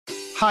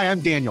Hi,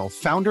 I'm Daniel,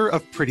 founder of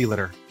Pretty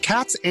Litter.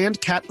 Cats and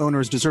cat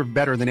owners deserve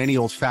better than any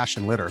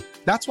old-fashioned litter.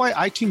 That's why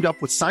I teamed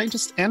up with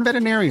scientists and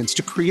veterinarians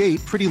to create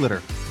Pretty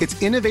Litter.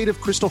 Its innovative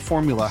crystal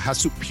formula has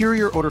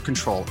superior odor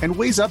control and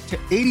weighs up to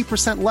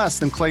 80% less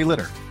than clay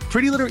litter.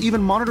 Pretty Litter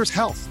even monitors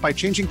health by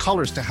changing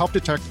colors to help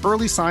detect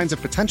early signs of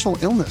potential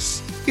illness.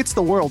 It's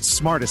the world's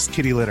smartest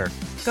kitty litter.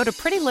 Go to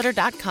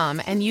prettylitter.com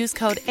and use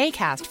code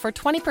ACAST for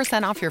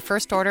 20% off your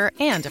first order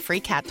and a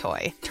free cat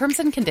toy. Terms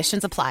and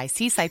conditions apply.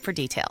 See site for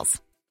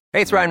details.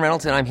 Hey, it's Ryan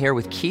Reynolds, and I'm here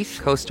with Keith,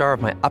 co-star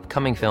of my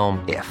upcoming film,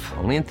 If,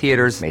 only in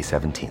theaters May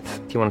 17th.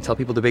 Do you want to tell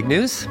people the big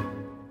news?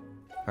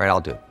 All right,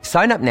 I'll do it.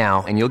 Sign up now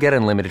and you'll get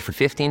unlimited for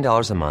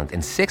 $15 a month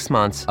and 6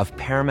 months of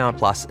Paramount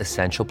Plus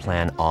Essential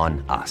Plan on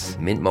us.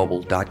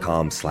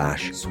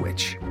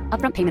 MintMobile.com/switch.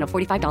 Upfront payment of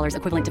 $45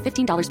 equivalent to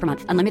 $15 per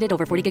month. Unlimited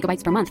over 40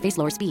 gigabytes per month. Face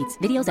lower speeds.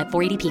 Videos at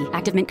 480p.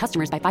 Active Mint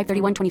customers by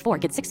 531.24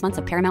 get 6 months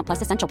of Paramount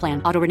Plus Essential Plan.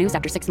 Auto renews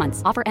after 6 months.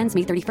 Offer ends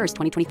May 31st,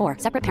 2024.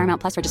 Separate Paramount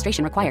Plus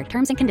registration required.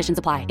 Terms and conditions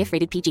apply if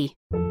rated PG.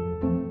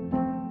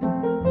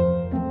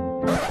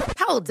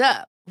 Hold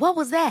up. What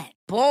was that?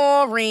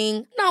 Boring.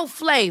 No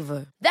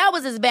flavor. That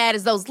was as bad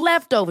as those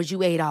leftovers you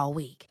ate all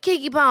week.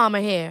 Keke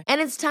Palmer here, and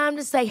it's time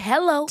to say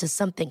hello to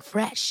something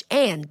fresh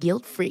and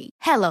guilt-free.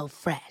 Hello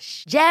Fresh.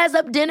 Jazz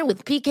up dinner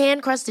with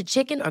pecan-crusted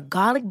chicken or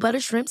garlic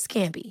butter shrimp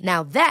scampi.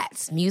 Now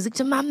that's music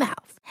to my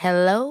mouth.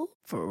 Hello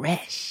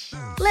Fresh.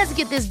 Let's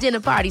get this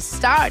dinner party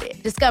started.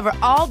 Discover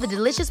all the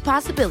delicious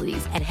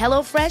possibilities at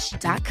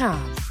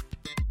hellofresh.com.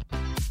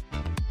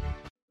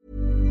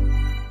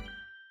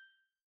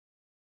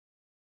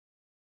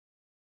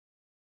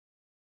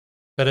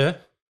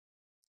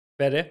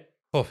 بره.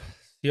 خب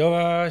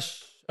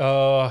سیاوش،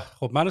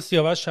 خب من و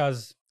سیاوش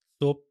از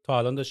صبح تا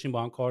الان داشتیم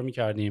با هم کار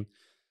میکردیم.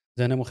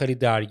 ذهنمون خیلی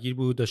درگیر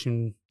بود،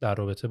 داشتیم در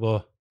رابطه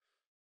با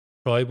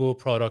ترایب و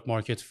پروداکت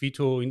مارکت فیت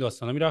و این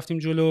داستانا میرفتیم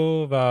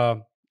جلو و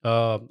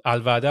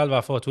الوعده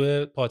الوفا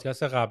تو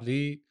پادکست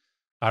قبلی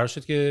قرار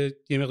شد که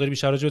یه مقداری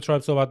بیشتر راجع به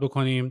ترایب صحبت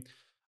بکنیم.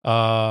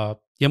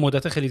 یه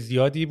مدت خیلی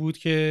زیادی بود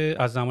که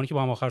از زمانی که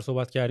با هم آخر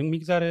صحبت کردیم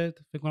میگذره.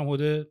 فکر کنم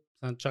حدود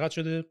چقدر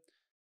شده؟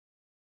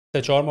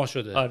 3-4 ماه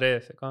شده. آره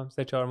فکر کنم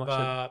 3-4 ماه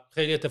شده.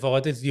 خیلی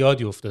اتفاقات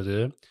زیادی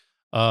افتاده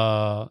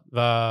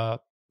و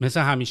مثل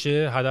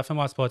همیشه هدف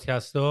ما از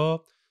پادکست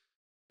ها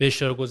به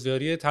اشتراک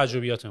گذاری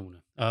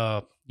تجربیاتمونه.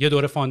 یه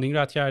دوره فاندینگ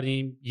رد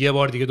کردیم، یه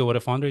بار دیگه دوباره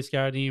فاند ریز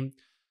کردیم.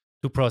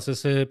 تو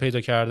پروسس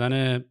پیدا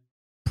کردن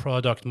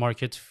پروداکت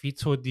مارکت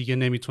فیت رو دیگه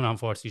نمیتونم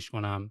فارسیش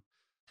کنم،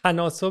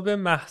 تناسب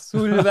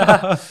محصول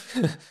و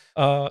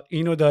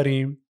اینو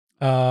داریم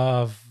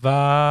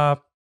و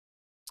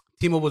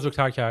تیم رو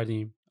بزرگتر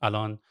کردیم.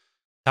 الان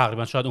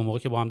تقریبا شاید اون موقع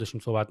که با هم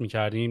داشتیم صحبت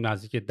میکردیم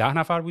نزدیک 10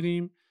 نفر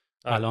بودیم.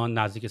 الان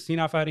نزدیک 30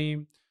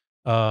 نفریم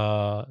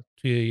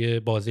توی یه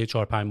بازه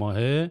 4-5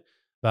 ماهه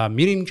و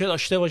میریم که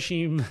داشته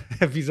باشیم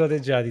اپیزود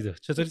جدید.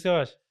 چطوری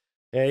سیاوش؟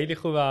 خیلی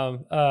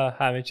خوبم،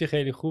 همه چی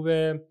خیلی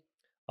خوبه.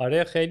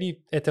 آره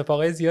خیلی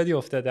اتفاقای زیادی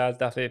افتاده از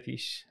دفعه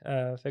پیش.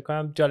 فکر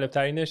کنم جالب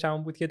ترینش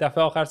همون بود که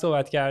دفعه آخر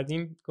صحبت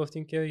کردیم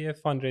گفتیم که یه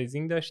فاند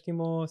ریزینگ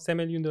داشتیم و $3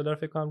 میلیون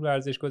فکر کنم رو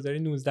ارزش گذاری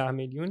 19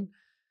 میلیون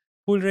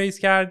پول ریز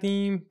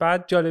کردیم.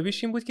 بعد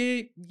جالبیش این بود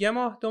که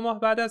 1-2 ماه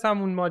بعد از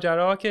همون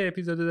ماجرا که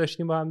اپیزود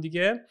داشتیم با هم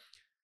دیگه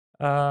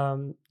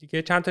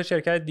چند تا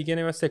شرکت دیگه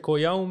نمیشه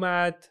سکویا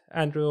اومد،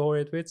 اندرو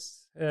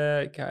هورویتز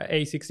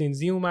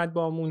A16Z اومد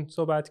با همون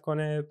صحبت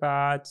کنه،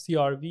 بعد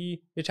CRV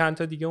یه چند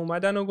تا دیگه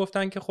اومدن و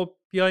گفتن که خب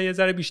بیا یه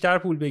ذره بیشتر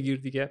پول بگیر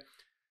دیگه.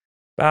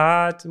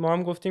 بعد ما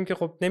هم گفتیم که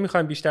خب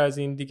نمیخوایم بیشتر از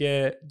این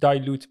دیگه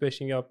دایلوت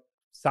بشیم یا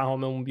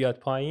سهاممون بیاد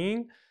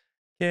پایین،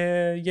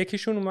 که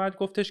یکیشون اومد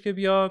گفتش که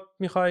بیا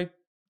میخوای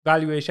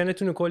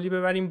والویشنتون رو کلی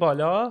ببریم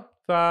بالا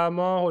و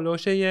ما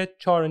هولوش یه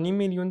 $4.5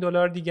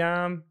 میلیون دیگه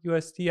هم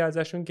USD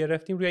ازشون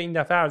گرفتیم روی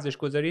این دفعه ارزش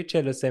گذاری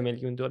 $43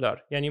 میلیون.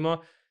 یعنی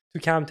ما تو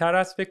کمتر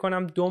از فکر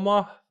کنم 2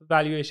 ماه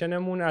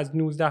والویشنمون از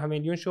 19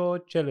 میلیون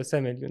شد $43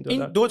 میلیون.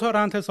 این 2 تا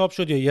راند حساب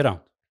شد یا یه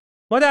راند؟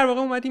 ما در واقع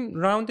اومدیم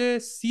راوند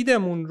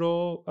سیدمون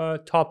رو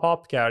تاپ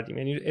آپ کردیم،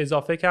 یعنی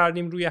اضافه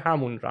کردیم روی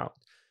همون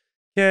راوند،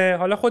 که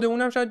حالا خود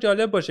اونم شاید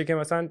جالب باشه که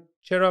مثلا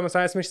چرا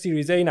مثلا اسمش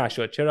سیریز ای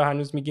نشد، چرا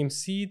هنوز میگیم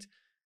سید.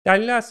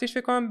 دلیل اصلیش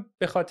فکر کنم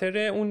به خاطر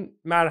اون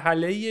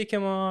مرحله‌ایه که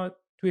ما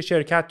توی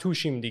شرکت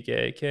توشیم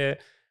دیگه، که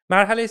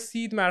مرحله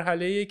سید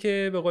مرحله‌ایه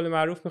که به قول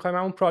معروف می‌خوایم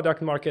همون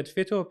پروداکت مارکت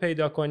فیت رو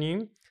پیدا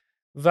کنیم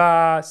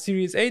و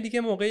سیریز ای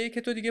دیگه موقعیه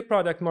که تو دیگه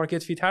پروداکت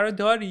مارکت فیت رو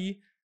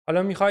داری،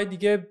 حالا می‌خوای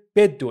دیگه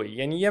بدوی.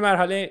 یعنی یه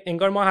مرحله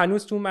انگار ما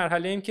هنوز تو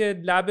مرحله ایم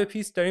که لب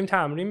پیست داریم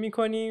تمرین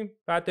می‌کنیم،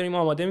 بعد داریم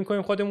آماده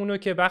می‌کنیم خودمون رو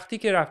که وقتی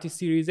که رفتی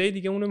سیریز ای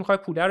دیگه اون رو می‌خوای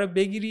پوله رو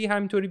بگیری،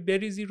 همینطوری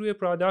بریزی روی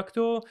پروداکت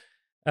و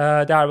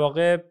در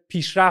واقع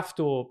پیشرفت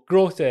و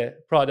گروث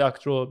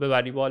پروداکت رو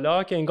ببری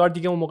بالا، که انگار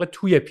دیگه اون موقع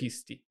توی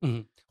پیستی.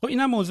 خب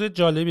اینم موضوع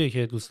جالبیه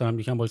که دوست دارم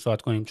یکم باهاش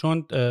صحبت کنیم،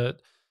 چون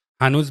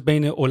هنوز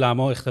بین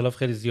علما اختلاف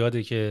خیلی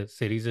زیاده که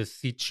سریز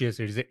سی چیه،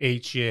 سریز ای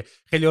چیه.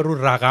 خیلی‌ها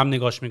رو رقم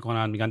نگاش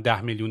میکنن، میگن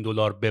 $10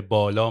 میلیون به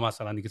بالا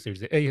مثلا دیگه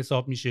سریز ای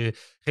حساب میشه.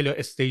 خیلی‌ها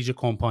استیج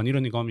کمپانی رو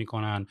نگاه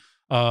میکنن.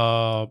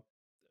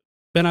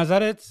 به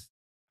نظرت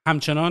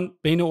همچنان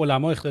بین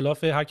علما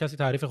اختلاف، هر کسی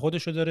تعریف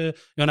خودشو داره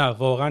یا نه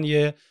واقعا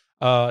یه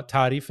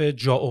تعریف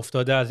جا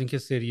افتاده از اینکه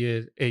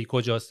سری A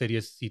کجاست،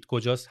 سری C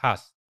کجاست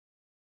هست؟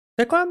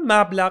 فکر کنم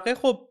مبلغه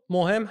خب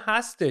مهم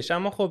هستش،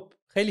 اما خب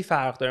خیلی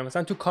فرق داره.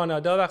 مثلا تو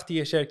کانادا وقتی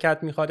یه شرکت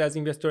میخواد از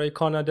اینوستورهای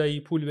کانادایی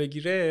پول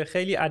بگیره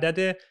خیلی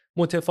عدد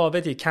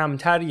متفاوتی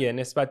کمتریه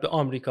نسبت به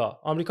آمریکا.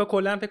 آمریکا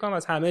کلا فکر کنم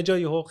از همه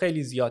جای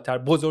خیلی زیادتر،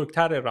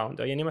 بزرگتر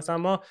راوندا. یعنی مثلا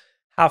ما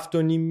 7.5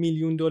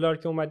 میلیون دلار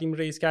که اومدیم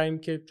ریز کردیم،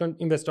 که چون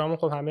اینوستورامون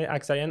خب همه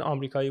اکثریاً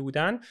آمریکایی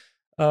بودن،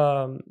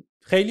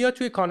 خیلی‌ها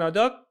توی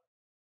کانادا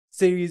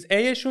سریز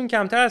A شون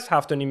کمتر از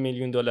 7.5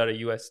 میلیون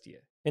دلار USD،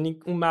 یعنی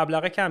اون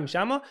مبلغ کم میشه.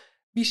 اما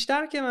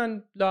بیشتر که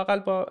من لااقل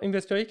با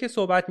اینوستورایی که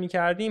صحبت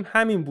می‌کردیم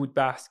همین بود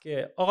بحث،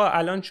 که آقا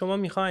الان شما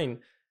می‌خواین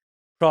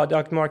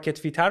پروداکت مارکت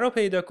فیت رو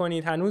پیدا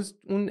کنید، هنوز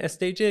اون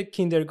استیج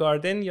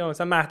کیندرگاردن یا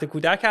مثلا مهد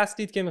کودک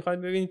هستید که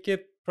می‌خواید ببینید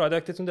که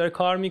پروداکتتون داره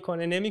کار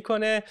میکنه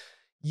نمیکنه،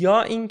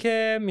 یا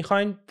اینکه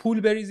میخواین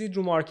پول بریزید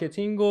رو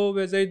مارکتینگ و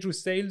بذارید رو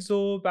سیلز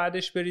و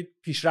بعدش برید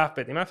پیشرفت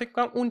بدید. من فکر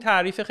کنم اون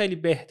تعریف خیلی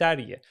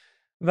بهتریه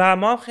و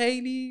ما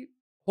خیلی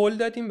هول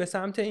دادیم به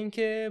سمت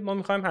اینکه ما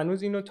میخوایم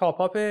هنوز اینو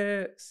تاپ اپ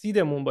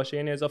سیدمون باشه،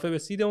 یعنی اضافه به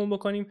سیدمون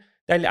بکنیم.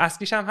 دلیل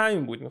اصلیش هم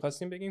همین بود،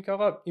 میخواستیم بگیم که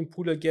آقا این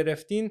پولو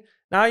گرفتین،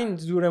 نه این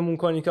زورمون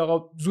کنی که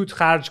آقا زود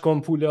خرج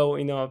کن پول و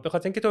اینا، به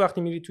خاطر اینکه تو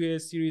وقتی میری توی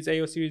سریز A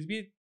و سریز B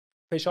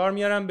فشار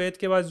میارن بهت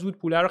که باید زود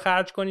پول رو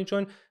خرج کنی،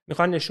 چون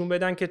میخوان نشون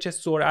بدن که چه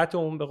سرعت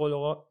اون به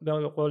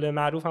قول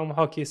معروف هم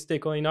هاکی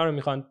استیک و اینا رو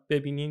میخوان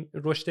ببینین،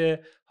 رشد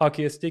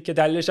هاکی استیک که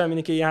دلیلش هم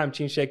اینه که یه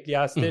همچین شکلی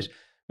هستش،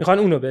 میخوان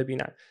اونو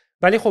ببینن.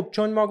 ولی خب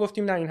چون ما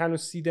گفتیم نه این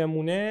هنوز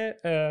سیدمونه،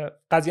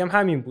 قضیه هم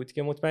همین بود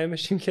که مطمئن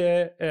بشیم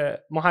که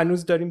ما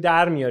هنوز داریم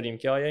در میاریم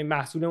که آیا این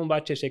محصولمون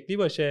باید چه شکلی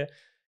باشه.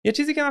 یه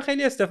چیزی که من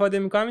خیلی استفاده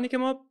میکنم اینه که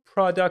ما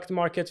پروداکت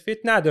مارکت فیت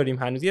نداریم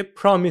هنوز، یه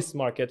پرامیس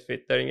مارکت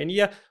فیت داریم، یعنی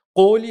یه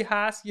قولی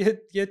هست،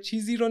 یه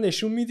چیزی رو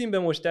نشون میدیم به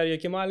مشتری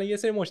که ما الان یه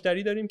سری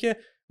مشتری داریم که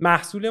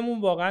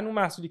محصولمون واقعا اون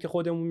محصولی که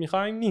خودمون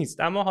میخوایم نیست،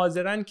 اما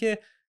حاضرن که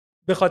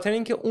به خاطر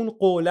اینکه اون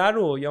قوله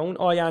رو یا اون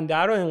آینده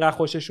رو اینقدر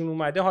خوششون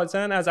اومده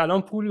حاضرن از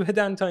الان پول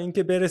بدن تا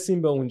اینکه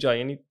برسیم به اونجا،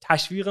 یعنی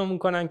تشویقمون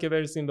کنن که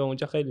برسیم به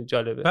اونجا. خیلی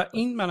جالبه و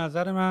این به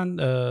نظر من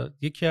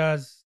یکی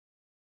از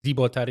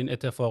زیباترین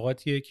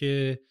اتفاقاتیه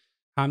که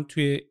هم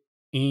توی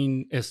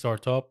این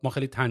استارتاپ ما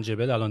خیلی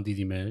تنجبل الان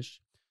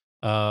دیدیمش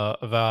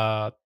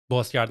و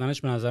باز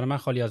کردنش به نظر من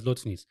خالی از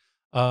لطف نیست.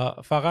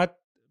 فقط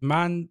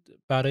من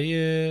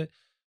برای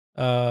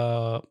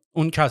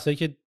اون کسایی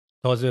که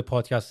تازه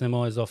پادکست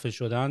ما اضافه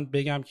شدن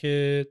بگم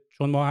که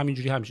چون ما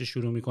همینجوری همیشه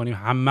شروع میکنیم،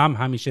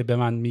 همیشه به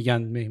من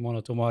میگن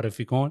مهماناتو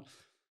معرفی کن،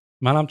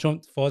 منم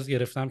چون فاز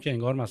گرفتم که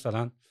انگار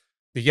مثلا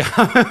دیگه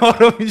همه ما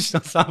رو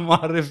میشناسم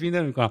معرفی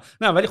نمیکنم.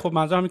 نه ولی خب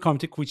منظورم همین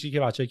کامیته کوچیکی که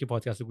بچه‌ای که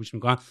پادکست گوش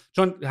میکنن،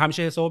 چون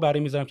همیشه حسابو برای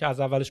میذارم که از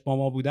اولش با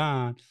ما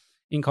بودن،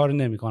 این کارو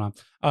نمیکنم.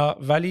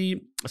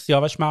 ولی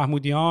سیاوش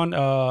محمودیان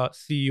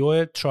سی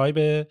او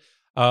ترایب،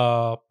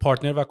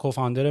 پارتنر و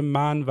کوفاندر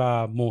من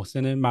و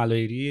محسن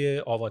ملایری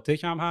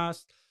آواتک هم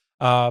هست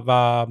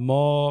و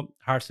ما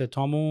هر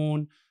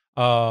ستامون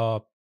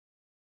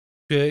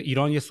توی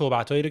ایران یه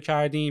صحبتایی رو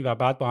کردیم و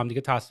بعد با هم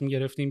دیگه تصمیم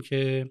گرفتیم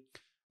که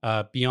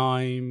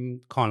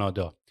بیایم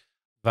کانادا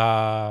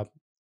و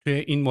توی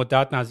این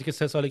مدت نزدیک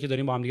 3 ساله که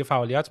داریم با هم دیگه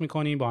فعالیت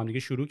میکنیم، با هم دیگه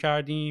شروع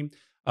کردیم.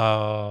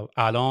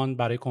 الان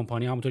برای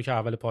کمپانی همونطور که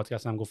اول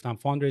پادکست هم گفتم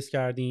فاند ریز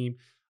کردیم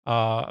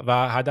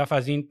و هدف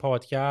از این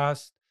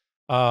پادکست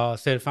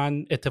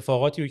صرفاً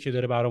اتفاقاتی که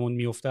داره برامون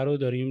میفته رو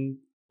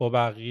داریم با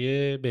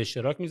بقیه به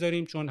اشتراک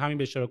میذاریم، چون همین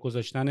به اشتراک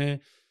گذاشتن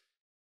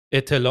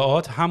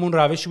اطلاعات همون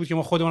روشی بود که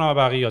ما خودمون هم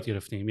بقیه یاد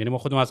گرفتیم. یعنی ما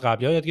خودمون از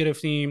قبلی‌ها یاد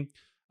گرفتیم،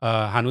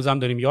 هنوز هم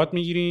داریم یاد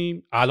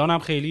میگیریم. الان هم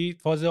خیلی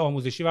فاز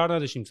آموزشی ور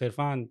نداشتیم،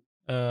 صرفاً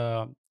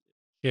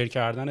شیر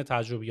کردن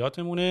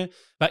تجربیاتمونه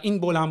و این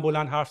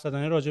بلند حرف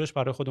زدن راجبش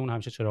برای خودمون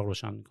همیشه چراغ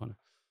روشن میکنه.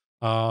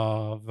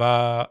 و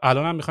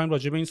الان هم میخوایم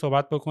راجب این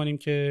صحبت بکنیم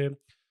که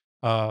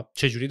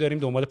چجوری داریم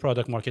دنبال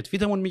پروداکت مارکت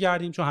فیتمون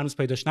میگردیم، چون هنوز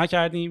پیداش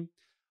نکردیم.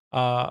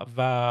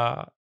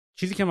 و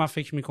چیزی که من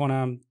فکر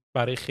میکنم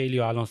برای خیلی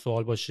الان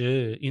سوال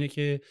باشه اینه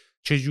که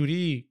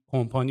چجوری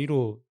کمپانی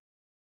رو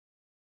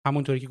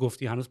همونطوری که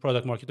گفتی هنوز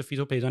پروداکت مارکت فیت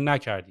رو پیدا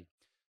نکردیم،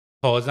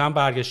 تازه هم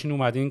برگشتین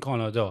اومدین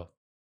کانادا،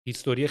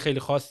 هیستوری خیلی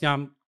خاصی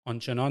هم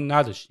آنچنان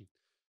نداشتیم،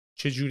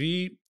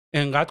 چجوری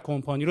انقدر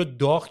کمپانی رو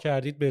داغ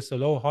کردید به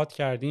اصطلاح و هات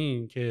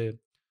کردین که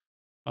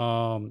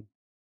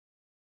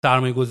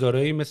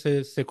سرمایه‌گذارایی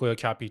مثل سکویا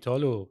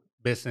کپیتال و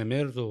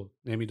بسمرز و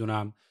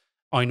نمیدونم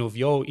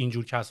آینوویا و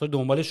اینجور کسا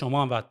دنبال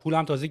شما هم و پول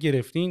هم تازه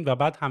گرفتین و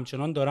بعد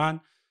همچنان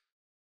دارن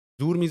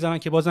دور میزنن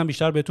که بازم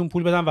بیشتر بهتون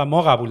پول بدن و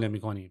ما قبول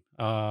نمی‌کنیم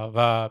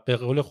و به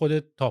قول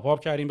خودت تاپ اپ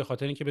کردیم به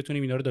خاطر اینکه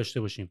بتونیم اینا رو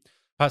داشته باشیم.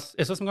 پس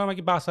احساس می‌کنم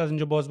اگه بحث از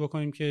اینجا باز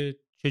بکنیم که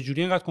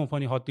چجوری اینقدر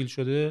کمپانی هات دیل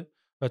شده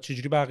و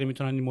چجوری بقیه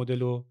میتونن این مدل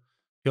رو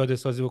پیاده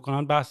سازی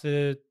بکنن، بحث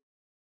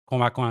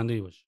کمک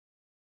کننده‌ای باشه.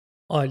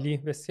 عالی،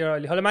 بسیار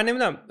عالی. حالا من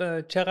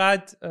نمیدونم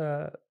چقدر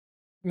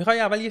میخوای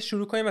اول یه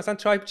شروع کنیم مثلا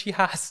ترایب چی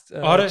هست؟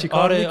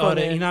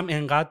 آره اینم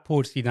انقدر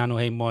پرسیدن و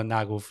هی ما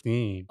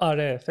نگفتیم.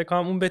 آره فکر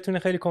کنم اون بتونه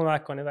خیلی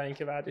کمک کنه برای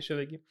اینکه بعدشو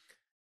بگیم.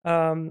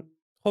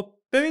 خب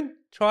ببین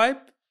ترایب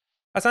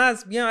اصلا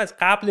از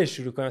قبلش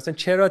شروع کنیم. مثلا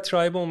چرا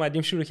ترایب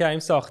اومدیم شروع کردیم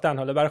ساختن؟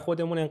 حالا برای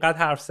خودمون انقدر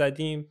حرف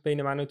زدیم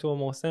بین من و تو و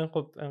محسن،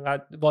 خب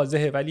انقدر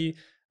واضحه، ولی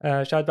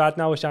شاید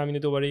بد نباشه همینو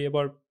دوباره یه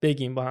بار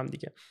بگیم با هم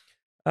دیگه.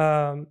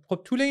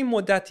 خب طول این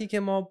مدتی که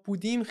ما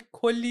بودیم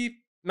کلی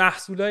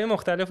محصولای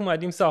مختلف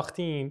اومدیم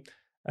ساختیم،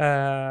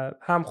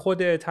 هم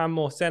خودت هم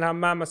محسن هم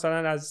من،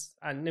 مثلا از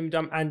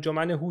نمیدونم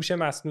انجمن هوش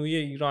مصنوعی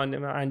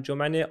ایران،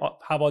 انجمن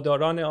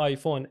هواداران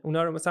آیفون،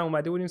 اونا رو مثلا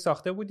اومده بودیم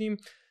ساخته بودیم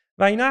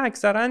و اینا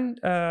اکثرا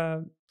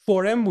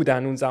فورم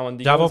بودن اون زمان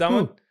دیگه. جوابگو. اون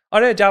زمان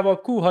آره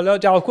جوابگو، حالا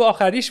جوابگو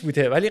آخریش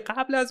بوده، ولی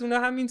قبل از اونها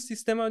همین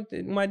سیستم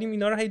اومدیم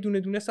اینا رو هی دونه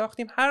دونه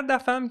ساختیم. هر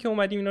دفعه هم که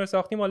اومدیم اینا رو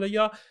ساختیم، حالا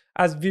یا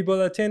از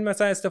ویبولاتن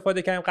مثلا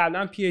استفاده کردیم،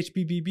 قبلا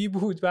PHP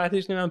بود،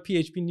 بعدش نمیدونم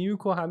PHP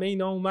نیوک و همه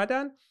اینا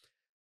اومدن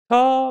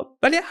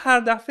ولی هر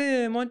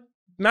دفعه ما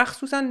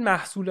مخصوصا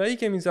محصولایی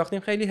که می‌ساختیم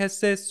خیلی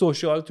حس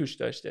سوشال توش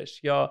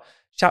داشتش یا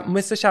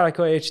مثل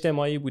شبکه‌های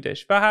اجتماعی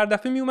بودش و هر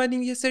دفعه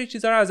میومدیم یه سری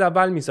چیزا رو از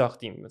اول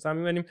می‌ساختیم. مثلا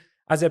می‌بینیم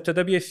از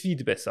ابتدا بیا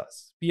فید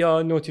بساز،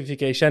 بیا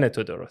نوتیفیکیشن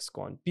تو درست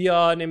کن،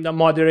 بیا نمیدونم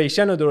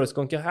مادریشن رو درست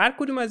کن، که هر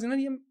کدوم از اینا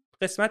یه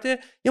قسمت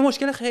یه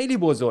مشکل خیلی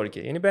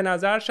بزرگه. یعنی به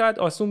نظر شاید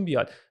آسون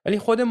بیاد، ولی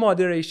خود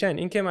مادریشن،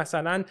 این که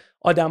مثلا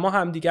آدما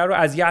همدیگر رو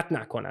اذیت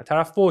نکنن،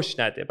 طرف فحش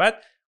نده،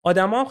 بعد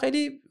آدما هم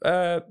خیلی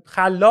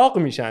خلاق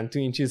میشن تو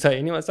این چیزها.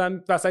 یعنی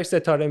مثلا واسش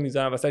ستاره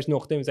میذارن، واسش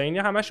نقطه میذارن، یعنی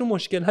همشون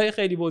مشکل‌های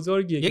خیلی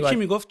بزرگیه. یکی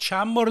میگفت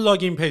چند بار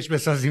لاگین پیج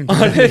بسازیم.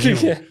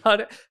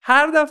 آره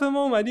هر دفعه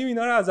ما اومدیم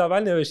اینا رو از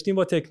اول نوشتیم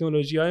با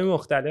تکنولوژی‌های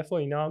مختلف و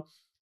اینا،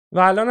 و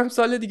الان هم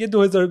سال دیگه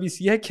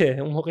 2021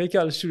 اون موقعی که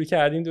حالا شروع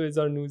کردیم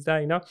 2019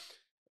 اینا،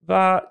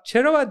 و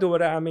چرا باید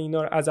دوباره همه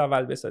اینا رو از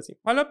اول بسازیم؟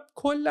 حالا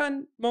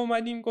کلا ما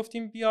اومدیم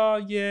گفتیم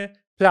بیا یه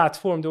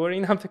پلتفرم، دوباره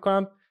این هم فکر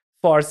کنم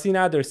فارسی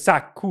نداره،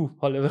 سکو،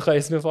 حالا بخوای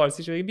اسم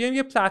فارسی شو بگیم، بیایم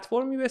یه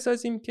پلتفرمی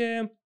بسازیم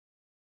که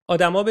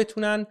آدما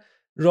بتونن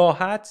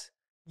راحت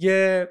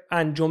یه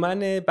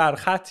انجمن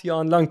برخط یا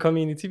آنلاین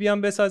کامیونیتی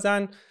بیان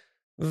بسازن.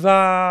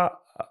 و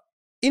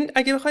این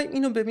اگه بخوایم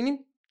اینو ببینیم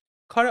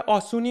کار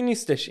آسونی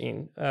نیستش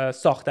این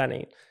ساختن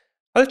این.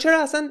 حالا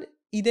چرا اصلا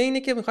ایده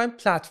اینه که میخوایم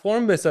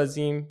پلتفرم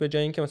بسازیم به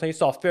جای اینکه مثلا یه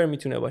سافتور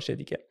میتونه باشه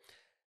دیگه؟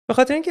 به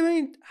خاطر اینکه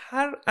ببینید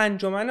هر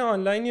انجمن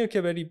آنلاینی رو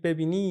که بری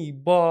ببینی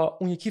با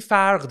اون یکی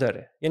فرق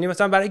داره. یعنی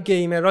مثلا برای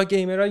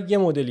گیمرها یه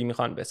مدلی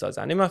میخوان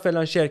بسازن، یعنی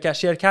مثلا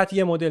شرکت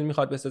یه مدل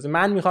میخواد بسازه،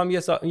 من میخوام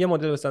یه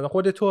مدل بسازم،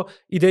 خودت تو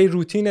ایده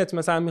روتینت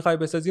مثلا میخوای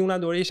بسازی، اونم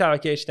دوره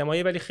شبکه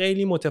اجتماعی ولی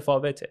خیلی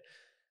متفاوته.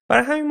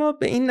 برای همین ما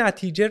به این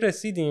نتیجه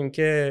رسیدیم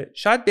که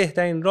شاید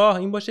بهترین راه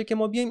این باشه که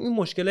ما بیایم این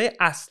مشکلات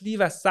اصلی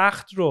و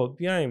سخت رو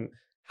بیایم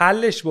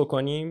حلش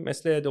بکنیم،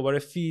 مثل دوباره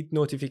فید،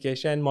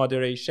 نوتیفیکیشن،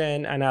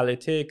 مادریشن،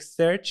 انالیتیکس،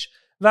 سرچ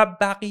و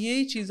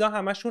بقیه چیزا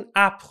همشون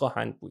اپ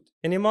خواهند بود.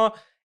 یعنی ما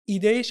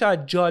ایده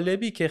شاید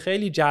جالبی که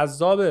خیلی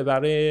جذابه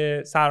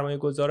برای سرمایه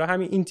گذارا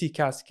همین این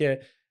تیکه است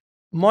که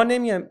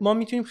ما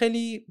میتونیم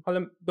خیلی،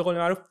 حالا به قول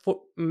معروف،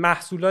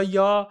 محصولا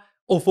یا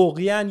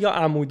افقی ان یا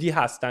عمودی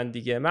هستن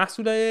دیگه.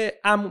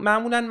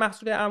 معمولا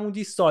محصول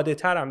عمودی ساده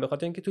ترن، به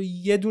خاطر اینکه تو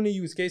یه دونه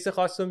یوز کیس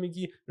خاص رو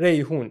میگی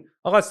ریحون،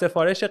 آقا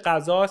سفارش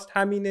غذاست،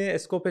 همینه،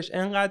 اسکوپش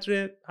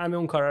انقدره، همه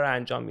اون کارا رو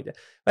انجام میده.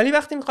 ولی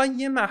وقتی میخوای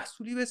یه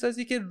محصولی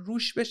بسازی که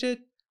روش بشه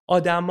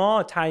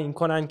آدما تعیین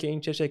کنن که این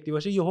چه شکلی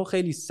باشه، یهو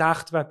خیلی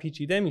سخت و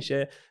پیچیده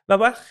میشه و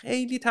باید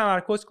خیلی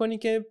تمرکز کنی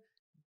که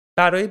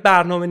برای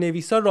برنامه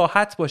نویسا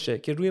راحت باشه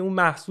که روی اون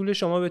محصول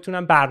شما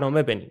بتونن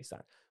برنامه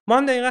بنویسن. ما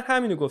هم دقیقاً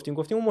همینو گفتیم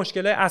اون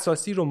مشکلات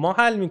اساسی رو ما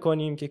حل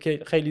میکنیم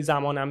که خیلی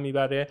زمانم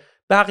میبره،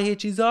 بقیه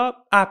چیزا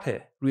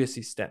اپه روی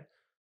سیستم.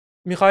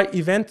 میخوای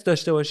ایونت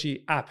داشته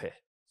باشی اپه،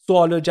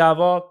 سوال و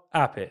جواب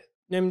اپه،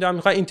 نمیدونم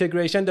میخوای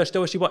اینتگریشن داشته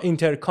باشی با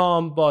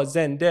اینترکام، با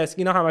زندسک،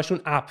 اینا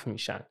همشون اپ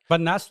میشن. و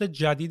نسل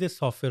جدید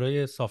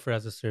سافرهای سافر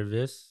از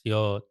سرویس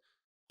یا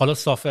حالا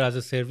سافر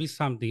از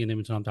سرویس هم دیگه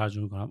نمیتونم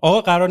ترجمه کنم،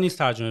 آقا قرار نیست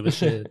ترجمه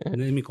بشه،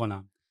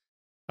 نمیکنم،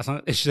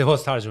 اصلا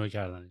اشتباه ترجمه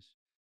کردنش.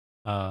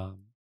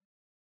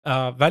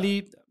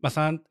 ولی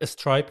مثلا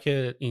استرایپ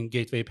که این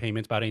گیتوی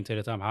پیمنت برای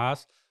اینترنت هم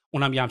هست،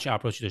 اونم یه همچین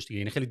اپروچی داشت دیگه.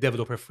 یعنی خیلی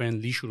دیولپر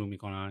فرندلی شروع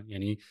میکنن،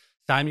 یعنی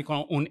سعی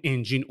میکنن اون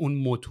انجین، اون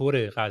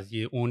موتور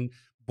قضیه، اون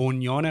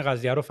بنیان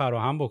قضیه رو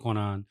فراهم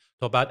بکنن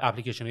تا بعد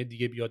اپلیکیشن های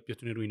دیگه بیاد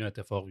بتونه روی اینا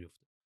اتفاق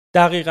بیفته.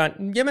 دقیقاً.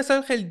 یه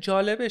مثال خیلی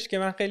جالبش که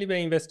من خیلی به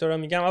اینوستورها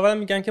میگم، اولا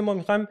میگن که ما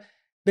میخوایم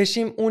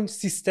بشیم اون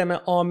سیستم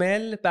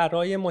عامل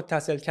برای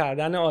متصل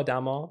کردن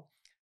آدما.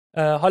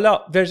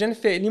 حالا ورژن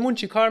فعلیمون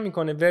چی کار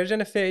میکنه؟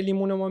 ورژن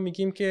فعلیمون رو ما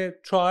میگیم که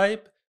ترایب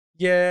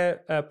یه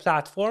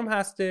پلتفرم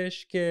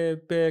هستش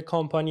که به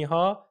کمپانی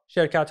ها،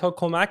 شرکت ها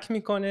کمک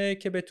میکنه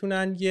که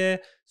بتونن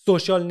یه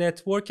سوشال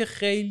نتورک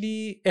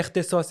خیلی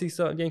اختصاصی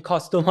یعنی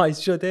کاستومایز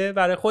شده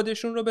برای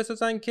خودشون رو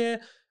بسازن که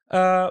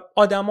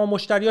آدما،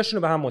 مشتریاشون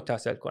رو به هم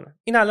متصل کنن.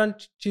 این الان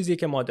چیزیه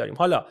که ما داریم.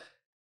 حالا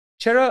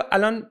چرا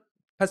الان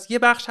پس یه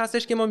بخش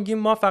هستش که ما میگیم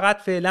ما فقط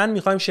فعلا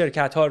میخوایم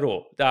شرکت ها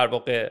رو در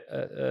واقع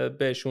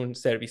بهشون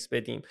سرویس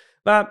بدیم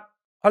و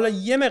حالا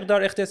یه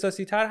مقدار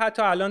اختصاصی تر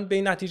حتی الان به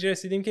این نتیجه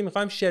رسیدیم که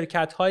میخوایم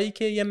شرکت هایی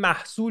که یه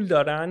محصول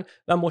دارن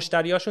و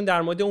مشتریاشون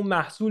در مورد اون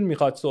محصول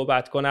میخواد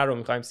صحبت کنه رو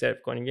میخوایم سرو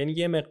کنیم. یعنی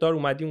یه مقدار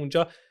اومدیم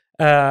اونجا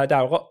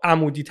در واقع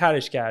عمودی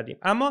ترش کردیم.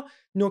 اما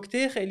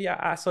نکته خیلی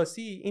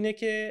اساسی اینه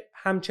که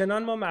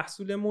همچنان ما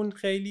محصولمون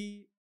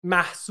خیلی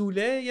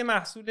یه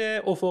محصول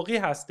افقی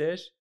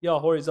هستش یا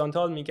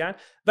هوریزونتال میگن،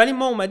 ولی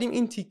ما اومدیم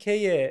این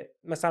تیکه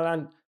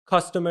مثلا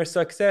کاستومر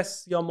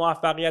ساکسس یا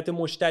موفقیت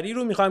مشتری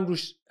رو میخوایم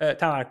روش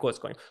تمرکز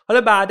کنیم.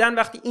 حالا بعدن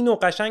وقتی اینو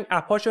قشنگ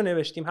اپاشو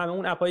نوشتیم، همه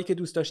اون اپایی که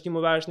دوست داشتیم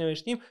و براش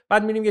نوشتیم،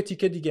 بعد میریم یه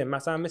تیکه دیگه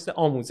مثلا مثل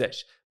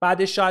آموزش،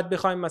 بعدش شاید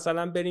بخوایم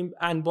مثلا بریم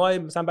انواع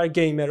مثلا برای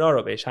گیمرها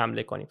رو بهش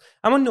حمله کنیم.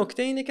 اما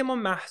نکته اینه که ما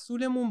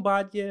محصولمون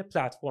باید یه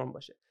پلتفرم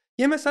باشه.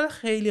 یه مثال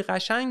خیلی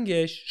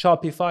قشنگش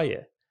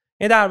شاپیفایه.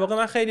 یعنی در واقع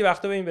من خیلی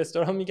وقتا به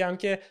اینوسترها میگم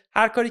که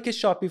هر کاری که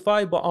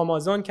شاپیفای با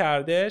آمازون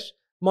کردش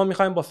ما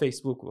میخوایم با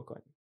فیسبوک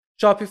بکنیم.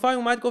 شاپیفای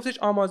اومد گفتش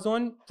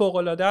آمازون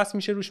فوق‌العاده است،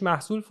 میشه روش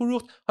محصول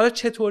فروخت. حالا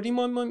چطوری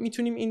ما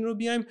میتونیم این رو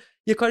بیایم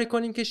یه کاری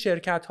کنیم که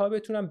شرکت‌ها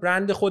بتونن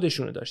برند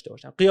خودشونو داشته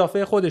باشن،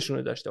 قیافه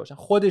خودشونو داشته باشن،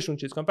 خودشون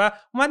چیز کنن. و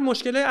اومد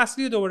مشکل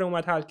اصلی دوباره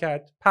اومد حل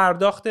کرد.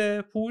 پرداخت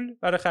پول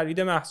برای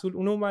خرید محصول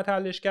اونو اومد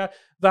حلش کرد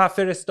و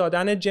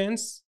فرستادن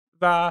جنس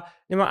و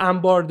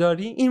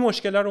انبارداری، این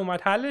مشکل‌ها رو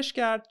اومد حلش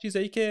کرد.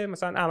 چیزایی که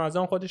مثلا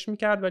آمازون خودش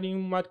میکرد ولی این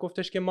اومد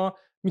گفتش که ما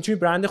میتونی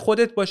برند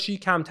خودت باشی،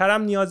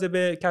 کمترم نیاز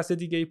به کس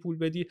دیگه ای پول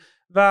بدی.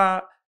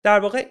 و در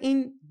واقع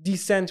این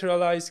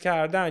دیسنترالایز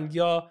کردن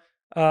یا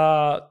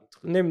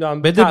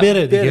نمیدونم بده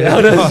بره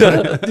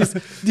دیگه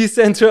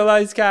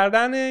دیسنترالایز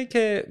کردنه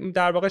که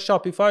در واقع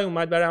شاپیفای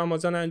اومد برای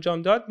آمازون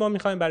انجام داد، ما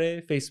میخوایم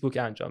برای فیسبوک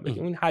انجام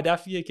بدیم. این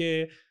هدفیه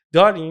که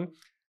داریم.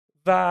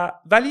 و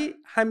ولی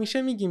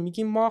همیشه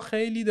میگیم ما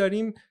خیلی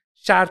داریم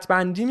شرط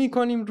بندی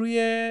میکنیم روی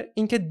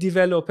اینکه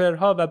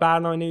دیولپرها و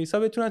برنامه‌نویسا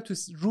بتونن تو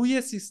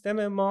روی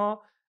سیستم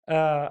ما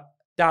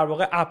در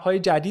واقع اپ های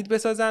جدید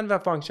بسازن و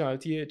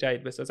فانکشنالیتی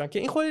جدید بسازن، که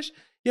این خودش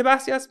یه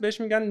بحثی هست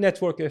بهش میگن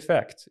نتورک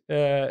افکت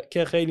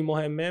که خیلی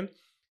مهمه،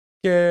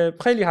 که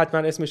خیلی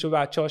حتما اسمشو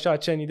بچه‌ها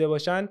شاید شنیده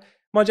باشن.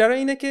 ماجرا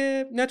اینه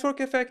که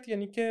نتورک افکت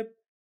یعنی که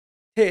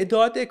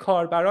تعداد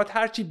کاربرات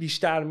هرچی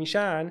بیشتر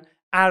میشن،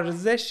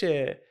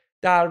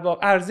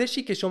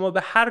 ارزشی که شما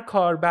به هر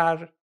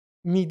کاربر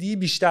میدی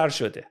بیشتر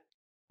شده.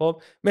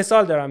 خب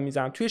مثال دارم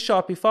میزنم، توی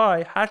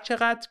شاپیفای هر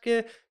چقدر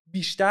که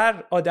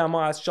بیشتر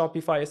آدما از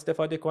شاپیفای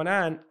استفاده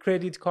کنن،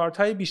 کردیت کارت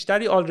های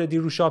بیشتری آلردی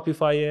رو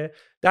شاپیفایه.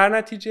 در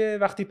نتیجه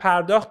وقتی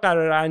پرداخت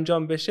قرار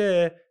انجام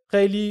بشه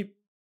خیلی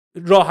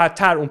راحت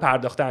تر اون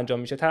پرداخت انجام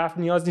میشه، طرف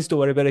نیاز نیست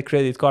دوباره بره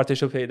کردیت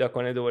کارتشو پیدا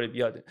کنه دوباره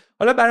بیاده.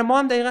 حالا برای ما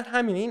هم دقیقاً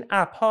همینه. این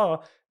اپ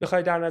ها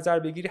بخوای در نظر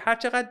بگیری، هر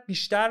چقدر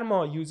بیشتر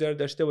ما یوزر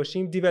داشته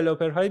باشیم،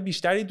 دیولپرهای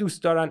بیشتری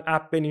دوست دارن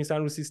اپ بنویسن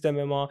رو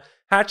سیستم ما.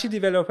 هرچی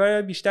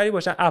دیولپر بیشتری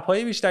باشن، اپ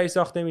های بیشتری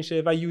ساخته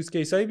میشه و یوز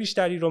کیس های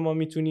بیشتری رو ما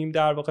میتونیم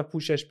در واقع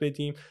پوشش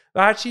بدیم.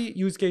 و هرچی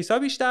یوز کیس ها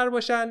بیشتر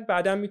باشن،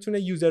 بعداً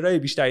میتونه یوزرهای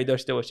بیشتری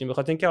داشته باشیم، به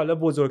خاطر اینکه حالا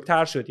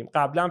بزرگتر شدیم.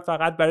 قبلا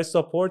فقط برای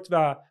ساپورت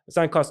و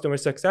مثلا کاستومر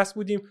سکسس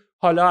بودیم،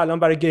 حالا الان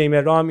برای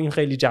گیمرها هم این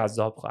خیلی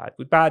جذاب خواهد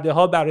بود،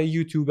 بعدها برای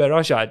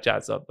یوتیوبرها شاید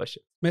جذاب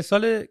باشه.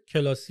 مثال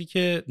کلاسیک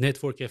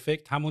نتورک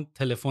افکت همون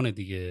تلفن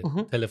دیگه،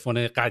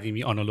 تلفن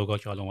قدیمی آنالوگا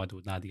که حالا اومده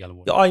بود، نه دیگه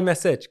الان یا آی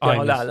مسیج که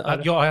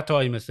حالا یا حتی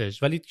آی مسیج.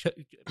 ولی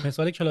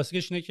مثال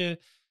کلاسیکش اینه که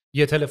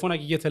یه تلفن،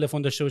 اگه یه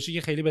تلفن داشته باشی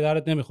که خیلی به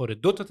درت نمیخوره،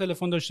 2 تا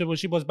تلفن داشته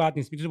باشی باز بد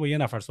نیست، میتونی با یه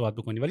نفر صحبت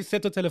بکنی. ولی 3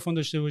 تا تلفن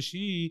داشته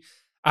باشی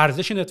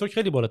ارزش نتورک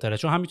خیلی بالاتره،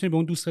 چون هم میتونی به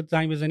اون دوستت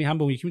زنگ بزنی، هم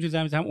به اون یکی میتونی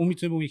زنگ بزنی، هم اون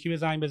میتونه به اون یکی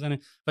زنگ بزنه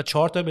و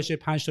 4 تا بشه،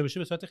 5 تا بشه،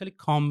 به صورت خیلی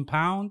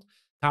کامپاوند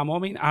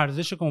تمام این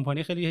ارزش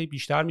کمپانی خیلی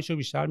بیشتر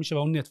میشه و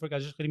اون نتورک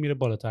ارزش خیلی میره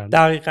بالاتر.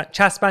 دقیقاً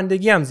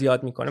چسبندگی هم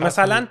زیاد میکنه.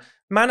 مثلا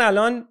من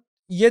الان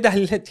یه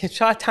دلیل،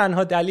 شاید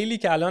تنها دلیلی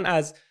که الان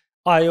از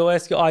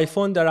iOS یا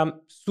آیفون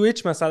دارم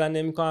سویچ مثلا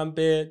نمیکنم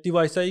به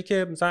دیوایس هایی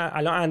که مثلا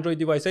الان اندروید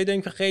دیوایس هایی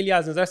داریم که خیلی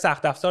از نظر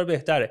سخت افزار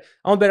بهتره،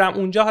 اما برم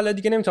اونجا حالا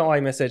دیگه نمیتونم آی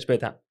مسیج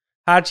بدم،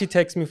 هرچی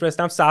تکست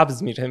میفرستم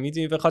سبز میره،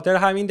 میدونی. به خاطر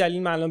همین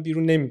دلیل من الان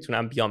بیرون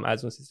نمیتونم بیام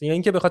از اون سیستم. یعنی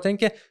اینکه به خاطر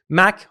اینکه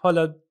مک،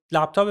 حالا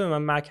لپتاپ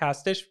من مک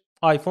هستش،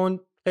 آیفون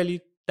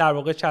خیلی در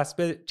واقع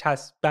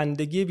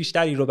چسبندگی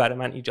بیشتری رو برای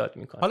من ایجاد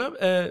میکنه. حالا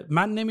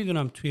من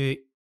نمیدونم توی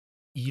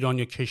ایران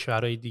یا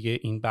کشورهای دیگه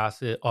این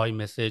بحث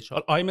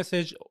آی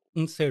مسیج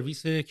اون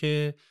سرویسه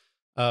که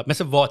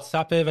مثل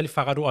واتساپه ولی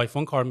فقط رو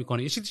آیفون کار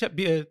میکنه. یه چیزی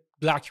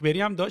بلک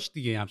بری هم داشت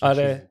دیگه، همچین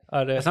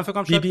آره. اصلا فکر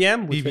کنم بی بی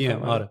ام بود.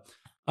 آره.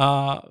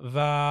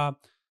 و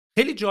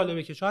خیلی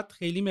جالبه که شاید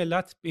خیلی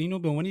ملت به اینو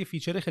به عنوان یه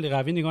فیچر خیلی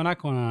قوی نگاه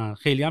نکنن،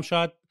 خیلی هم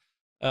شاید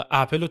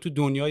اپل رو تو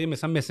دنیای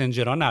مثلا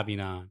مسنجرها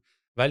نبینن،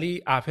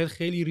 ولی اپل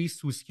خیلی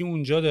سوسکی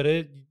اونجا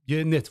داره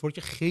یه نتورک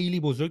خیلی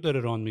بزرگ داره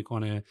ران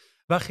میکنه.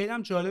 و خیلی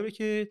هم جالبه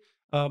که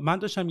من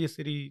داشتم یه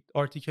سری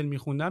آرتیکل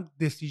میخوندم،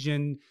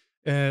 دیسیژن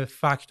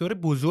فاکتور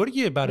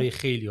بزرگیه برای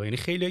خیلی‌ها. یعنی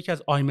خیلی‌ها که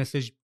از آی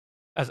مسیج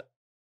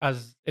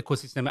از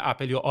اکوسیستم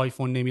اپل یا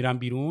آیفون نمیرن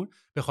بیرون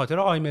به خاطر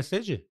آی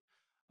مسیجه.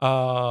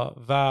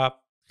 و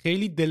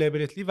خیلی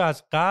دلیبرتلی و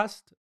از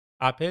قصد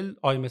اپل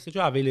آی مسیج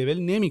رو اویلیبل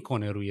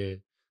نمیکنه روی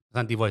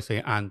مثلا دیوایس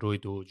های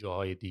اندروید و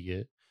جاهای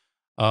دیگه.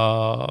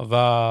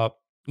 و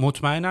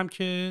مطمئنم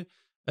که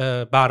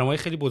برنامه‌های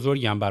خیلی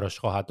بزرگی هم براش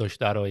خواهد داشت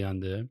در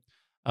آینده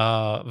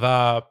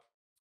و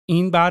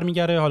این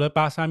برمیگره حالا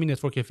بحث همین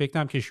نتورک افکت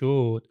هم که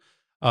شد.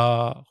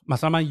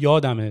 مثلا من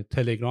یادمه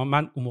تلگرام،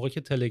 من اون موقع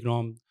که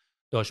تلگرام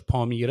داشت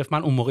پا میگرفت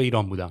من اون موقع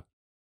ایران بودم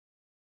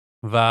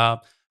و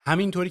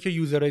همینطوری که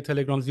یوزرهای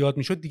تلگرام زیاد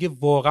میشد دیگه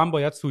واقعا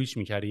باید سویچ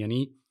میکردی،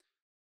 یعنی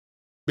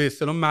به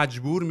اصطلاح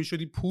مجبور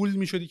میشدی، پول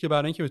میشدی که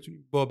برای اینکه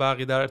بتونی با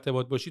بقیه در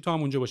ارتباط باشی تو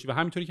هم اونجا باشی و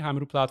همینطوری که همه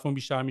رو پلتفرم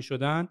بیشتر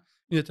میشدن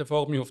این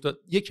اتفاق میافتاد.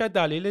 یکی از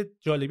دلایل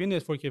جالبی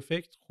نتورک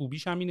افکت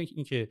خوبیش هم اینه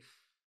که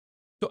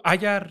تو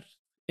اگر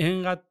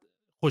اینقدر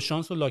خوش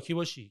شانس و لاکی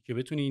باشی که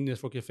بتونی این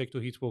نتورک افکت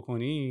رو هیت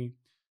بکنی،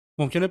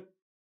 ممکنه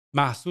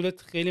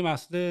محصولت خیلی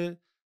محصول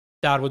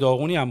درب و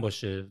داغونی هم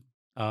باشه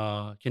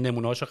که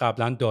نمونه‌هاشو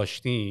قبلا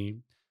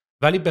داشتیم،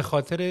 ولی به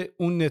خاطر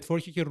اون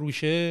نتورکی که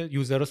روشه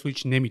یوزرها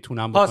سویچ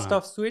نمیتونن بکنن. کاست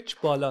اف سویچ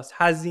بالاست،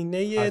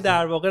 هزینه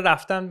در واقع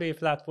رفتن به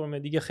پلتفرم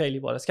دیگه خیلی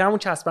بالاست که همون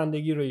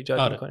چسبندگی رو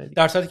ایجاد میکنه دیگه.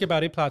 در صورتی که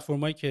برای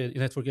پلتفرمایی که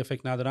نتورک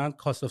افکت ندارن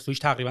کاست اف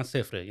سویچ تقریبا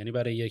صفره، یعنی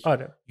برای یک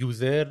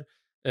یوزر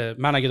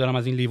من اگه دارم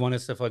از این لیوان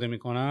استفاده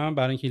میکنم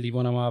برای اینکه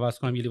لیوانمو عوض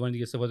کنم یه لیوان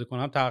دیگه استفاده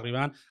کنم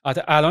تقریبا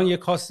الان یه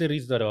کاست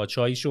ریز داره،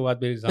 چاییشو باید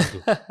بریزم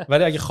تو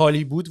ولی اگه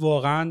خالی بود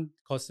واقعا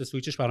کاست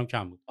سویچش برام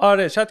کم بود.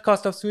 آره شاید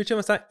کاست اف سویچ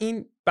مثلا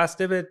این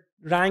بسته به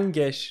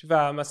رنگش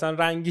و مثلا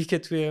رنگی که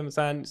توی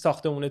مثلا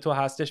ساختمون تو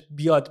هستش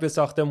بیاد به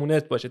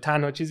ساختمونت باشه،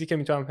 تنها چیزی که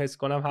میتونم حس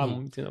کنم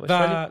همون میتونه باشه.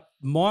 و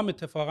ما هم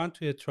اتفاقا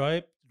توی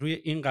ترایب روی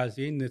این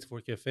قضیه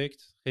نتورک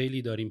افکت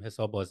خیلی داریم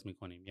حساب باز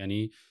میکنیم،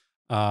 یعنی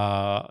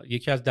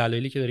یکی از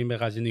دلایلی که داریم به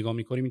قضیه نگاه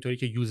میکنیم اینطوری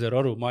که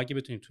یوزرها رو ما اگه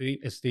بتونیم توی این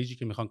استیجی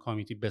که میخوان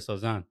کامیونیتی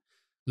بسازن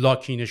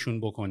لاکینشون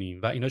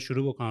بکنیم و اینا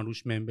شروع بکنن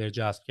روش ممبر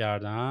جذب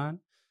کردن،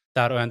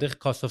 در آینده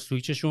کاست اف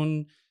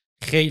سویچشون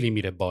خیلی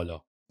میره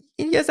بالا.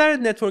 این یه ذره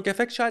نتورک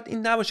افکت شاید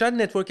این نباشه، شاید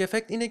نتورک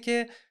افکت اینه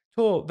که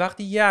تو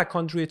وقتی یه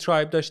اکانت روی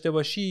ترایب داشته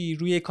باشی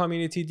روی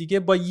کامیونیتی دیگه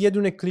با یه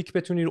دونه کلیک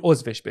بتونی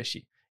عضوش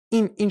بشی.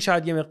 این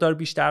شاید یه مقدار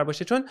بیشتر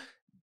باشه، چون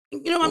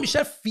اینو من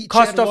بیشتر فیچر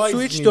کاست اف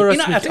سویچ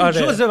درست میشه.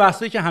 جزء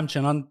بحثی که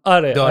همچنان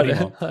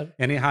داریم.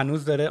 یعنی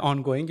هنوز داره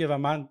آنگوینگ و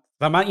من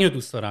اینو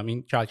دوست دارم،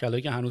 این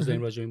کلکلایی که هنوز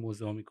داریم راجع به این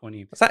موضوع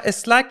میکنیم. مثلا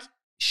اسلک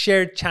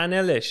شیر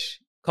چنلش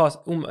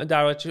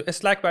در واقع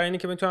اسلک برای اینه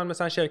که بتونن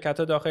مثلا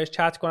شرکت‌ها داخلش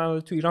چت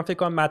کنن. تو ایران فکر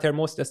کنم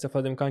ماترموست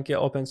استفاده میکنن که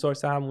اوپن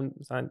سورس، همون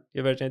مثلا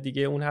یه ورژن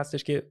دیگه اون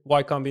هستش که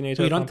وای کامبینیتور.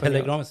 تو ایران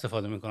تلگرام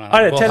استفاده میکنن.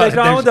 آره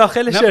تلگرام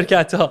داخل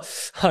شرکت‌ها.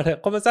 آره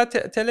خب مثلا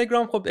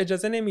تلگرام خب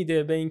اجازه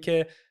نمیده به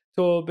اینکه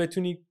تو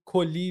بتونی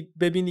کلی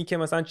ببینی که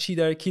مثلا کی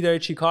داره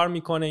چی کار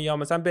میکنه، یا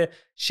مثلا به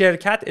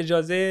شرکت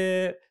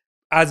اجازه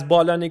از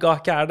بالا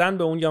نگاه کردن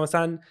به اون یا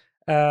مثلا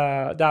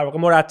در واقع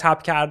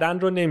مرتب کردن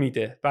رو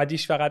نمیده.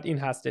 بعدیش فقط این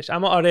هستش.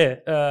 اما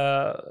آره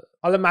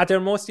حالا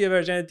ماترموست یه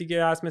ورژن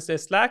دیگه هست مثل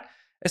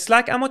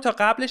اسلک اما تا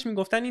قبلش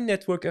میگفتن این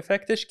نتورک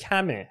افکتش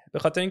کمه به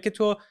خاطر اینکه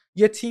تو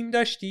یه تیم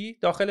داشتی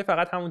داخل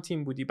فقط همون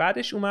تیم بودی،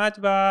 بعدش اومد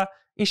و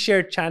این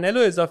شیر چنل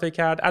رو اضافه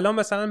کرد. الان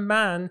مثلا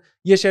من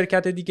یه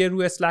شرکت دیگه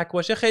رو اسلک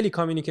باشه خیلی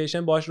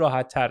کامیونیکیشن باهاش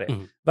راحت تره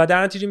و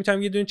در نتیجه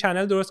میتونم یه دونه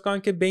چنل درست کنم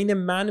که بین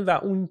من و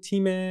اون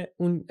تیم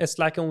اون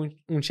اسلک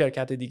اون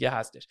شرکت دیگه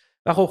هستش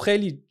و خب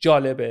خیلی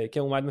جالبه که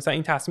اومد مثلا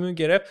این تصمیم رو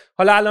گرفت.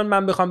 حالا الان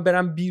من بخوام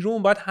برم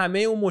بیرون باید همه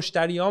اون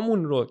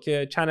مشتریامون رو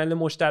که چنل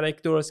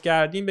مشترک درست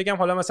کردیم بگم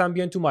حالا مثلا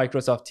بیان تو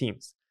مایکروسافت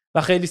تیمز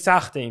و خیلی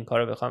سخته این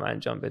کارو بخوام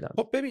انجام بدم.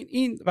 خب ببین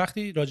این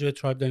وقتی راجع به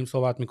ترایب داریم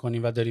صحبت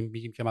میکنیم و داریم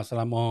میگیم که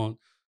مثلا ما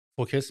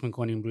فوکس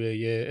میکنیم روی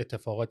یه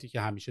اتفاقاتی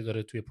که همیشه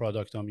داره توی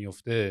پروداکت ها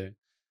میفته،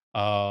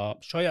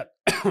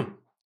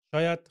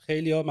 شاید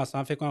خیلی ها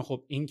مثلا فکر کنن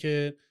خب این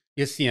که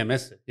یه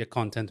CMS یه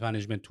کانتنت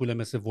منیجمنت تول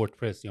مثل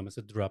وردپرس یا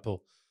مثل دراپل،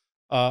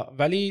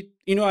 ولی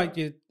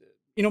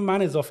اینو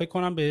من اضافه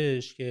کنم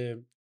بهش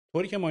که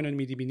طوری که ما اینو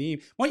می‌بینیم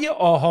ما یه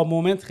آها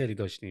مومنت خیلی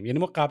داشتیم. یعنی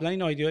ما قبلا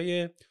این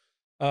ایده‌های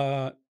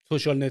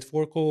سوشال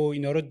نتورک و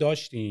اینا رو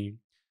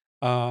داشتیم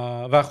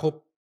و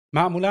خب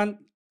معمولاً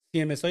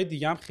CMS های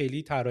دیگه هم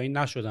خیلی طراحی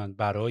نشدن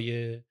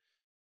برای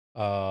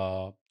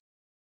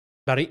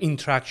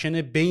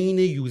اینتراکشن بین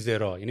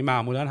یوزرها. یعنی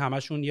معمولا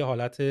همشون یه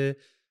حالت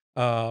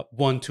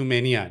وان تو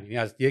منی هن. یعنی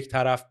از یک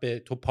طرف به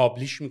تو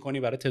پابلیش میکنی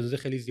برای تعداد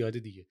خیلی زیاده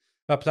دیگه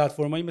و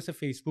پلتفرمایی مثل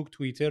فیسبوک،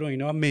 توییتر و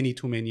اینا منی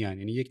تو منی هن.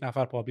 یعنی یک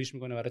نفر پابلیش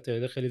میکنه برای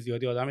تعداد خیلی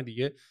زیادی آدم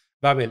دیگه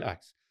و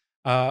بالعکس.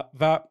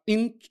 و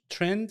این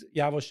ترند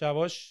یواش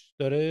یواش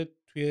داره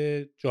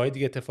توی جای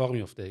دیگه اتفاق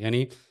میفته.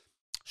 یعنی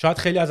شاید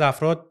خیلی از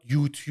افراد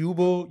یوتیوب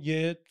و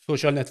یه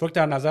سوشال نتورک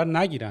در نظر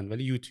نگیرن،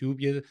 ولی یوتیوب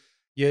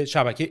یه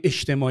شبکه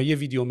اجتماعی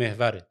ویدیو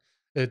محوره.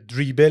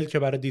 دریبل که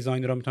برای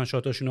دیزاینرها میتونن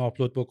شاتاشون رو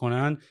آپلود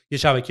بکنن یه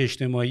شبکه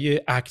اجتماعی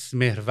عکس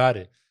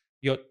محوره،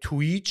 یا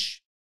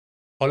تویچ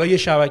حالا یه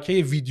شبکه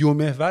ویدیو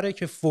محوره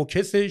که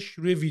فوکسش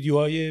روی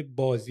ویدیوهای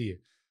بازیه.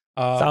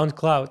 ساوند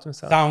کلاود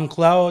مثلا ساوند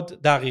کلاود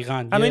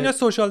دقیقاً همه اینا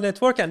سوشال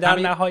نتورکن در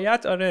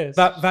نهایت. آره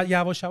و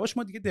یواش یواش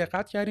ما دیگه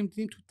دقت کردیم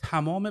دیدیم تو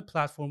تمام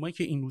پلتفرمایی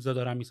که این روزا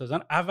دارن میسازن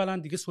اولا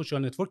دیگه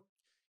سوشال نتورک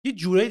یه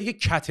جورایی دیگه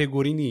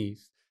کاتگوری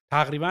نیست،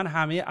 تقریبا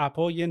همه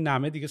اپ‌ها یه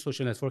نمه دیگه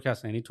سوشال نتورک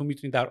هستن. یعنی تو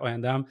میتونی در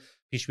آینده هم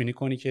پیش بینی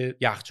کنی که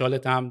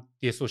یخچالت هم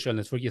یه سوشال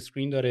نتورک، یه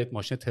اسکرین داره،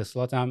 ماشین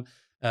تسلات هم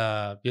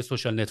یه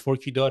سوشال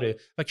نتورکی داره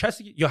و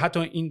کسی یا حتی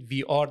این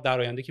وی آر در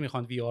آینده که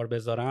میخوان وی آر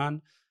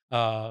بذارن،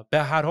 به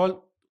هر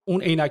حال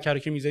اون عینک رو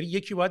که میذاری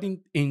یکی باید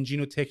این انجین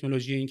و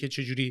تکنولوژی این که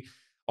چجوری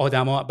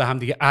آدما به هم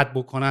دیگه اد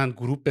بکنن،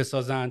 گروپ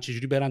بسازن،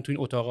 چجوری برن تو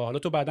این اتاقا. حالا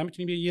تو بعدا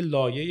میتونی یه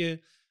لایه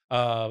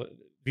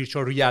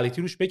ویرچوال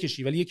ریالیتی روش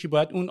بکشی، ولی یکی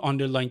باید اون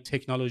آندرلاین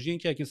تکنولوژی این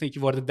که مثلا یکی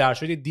وارد در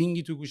شد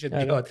دینگی تو گوشت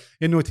بیاد،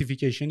 یه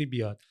نوتیفیکیشنی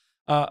بیاد.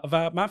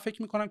 و من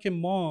فکر میکنم که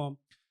ما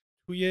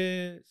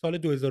توی سال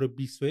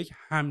 2021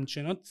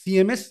 همچنان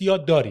CMS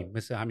یاد داریم،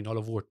 مثل همین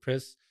حالا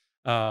وردپرس،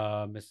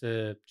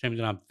 مثل چه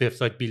میدونم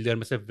وبسایت بیلدر،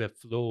 مثل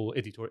وبفلو،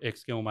 ادیتور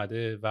اکس که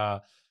اومده و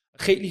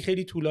خیلی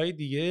خیلی تولای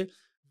دیگه،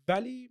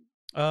 ولی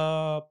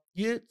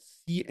یه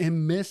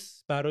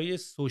CMS برای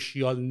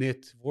سوشیال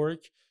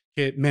نتورک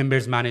که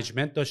ممبرز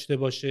منیجمنت داشته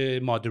باشه،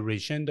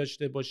 مادریشن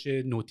داشته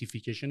باشه،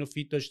 نوتیفیکیشن و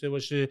فید داشته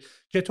باشه،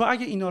 که تو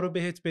اگه اینا رو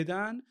بهت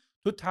بدن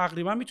تو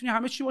تقریبا میتونی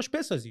همه چی باش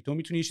بسازی. تو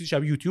میتونی یه چیزی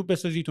شبیه یوتیوب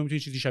بسازی، تو میتونی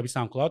یه چیزی شبیه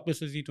ساوندکلاود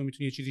بسازی، تو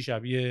میتونی یه چیزی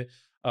شبیه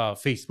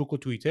فیسبوک و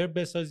توییتر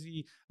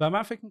بسازی. و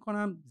من فکر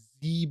میکنم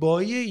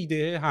زیبایی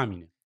ایده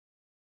همینه.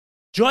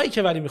 جایی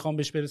که ولی میخوام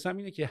بهش برسم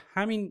اینه که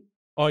همین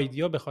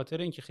آیدیا به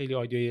خاطر اینکه خیلی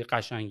آیدیای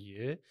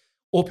قشنگیه،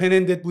 اوپن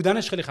اندد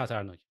بودنش خیلی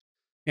خطرناکه.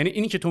 یعنی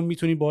اینی که تو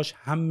میتونی باش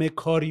همه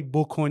کاری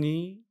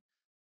بکنی،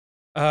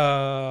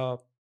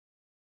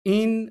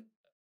 این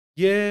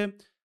یه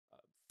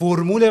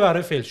فرموله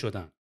برای فیل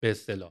شدن به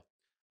اصطلاح.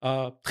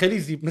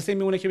 خیلی مثل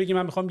میمونه که بگی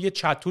من میخوام یه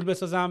چت تول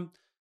بسازم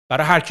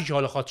برای هر کی که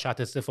حالا خواهد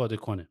چت استفاده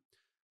کنه.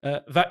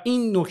 و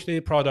این نکته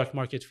پروداکت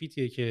مارکت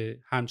فیتیه که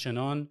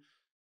همچنان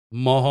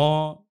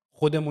ماها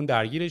خودمون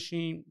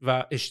درگیرشیم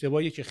و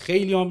اشتباهی که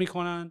خیلی ها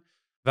میکنن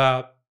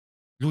و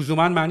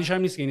لزوما معنیش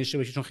هم نیست که این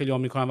اشتباهی چون خیلی ها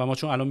میکنن و ما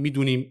چون الان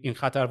میدونیم این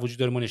خطر وجود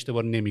داره ما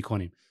اشتباه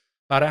نمیکنیم.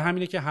 برای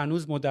همینه که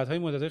هنوز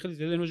مدت‌های خیلی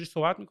زیاد راجعش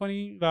صحبت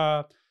میکنیم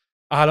و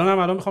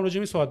الان میخوام راجع به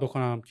این صحبت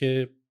بکنم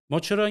که ما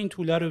چرا این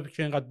توله رو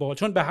که اینقدر باحال،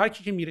 چون به هر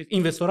کی که میره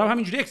اینوستورها هم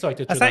همینجوری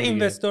اکسایتد شدن. اصلا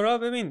اینوستورها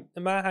ببین،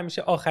 من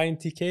همیشه آخرین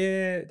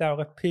تیکه در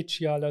واقع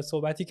پیچ یا حالا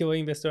صحبتی که با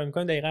اینوستورها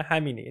میکنیم دقیقاً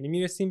همینه. یعنی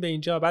میرسیم به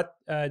اینجا، بعد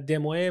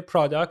دمو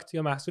پروداکت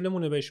یا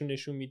محصولمون رو بهشون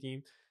نشون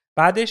میدیم.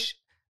 بعدش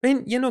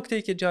ببین یه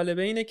نکته‌ای که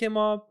جالبه اینه که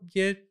ما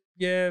یه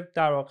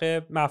در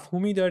واقع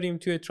مفهومی داریم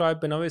توی ترایب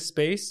به نام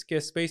اسپیس، که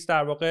اسپیس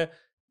در واقع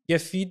یه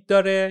فید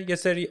داره، یه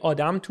سری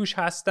آدم توش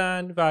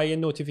هستن و یه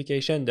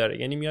نوتیفیکیشن داره.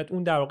 یعنی میاد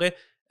اون در واقع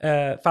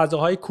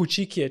فضاهای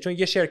کوچیکیه، چون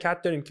یه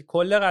شرکت داریم که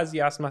کل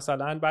قضیه است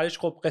مثلا، بعدش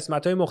خب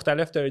قسمت‌های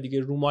مختلف داره دیگه،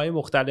 روم‌های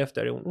مختلف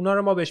داره، اونا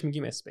رو ما بهش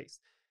میگیم اسپیس.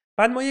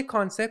 بعد ما یه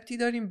کانسپتی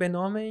داریم به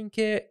نام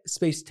اینکه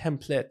اسپیس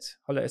تمپلت،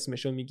 حالا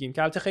اسمشو میگیم،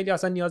 که البته خیلی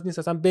اصلا نیاز نیست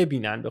اصلا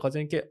ببینن، به خاطر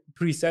اینکه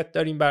پریست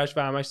داریم براش و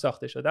همش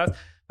ساخته شده است.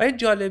 و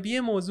جالبی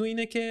موضوع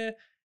اینه که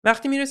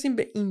وقتی میرسیم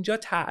به اینجا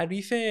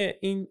تعریف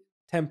این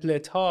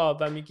تمپلت ها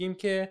و میگیم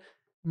که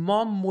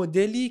ما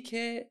مدلی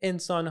که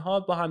انسان‌ها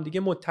با همدیگه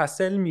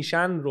متصل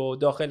میشن رو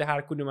داخل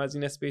هر کدوم از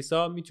این اسپیس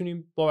ها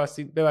میتونیم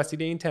به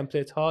وسیله این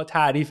تمپلت ها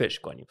تعریفش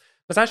کنیم.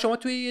 مثلا شما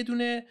توی یه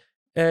دونه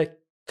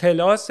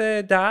کلاس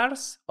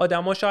درس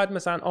آدما شاید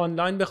مثلا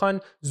آنلاین بخوان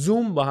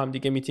زوم با هم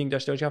دیگه میتینگ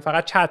داشته باشن،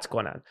 فقط چت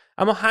کنن،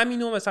 اما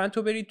همینو مثلا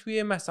تو برید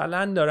توی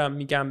مثلا دارم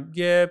میگم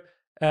یه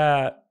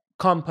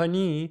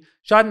کامپانی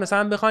شاید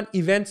مثلا بخوان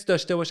ایونت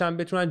داشته باشن،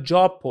 بتونن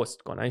جاب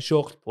پست کنن،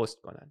 شغل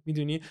پست کنن،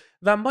 میدونی؟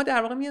 و ما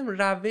در واقع میگیم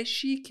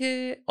روشی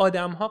که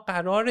آدم‌ها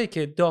قراره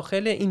که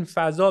داخل این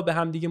فضا به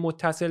هم دیگه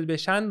متصل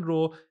بشن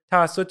رو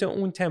توسط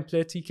اون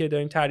تمپلتی که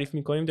داریم تعریف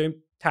میکنیم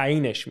داریم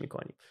تعیینش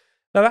میکنیم.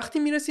 و وقتی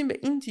میرسیم به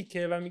این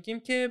تیکه و میگیم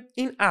که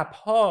این اپ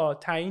ها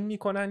تعیین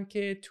میکنن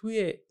که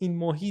توی این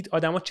محیط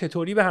آدما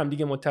چطوری به هم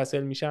دیگه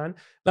متصل میشن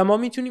و ما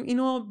میتونیم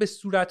اینو به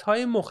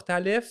صورت‌های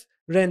مختلف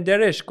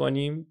رندرش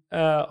کنیم.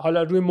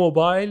 حالا روی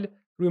موبایل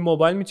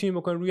میتونیم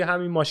بکنیم، روی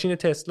همین ماشین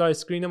تسلا،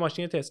 اسکرین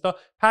ماشین تسلا.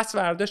 پس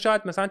فردا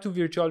شاید مثلا تو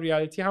ویرچوال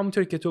ریالیتی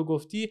همونطوری که تو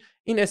گفتی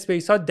این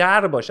اسپیس ها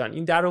در باشن،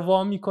 این در رو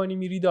وا می‌کنی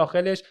میری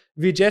داخلش،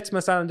 ویجت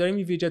مثلا داریم،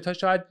 این ویجت ها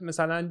شاید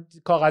مثلا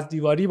کاغذ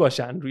دیواری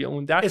باشن روی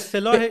اون در.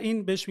 اصطلاح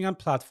این بهش میگن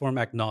پلتفرم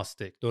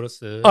اگنوستیک،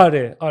 درسته؟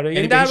 آره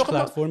یعنی در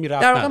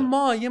واقع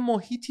ما یه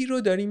محیطی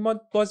رو داریم،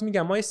 ما باز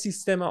میگم ما یه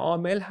سیستم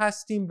عامل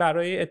هستیم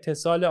برای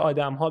اتصال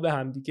آدم‌ها به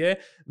هم دیگه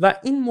و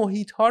این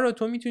محیط‌ها رو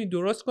تو میتونی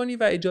درست کنی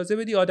و اجازه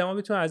بدی آدم‌ها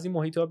بتونن از این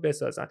محیط‌ها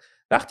بسازن.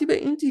 وقتی به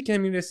این تیکه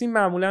میرسیم،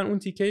 معمولا اون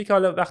تیکه‌ای که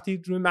حالا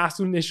وقتی روی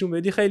محصول نشون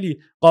بدی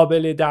خیلی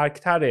قابل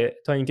درک‌تره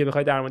تا اینکه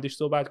بخوای در موردش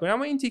صحبت کنی،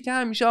 اما این تیکه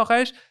همیشه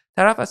آخرش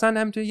طرف اصلا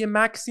همینطوری یه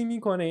مکسی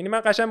میکنه. یعنی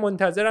من قشنگ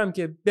منتظرم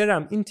که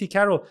برم این تیکه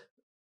رو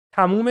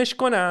تمومش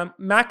کنم،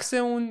 مکس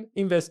اون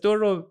اینوستور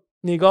رو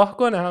نگاه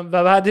کنم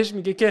و بعدش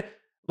میگه که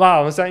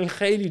واو مثلا این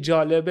خیلی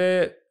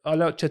جالبه،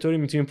 حالا چطوری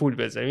میتونیم پول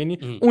بذاریم.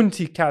 یعنی اون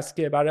تیکه است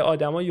که برای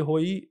آدمای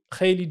یهویی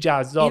خیلی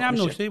جذاب میشه.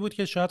 اینم نکته‌ای بود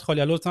که شاید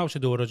خالی لطف نباشه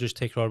دوباره راجعش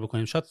تکرار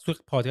بکنیم. شاید تو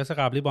پادکست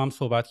قبلی با هم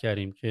صحبت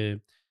کردیم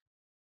که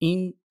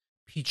این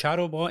پیچه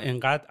رو با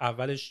انقدر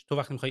اولش تو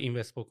وقتی میخوای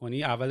اینوست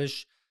بکنی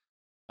اولش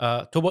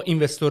تو با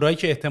اینوستورایی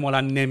که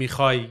احتمالاً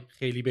نمیخوای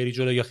خیلی بری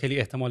جلو یا خیلی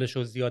احتمالش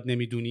رو زیاد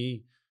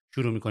نمیدونی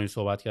شروع میکنی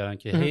صحبت کردن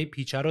که هی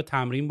پیچه رو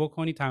تمرین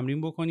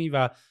بکنی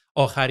و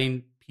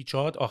آخرین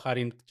پیچات،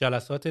 آخرین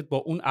جلساتت با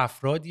اون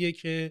افرادیه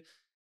که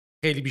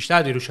خیلی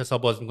بیشتر روش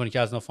حساب باز میکنی که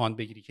از اونا فاند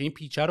بگیری، که این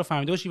پیچه رو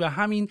فهمیده باشی و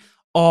همین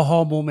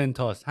آها مومنت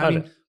هاست،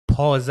 همین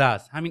پازه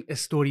است، همین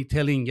استوری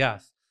تلینگ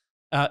است.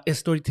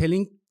 استوری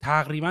تلینگ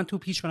تقریبا تو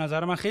پیچ به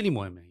نظر من خیلی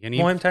مهمه،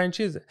 یعنی مهمترین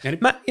چیزه.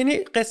 یعنی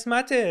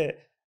قسمت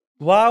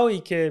واوی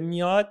که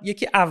میاد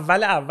یکی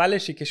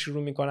اولشه که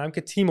شروع میکنم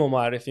که تیم رو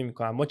معرفی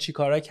میکنم، ما چی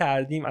کارا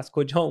کردیم، از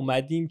کجا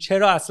اومدیم،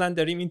 چرا اصلا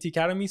داریم این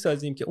تیکر رو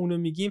میسازیم که اونو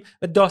میگیم.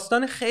 و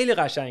داستان خیلی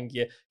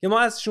قشنگیه که ما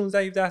از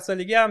 16-17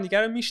 سالگی هم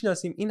دیگه رو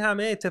میشناسیم، این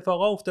همه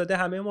اتفاقا افتاده،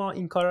 همه ما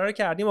این کارا رو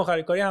کردیم،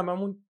 آخر کاری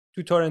هممون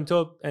تو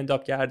تورنتو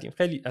انداپ کردیم.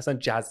 خیلی اصلا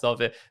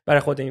جذابه برای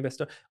خود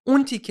اینوستور.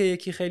 اون تیکه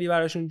یکی خیلی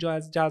براشون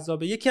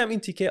جذابه. یکی هم این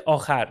تیکه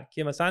آخر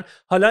که مثلا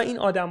حالا این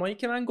آدمایی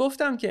که من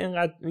گفتم که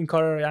اینقدر این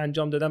کارا رو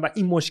انجام دادن و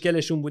این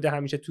مشکلشون بوده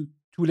همیشه تو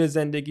طول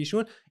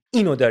زندگیشون،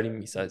 اینو داریم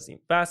میسازیم.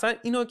 و اصلا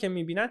اینو که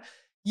میبینن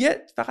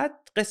یه فقط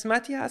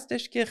قسمتی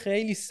هستش که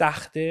خیلی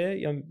سخته،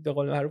 یا به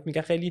قول معروف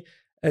میگن خیلی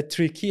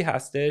تریکی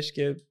هستش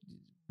که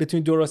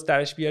بتونی درست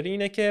درش بیاری،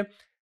 اینه که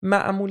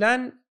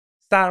معمولاً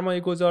سرمایه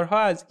گذارها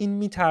از این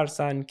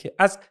میترسن که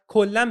از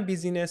کلا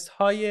بیزینس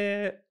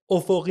های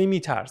افقی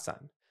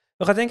میترسن،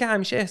 به خاطر اینکه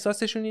همیشه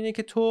احساسشون اینه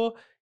که تو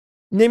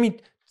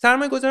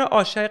سرمایه گذار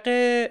عاشق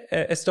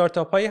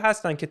استارتاپ هایی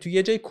هستن که تو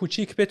یه جای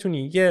کوچیک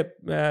بتونی یه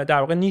در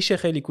واقع نیش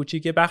خیلی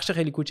کوچیک، یه بخش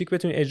خیلی کوچیک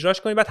بتونی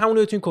اجراش کنی، بعد همون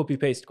رو بتونی کپی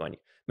پیست کنی.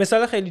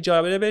 مثال خیلی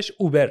جالبش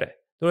اوبره.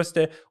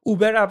 درسته؟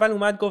 اوبر اول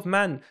اومد گفت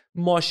من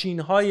ماشین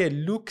های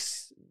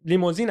لوکس،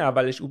 لیموزین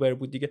اولش اوبر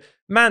بود دیگه،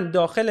 من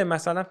داخل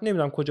مثلا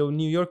نمیدونم کجا بود،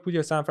 نیویورک بود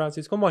یا سان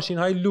فرانسیسکو، ماشین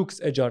های لوکس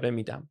اجاره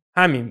میدم.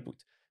 همین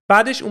بود.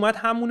 بعدش اومد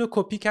همونو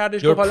کپی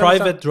کردش، گفت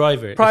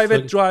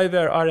پرایوت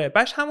درایور. آره،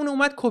 بعدش همونو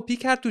اومد کپی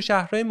کرد تو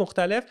شهرهای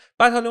مختلف.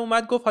 بعد حالا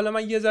اومد گفت حالا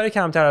من یه ذره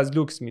کمتر از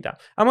لوکس میدم،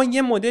 اما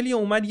یه مدلی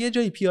اومد یه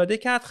جایی پیاده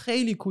کرد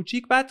خیلی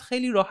کوچیک، بعد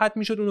خیلی راحت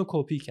میشد اونو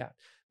کپی کرد.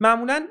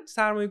 معمولا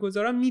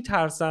سرمایه‌گذارا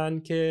میترسن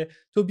که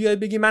تو بیای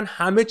بگی من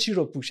همه چی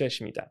رو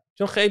پوشش میدم،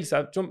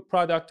 چون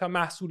پروداکت ها،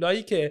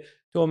 محصولایی که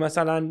تو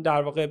مثلا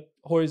در واقع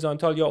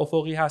هوریزونتال یا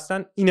افقی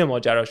هستن، اینه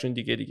ماجراشون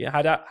دیگه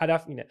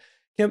هدف اینه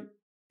که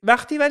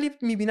وقتی ولی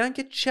میبینن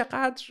که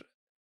چقدر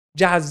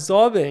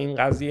جذابه این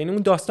قضیه، یعنی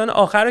اون داستان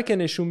آخر رو که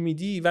نشون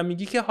میدی و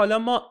میگی که حالا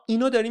ما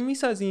اینو داریم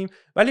میسازیم،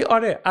 ولی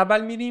آره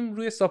اول میریم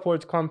روی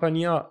ساپورت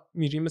کامپانیا،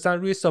 میریم مثلا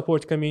روی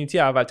ساپورت کامیونیتی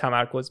اول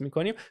تمرکز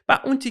میکنیم و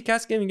اون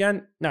تیکست که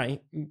میگن نه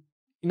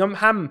اینا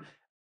هم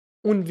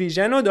اون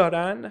ویژن رو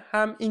دارن،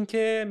 هم این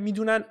که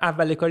میدونن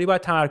اول کاری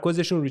باید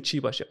تمرکزشون رو چی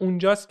باشه.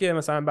 اونجاست که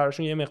مثلا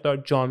براشون یه مقدار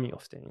جا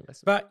میفته این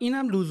قسمت. و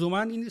اینم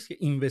لزوما این نیست که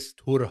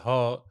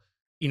اینوستورها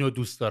اینو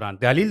دوست دارن،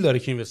 دلیل داره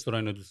که اینوستورها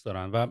اینو دوست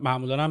دارن و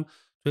معمولا هم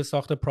توی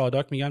ساخت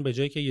پروداکت میگن به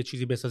جایی که یه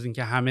چیزی بسازین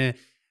که همه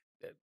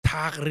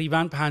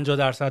تقریبا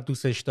 50%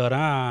 دوستش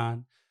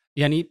دارن،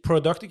 یعنی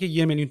پروداکتی که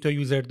 1 میلیون تا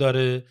یوزر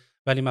داره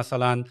ولی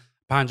مثلا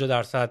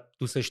 50%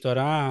 دوستش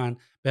دارن،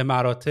 به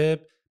مراتب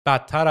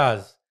بدتر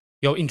از،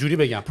 یا اینجوری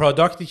بگم،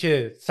 پروداکتی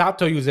که 100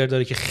 تا یوزر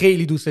داره که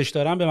خیلی دوستش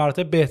دارن به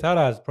مراتب بهتر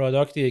از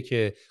پروداکتیه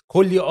که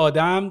کلی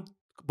آدم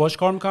باش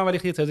کار میکنن ولی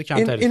خیلی تعداد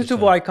کمتری دوستش دارن. این تو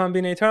وای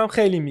کامبینیتور هم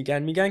خیلی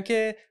میگن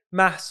که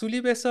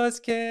محصولی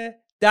بساز که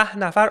 10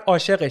 نفر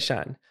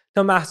عاشقشن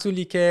تا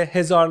محصولی که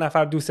 1000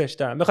 نفر دوستش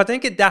دارن، به خاطر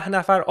اینکه 10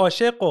 نفر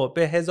عاشق و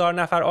به 1000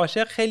 نفر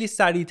عاشق خیلی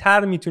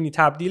سریعتر میتونی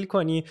تبدیل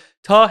کنی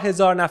تا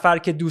 1000 نفر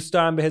که دوست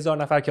دارن به 1000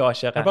 نفر که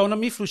عاشقن. و اونا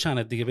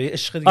میفروشنت دیگه، به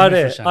عشق دیگه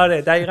میفروشن.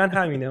 آره دقیقاً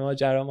همینه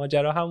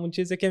ماجرا همون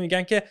چیزه که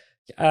میگن که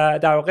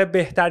در واقع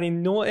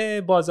بهترین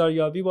نوع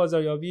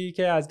بازاریابی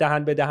که از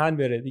دهن به دهن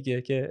بره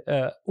دیگه، که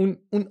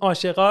اون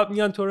عاشقا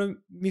میان تو رو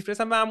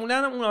میفرستن.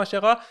 معمولا اون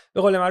عاشقا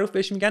به قول معروف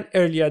بهش میگن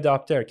ارلی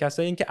اداپتر،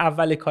 کسایی این که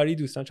اول کاری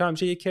دوستن، چون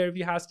همیشه یه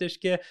کروی هستش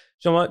که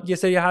شما یه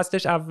سری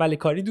هستش اول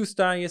کاری دوست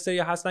دارن، یه سری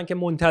هستن که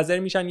منتظر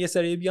میشن یه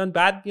سری بیان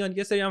بعد بیان،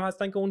 یه سری هم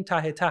هستن که اون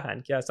ته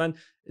تهن که اصلا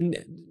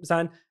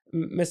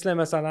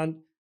مثلا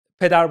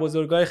پدر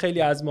بزرگای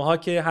خیلی از ماها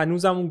که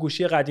هنوزم اون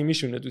گوشی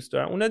قدیمیشون رو دوست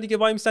دارن، اونا دیگه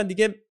وای میسن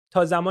دیگه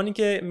تا زمانی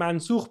که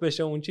منسوخ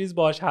بشه اون چیز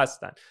باش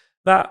هستن.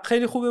 و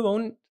خیلی خوبه با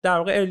اون در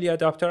واقع ارلی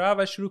اداپترها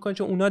و شروع کن،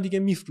 چون اونا دیگه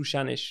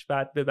میفروشنش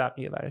بعد به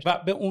بقیه برش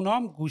و به اونا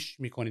هم گوش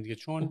میکنید دیگه.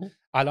 چون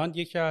الان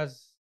یکی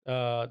از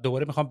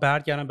دوباره میخوام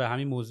برگردم به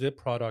همین موضوع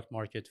پروداکت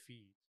مارکت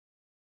فیت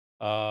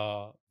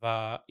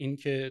و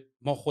اینکه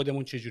ما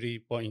خودمون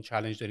چجوری با این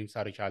چالش داریم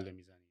سر و کله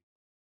میزنیم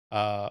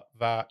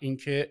و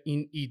اینکه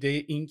این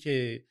ایده این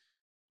که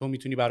تو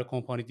میتونی برای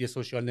کمپانی یه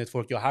سوشال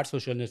نتورک یا هر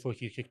سوشال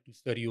نتورکی که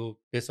دوست داری و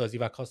بسازی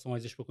و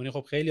کاستومایزش بکنی،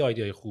 خب خیلی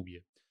ایده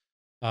خوبیه،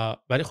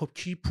 ولی خب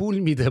کی پول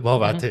میده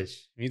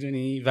بابتش؟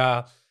 میدونی؟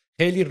 و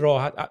خیلی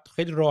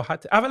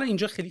راحت اولا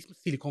اینجا خیلی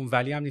سیلیکون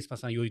ولی هم نیست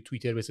مثلا یه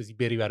توییتر بسازی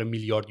بری برای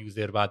میلیارد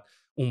یوزر بعد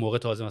اون موقع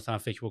تازه مثلا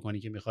فکر بکنی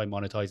که میخوای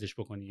مانتایزش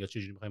بکنی یا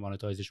چجوری میخوای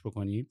مانتایزش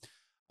بکنی.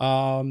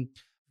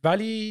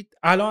 ولی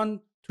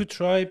الان تو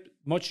ترایب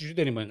ما چجوری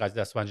داریم با این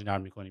قضیه دست‌وپنجه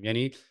نرم میکنیم؟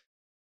 یعنی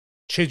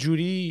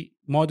چجوری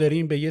ما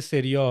داریم به یه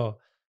سریا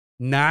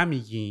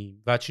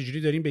نمیگیم و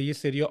چجوری داریم به یه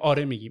سری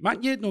آره میگیم. من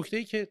یه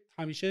نکته‌ای که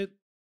همیشه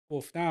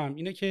گفتم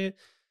اینه که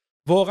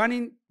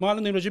واقعا ما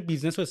الان داریم راجع به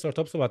بیزنس و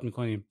استارتاپ صحبت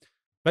میکنیم،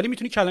 ولی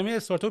میتونی کلمه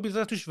استارتاپ و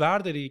بیزنس توش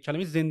ورداری،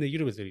 کلمه زندگی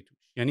رو بذاری توش.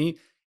 یعنی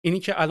اینی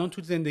که الان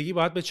تو زندگی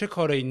باید به چه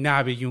کارایی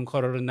نبگی، اون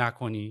کارا رو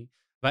نکنی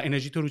و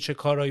انرژی تو رو چه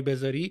کارایی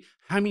بذاری،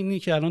 همینی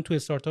که الان تو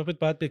استارتاپت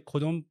باید به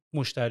کدوم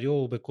مشتری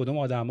و به کدوم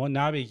آدما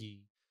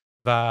نبگی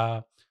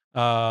و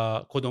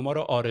کدوما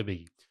رو آره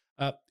بگی.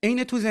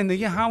 عین تو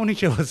زندگی همونی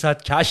که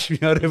واسط کش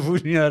میاره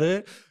پول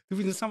میاره، تو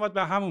بیزنس هم باید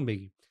به همون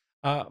بگی.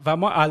 و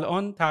ما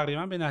الان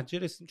تقریبا به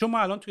نتیجه رسیدیم، چون ما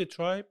الان توی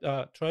ترایب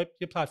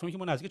یه پلتفرمی که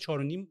ما نزدیک 4.5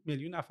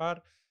 میلیون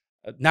نفر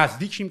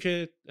نزدیکیم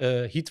که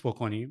هیت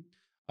بکنیم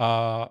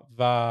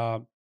و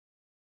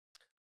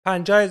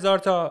 50,000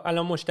 تا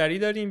الان مشتری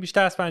داریم،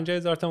 بیشتر از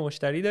 50,000 تا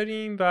مشتری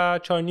داریم و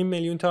 4.5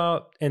 میلیون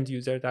تا اند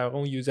یوزر، در واقع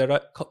اون یوزر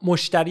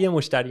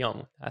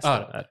مشتریامون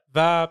هستن.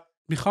 و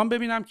میخوام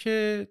ببینم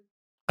که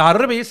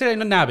قراره به یه سری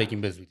اینا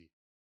نبگیم به زودی.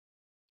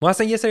 ما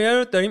اصلا یه سری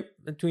رو داریم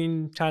تو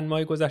این چند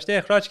ماه گذشته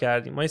اخراج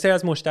کردیم. ما یه سری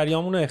از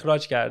مشتریامون رو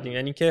اخراج کردیم.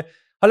 یعنی که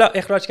حالا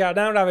اخراج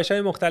کردن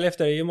روش‌های مختلف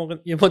داره.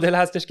 یه مدل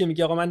هستش که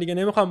میگه آقا من دیگه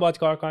نمیخوام باهات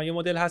کار کنم، یه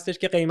مدل هستش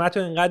که قیمت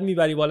رو اینقدر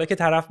میبری بالا که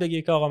طرف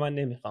بگه که آقا من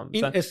نمیخوام.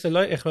 این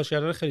اصطلاح اخراج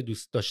کردن رو خیلی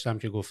دوست داشتم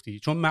که گفتی،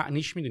 چون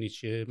معنیش میدونی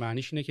چیه؟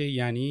 معنیش اینه که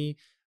یعنی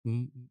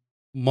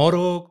ما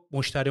رو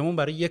مشتریمون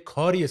برای یه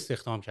کاری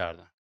استخدام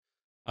کردن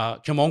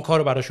که ما اون کار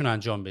رو براشون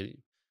انجام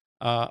بدیم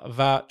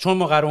و چون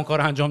ما قرار اون کار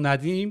رو انجام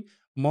ندیم،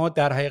 ما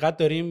در حقیقت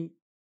داریم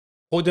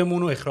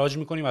خودمون رو اخراج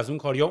میکنیم از اون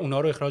کار یا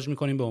اونا رو اخراج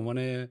میکنیم به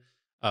عنوان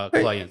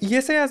کلاینت.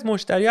 یه سری از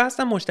مشتری‌ها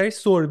هستن مشتری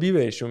سوربی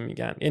بهشون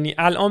میگن. یعنی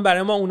الان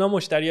برای ما اونا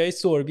مشتریای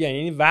سوربی هستن،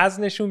 یعنی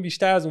وزنشون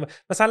بیشتر از اون.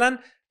 مثلا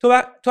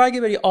تو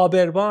اگه بری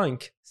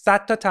آبربانک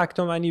 100 تا تک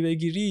تومانی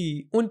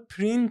بگیری، اون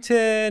پرینت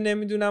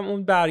نمیدونم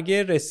اون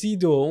برگه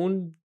رسید و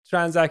اون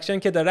ترانزکشن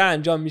که داره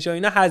انجام میشه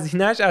اینا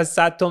هزینه‌اش از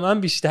 100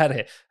 تومن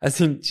بیشتره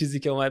از این چیزی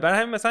که اومد. برای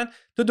همین مثلا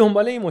تو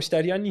دنبال این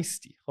مشتری‌ها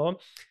نیستی.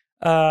 خب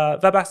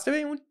و بسته به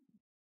اون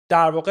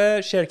در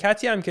واقع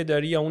شرکتی هم که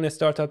داری یا اون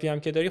استارتاپی هم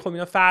که داری، خب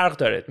اینا فرق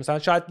داره. مثلا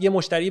شاید یه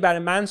مشتری برای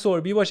من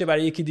سوربی باشه،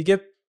 برای یکی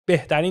دیگه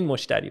بهترین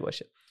مشتری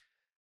باشه.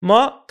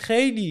 ما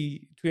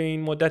خیلی توی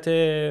این مدت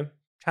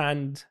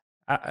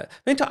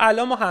ببین تا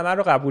الان ما همه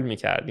رو قبول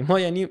می‌کردیم. ما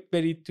یعنی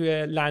برید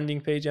توی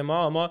لندینگ پیج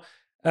ما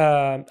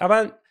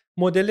اول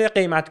مدل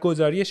قیمت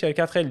گذاری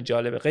شرکت خیلی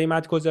جالبه.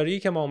 قیمت گذاری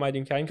که ما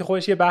اومدیم کردیم که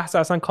خودش یه بحث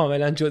اصلا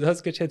کاملا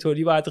جداست که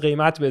چطوری باید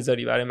قیمت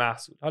بذاری برای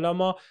محصول. حالا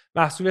ما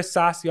محصول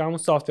SaaS یا همون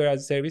سافتور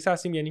از سرویس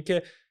هستیم، یعنی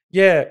که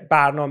یه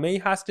برنامه‌ای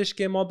هستش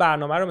که ما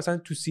برنامه رو مثلا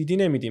تو CD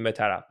نمیدیم به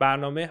طرف،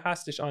 برنامه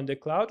هستش آن دی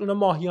کلاود، اونا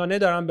ماهیانه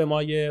دارن به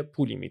ما یه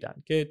پولی میدن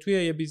که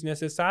توی یه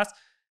بیزنس SaaS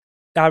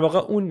در واقع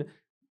اون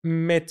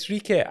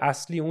متریک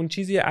اصلی، اون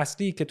چیزی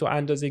اصلی که تو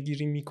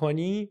اندازه‌گیری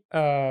می‌کنی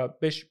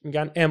بهش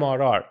میگن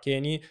MRR که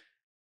یعنی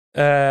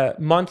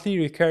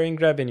monthly recurring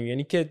revenue،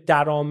 یعنی که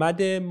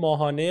درآمد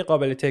ماهانه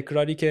قابل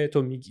تکراری که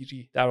تو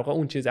میگیری، در واقع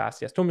اون چیز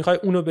اصلی است. تو میخوای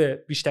اونو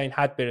به بیشترین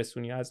حد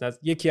برسونی از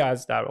یکی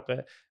از در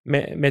واقع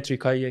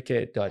متریکایی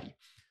که داری.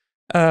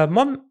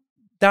 ما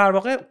در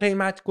واقع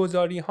قیمت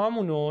گذاری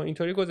هامونو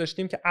اینطوری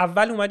گذاشتیم که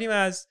اول اومدیم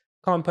از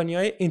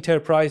کمپانی‌های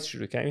انترپرایز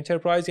شروع کردیم.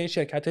 انترپرایز یعنی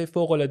شرکت‌های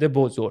فوق‌العاده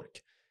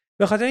بزرگ.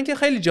 به خاطر اینکه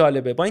خیلی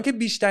جالبه، با اینکه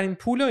بیشترین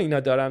پولو اینا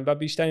دارن و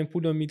بیشترین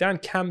پولو میدن،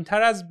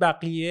 کمتر از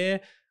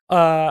بقیه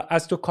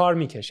از تو کار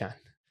میکشن.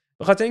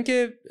 به خاطر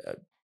اینکه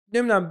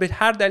نمیدونم به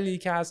هر دلیلی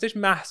که هستش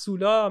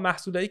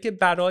محصولایی که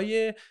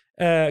برای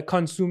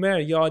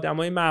کانسومر یا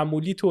آدمای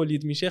معمولی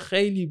تولید میشه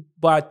خیلی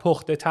باید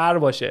پخته تر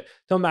باشه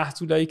تا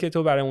محصولایی که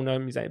تو برای اونا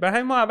میزنی. برای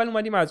همین ما اول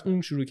اومدیم از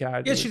اون شروع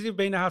کردیم. یه چیزی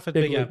بین حرفت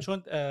بگم،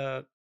 چون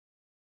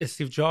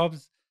استیو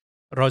جابز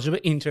راجع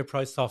به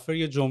انترپرایز سافر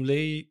یه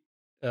جمله‌ای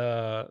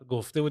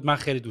گفته بود، من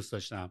خیلی دوست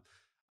داشتم،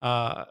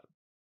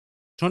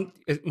 چون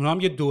اونا هم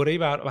یه دوره‌ای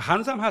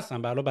هنوز هم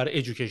هستن برای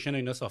ادویکیشن و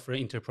اینا سافر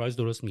انترپرایز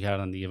درست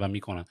می‌کردن دیگه و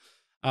میکنن،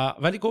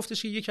 ولی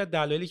گفتش که یکی از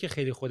دلایلی که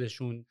خیلی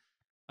خودشون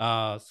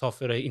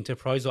سافر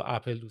انترپرایز و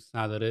اپل دوست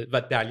نداره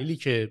و دلیلی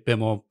که به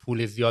ما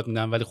پول زیاد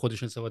میدن ولی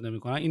خودشون استفاده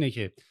نمیکنن اینه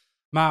که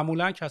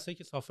معمولا کسایی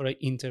که سافر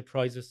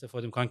انترپرایز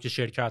استفاده میکنن که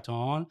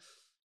شرکتان،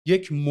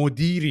 یک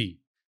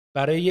مدیری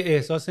برای یه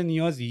احساس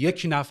نیازی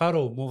یک نفر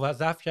رو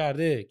موظف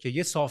کرده که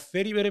یه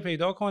سافری بره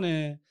پیدا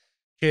کنه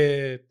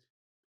که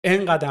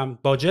اینقدر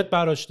باجت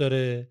براش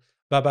داره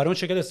و برای اون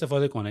شکل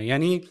استفاده کنه.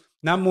 یعنی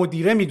نه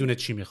مدیره میدونه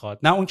چی میخواد،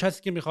 نه اون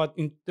کسی که میخواد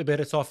این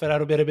بره سافر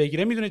رو بره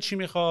بگیره میدونه چی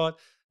میخواد،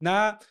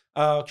 نه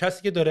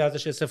کسی که داره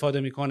ازش استفاده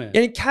میکنه.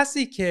 یعنی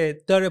کسی که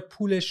داره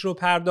پولش رو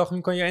پرداخت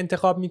میکنه یا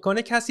انتخاب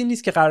میکنه کسی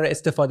نیست که قرار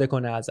استفاده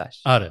کنه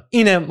ازش. آره.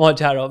 اینه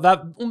ماجرا. و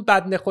اون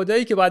بنده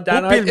خدایی که باید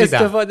در نهایت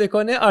استفاده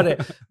کنه، آره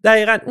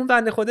دقیقاً اون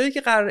بنده خدایی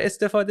که قرار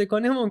استفاده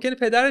کنه ممکنه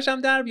پدرش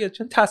هم در بیاد،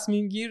 چون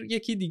تصمیم گیر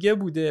یکی دیگه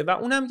بوده و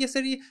اونم یه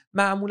سری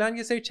معمولاً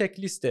یه سری چک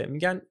لیسته،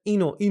 میگن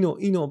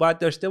اینو باید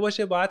داشته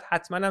باشه، باید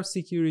حتما هم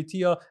سکیوریتی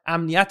یا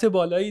امنیت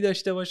بالایی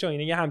داشته باشه و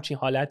اینا یه همچین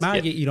حالتیه. من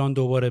اگه ایران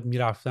دوباره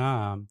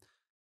میرفتم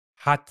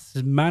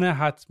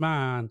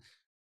حتما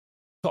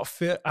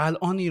سافر،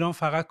 الان ایران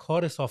فقط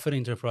کار سافر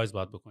انترپرایز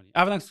باید بکنی.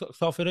 اولا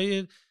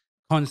سافرهای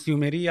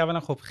کانسیومری اولا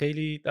خب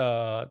خیلی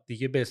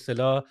دیگه به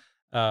اصطلاح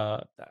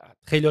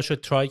خیلی هاشو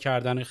ترای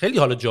کردن، خیلی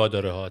حالا جا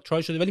داره ها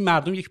ترای شده، ولی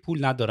مردم یک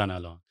پول ندارن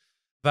الان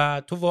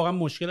و تو واقعا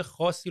مشکل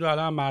خاصی رو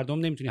الان مردم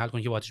نمیتونی حل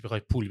کنی که باهاش بخوای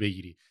پول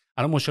بگیری.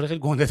 الان مشکل خیلی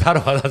گنده تر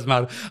رو از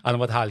الان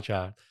باید حل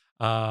کرد.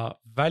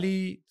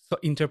 ولی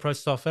انترپرایز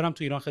سافر هم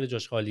تو ایران خیلی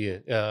جاش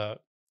خالیه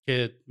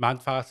که من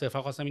فقط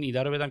صرفا خواستم این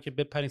ایده رو بدم که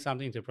بپرین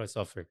سمت انترپرایز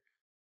سافر.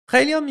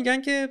 خیلی هم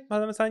میگن که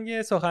مثلا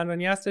یه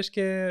سخنرانی هستش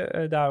که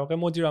در واقع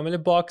مدیر عامل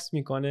باکس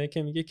میکنه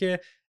که میگه که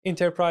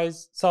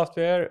انترپرایز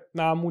سافتور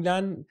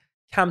معمولاً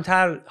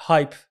کمتر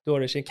هایپ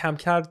دورشه،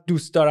 کمتر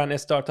دوست دارن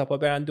استارتاپ ها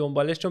برن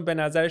دنبالش، چون به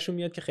نظرشون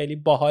میاد که خیلی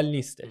باحال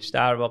نیستش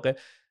در واقع.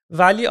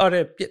 ولی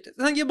آره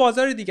یه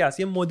بازار دیگه است،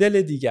 یه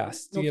مدل دیگه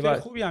است. نکته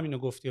خوبی همینو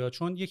گفتی ها،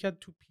 چون یکی از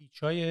تو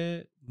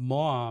پیچای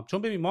ما هم،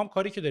 چون ببین ما هم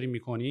کاری که داریم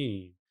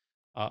میکنیم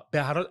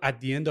به هر حال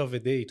at the end of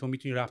the day تو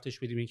میتونی رفتش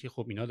بدی این که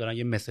خب اینا دارن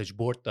یه مسیج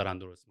بورد دارن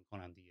درست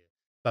میکنن دیگه،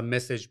 و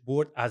مسیج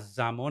بورد از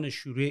زمان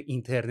شروع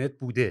اینترنت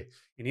بوده،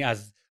 یعنی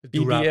از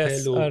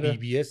دورپل و بی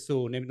بی اس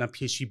و نمیدونم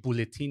پیشی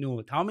بولتین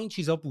و تمام این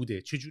چیزا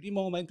بوده. چجوری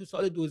ما اومدیم تو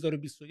سال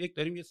 2021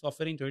 داریم یه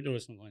سافر اینطوری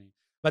درست میکنیم؟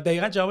 و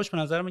دقیقاً جوابش به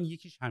نظر من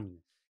یکیش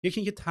همینه. یکی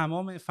اینکه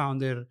تمام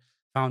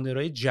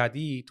فاوندرهای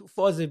جدید تو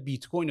فاز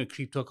بیت کوین و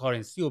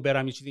کریپتوکارنسی و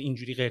برام یه چیز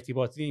اینجوری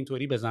قرتیباتی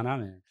اینطوری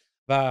بزنمه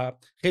و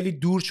خیلی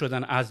دور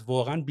شدن از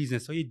واقعا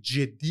بیزنس‌های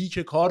جدی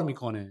که کار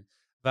میکنه.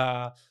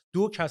 و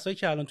دو کسایی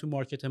که الان تو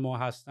مارکت ما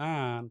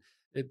هستن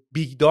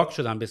بیگ داگ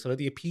شدن، به اصطلاح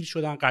دیگه پیر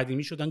شدن،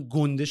 قدیمی شدن،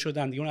 گنده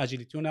شدن، دیگه اون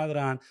اجیلیتی رو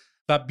ندارن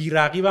و بی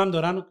رقیب هم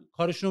دارن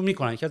کارشون رو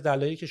میکنن. یکی از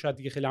دلایلی که شاید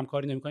دیگه خیلی هم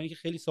کاری نمیکنن که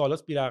خیلی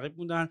سالاست بی رقیب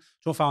موندن،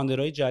 چون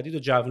فاوندرهای جدید و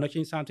جوونا که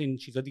این سمت این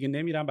چیزا دیگه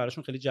نمیرن،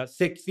 براشون خیلی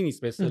سکسی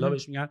نیست، به اصطلاح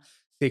بهش میگن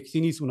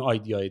سکسی نیست اون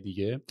ایده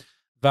دیگه.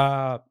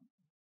 و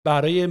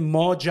برای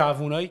ما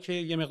جوونایی که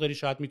یه مقداری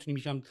شاید میتونیم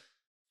یکم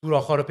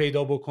سوراخ‌ها رو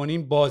پیدا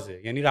بکنیم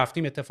بازه، یعنی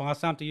رفتیم اتفاقا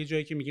سمت یه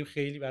جایی که میگیم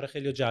خیلی برای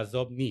خیلی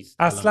جذاب نیست،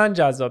 اصلا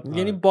جذاب نیست.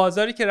 یعنی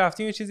بازاری که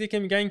رفتیم یه چیزی که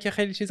میگن این که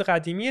خیلی چیز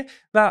قدیمیه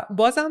و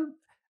بازم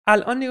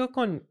الان نگاه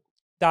کن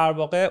در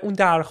واقع اون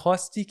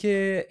درخواستی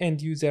که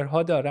اند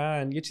یوزرها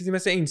دارن یه چیزی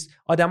مثل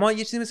آدما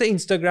یه چیزی مثل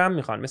اینستاگرام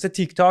میخوان، مثل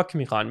تیک تاک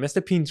میخوان، مثل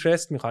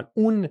پینترست میخوان.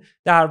 اون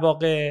در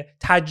واقع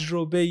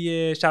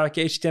تجربه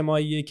شبکه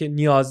اجتماعی که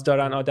نیاز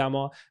دارن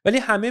آدما، ولی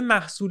همه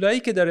محصولایی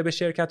که داره به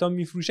شرکت‌ها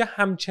میفروشه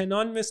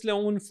همچنان مثل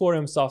اون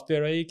فورم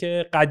سافت‌ورایی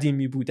که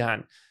قدیمی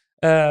بودن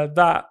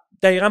و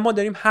دقیقاً ما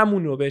داریم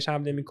همون رو بهش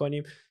حمله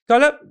میکنیم. که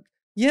حالا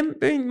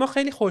ببین ما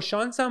خیلی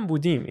خوششانس هم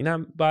بودیم،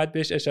 اینم باید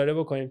بهش اشاره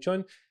بکنیم،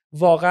 چون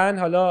واقعا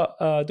حالا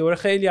دوره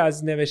خیلی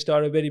از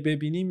نوشتار رو بری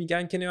ببینی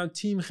میگن که نمیدونم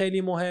تیم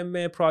خیلی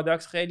مهمه،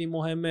 پروداکت خیلی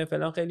مهمه،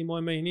 فلان خیلی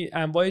مهمه، یعنی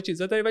انواع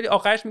چیزا داره، ولی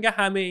آخرش میگه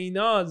همه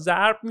اینا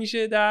ضرب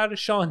میشه در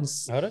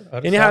شانس.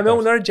 یعنی همه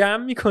اونا رو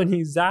جمع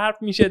میکنی ضرب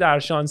میشه در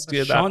شانس توی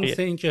بقیه. شانس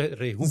این که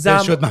ریحون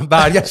شد من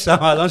برگشتم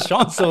الان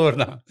شانس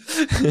آوردم.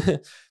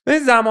 به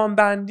زمان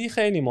بندی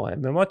خیلی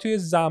مهمه. ما توی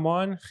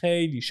زمان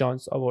خیلی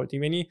شانس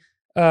آوردیم، یعنی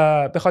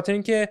به خاطر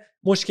اینکه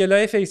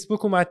مشکلای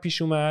فیسبوک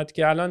پیش اومد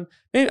که الان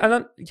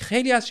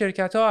خیلی از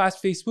شرکت‌ها از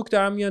فیسبوک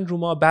دارن میان رو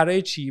ما.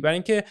 برای چی؟ برای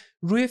اینکه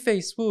روی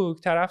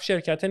فیسبوک طرف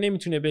شرکت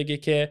نمیتونه بگه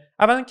که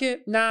اولا که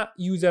نه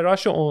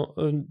یوزراشو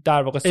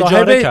در واقع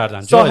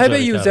صاحب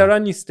یوزرها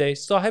نیستش،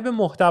 صاحب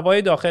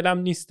محتوای داخلم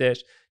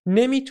نیستش،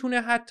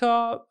 نمیتونه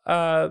حتی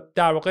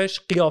در واقع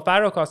قیافه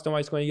رو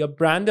کاستومایز کنه یا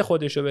برند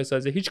خودش رو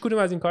بسازه، هیچ کدوم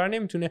از این کارا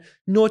نمیتونه.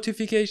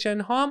 نوتیفیکیشن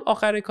ها هم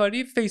آخر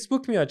کاری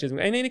فیسبوک میاد چیز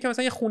میگه. اینه که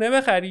مثلا یه خونه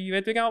بخری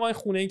بهت بگم آقا این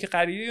خونه ای که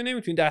خریدی رو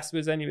نمیتونی دست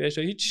بزنی بهش،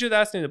 هیچ چیزو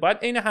دست نمیده، باید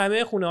عین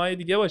همه خونه های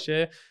دیگه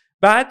باشه.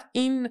 بعد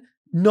این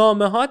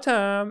نامه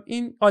هاتم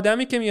این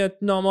آدمی که میاد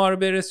نامه ها رو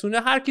برسونه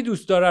هر کی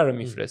دوست داره رو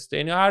میفرسته،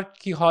 یعنی هر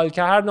کی حال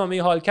کرد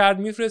نامه حال کرد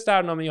میفرسته،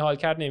 هر نامه حال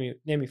کرد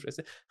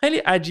نمیفرسته. خیلی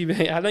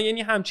عجیبه الان،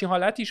 یعنی همچین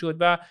حالتی شد.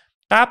 و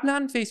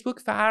قبلا فیسبوک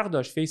فرق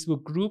داشت،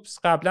 فیسبوک گروپس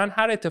قبلا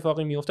هر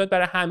اتفاقی میافتاد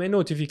برای همه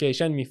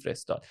نوتیفیکیشن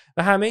میفرستاد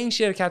و همه این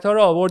شرکت ها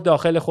رو آورد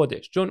داخل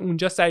خودش، چون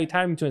اونجا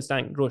سریعتر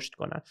میتونستن رشد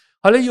کنن.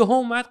 حالا یهو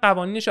اومد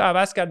قوانینش رو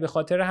عوض کرد به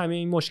خاطر همه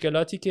این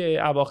مشکلاتی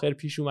که اواخر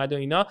پیش اومد و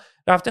اینا،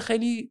 رفته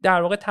خیلی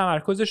در واقع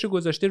تمرکزش رو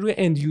گذاشته روی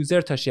اند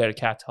یوزر تا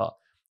شرکت ها.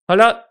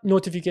 حالا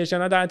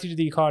نوتیفیکیشن ها در نتیجه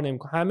دیگه کار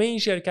نمیکنه. همه این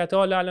شرکت ها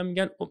حالا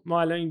میگن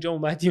ما الان اینجا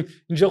اومدیم،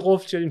 اینجا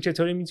قفل شدیم،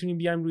 چطوری میتونیم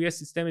بیایم روی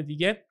سیستم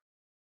دیگه؟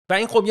 و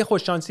این خب یه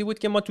خوششانسی بود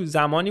که ما تو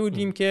زمانی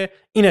بودیم که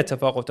این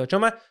اتفاق افتاد،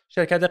 چون من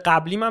شرکت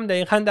قبلیم هم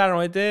دقیقاً در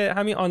مورد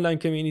همین آنلاین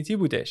کمیونیتی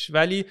بودش،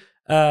 ولی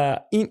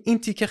این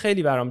تیکه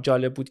خیلی برام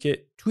جالب بود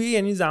که توی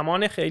یعنی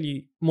زمان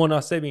خیلی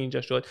مناسبی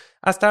اینجا شد.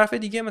 از طرف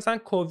دیگه مثلا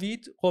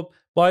کووید خب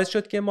باعث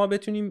شد که ما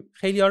بتونیم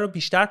خیلی ها رو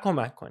بیشتر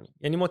کمک کنیم،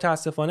 یعنی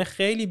متاسفانه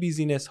خیلی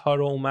بیزینس ها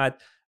رو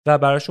اومد و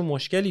براشون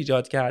مشکل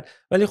ایجاد کرد،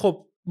 ولی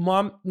خب ما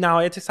هم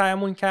نهایت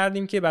سعیمون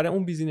کردیم که برای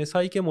اون بیزینس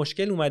هایی که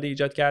مشکل اومده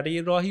ایجاد کرده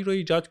یه راهی رو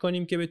ایجاد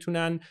کنیم که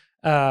بتونن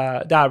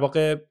در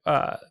واقع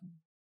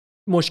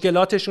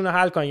مشکلاتشون رو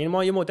حل کنن. یعنی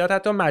ما یه مدت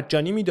حتی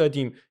مجانی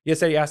میدادیم یه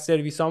سری از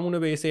سرویسامون رو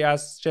به یه سری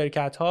از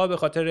شرکت ها به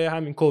خاطر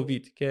همین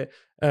کووید که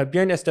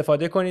بیاین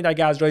استفاده کنید.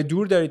 اگه از راه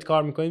دور دارید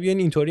کار میکنید بیاین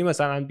اینطوری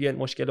مثلا بیاین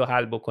مشکل رو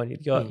حل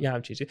بکنید یا یه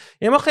همچین چیزی.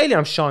 یعنی ما خیلی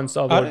هم شانس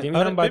آوردیم.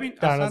 اینم باید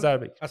در نظر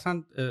بگیرید.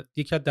 اصلا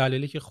یکی از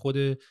دلایلی که خود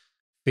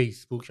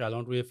فیسبوک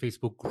الان روی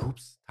فیسبوک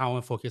گروپس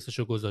تمام فوکسش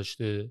رو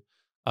گذاشته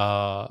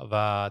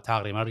و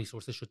تقریبا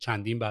ریسورسش رو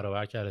چندین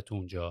برابر کرده تو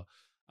اونجا.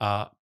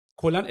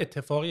 کلا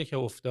اتفاقی که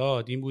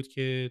افتاد این بود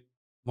که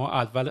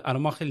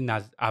الان ما خیلی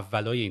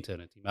اولای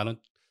اینترنتیم. الان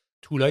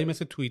تولایی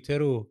مثل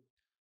توییتر و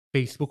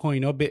فیسبوک و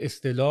اینا به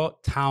اصطلاح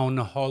تاون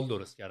هال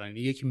درست کردن، یعنی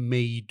یک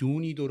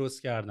میدونی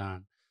درست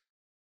کردن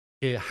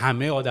که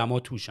همه آدما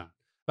توشن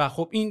و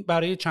خب این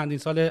برای چندین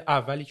سال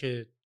اولی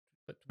که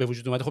به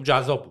وجود اومده خب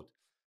جذاب بود،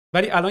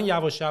 ولی الان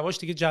یواش یواش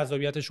دیگه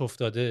جذابیتش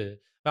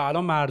افتاده و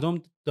الان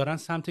مردم دارن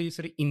سمت یه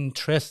سری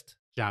اینترست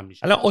جمع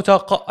میشن.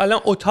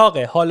 الان اتاق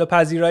حال و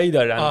پذیرایی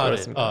دارن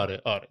درست میکنن.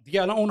 آره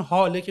دیگه الان اون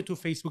حاله که تو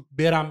فیسبوک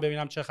برم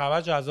ببینم چه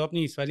خبر جذاب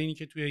نیست، ولی اینی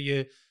که توی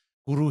یه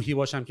گروهی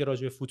باشم که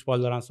راجع به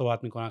فوتبال دارن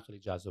صحبت میکنن خیلی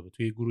جذابه.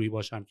 توی گروهی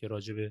باشم که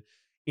راجع به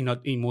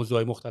این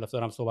موضوعات مختلف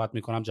دارم صحبت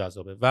میکنم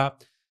جذابه و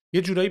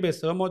یه جورایی به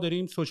اصطلاح ما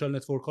داریم سوشال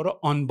نتورک ها رو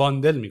آن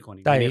باندل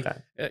میکنیم. دقیقاً.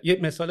 یه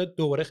مثال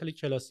دوباره خیلی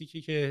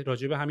کلاسیکی که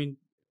راجع به همین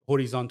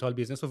هوریزونتال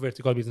بیزنس و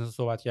ورتیکال بیزنس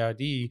صحبت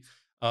کردی،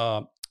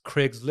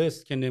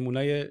 کریگزلیست که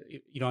نمونه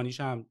ایرانیش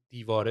هم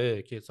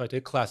دیواره که سایت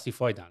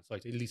کلاسیفایدن،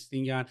 سایت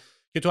لیستینگن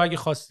که تو اگه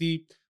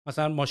خواستی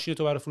مثلا ماشین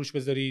تو برای فروش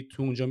بذاری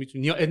تو اونجا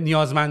میتونی،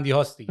 نیازمندی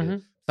هاست دیگه،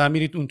 مثلا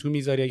میرید اون تو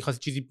میذاری، اگه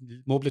خواستی چیزی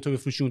مبل تو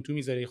بفروشی اون تو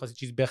میذاری، اگه خواستی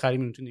چیزی بخری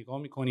اون تو نگاه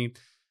میکنیم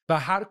و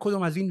هر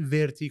کدوم از این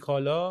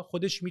ورتیکالا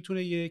خودش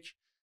میتونه یک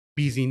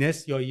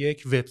بیزینس یا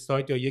یک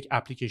وبسایت یا یک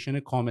اپلیکیشن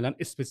کاملا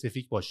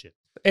اسپسیفیک باشه.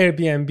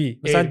 Airbnb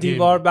مثلا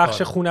دیوار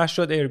بخش خونش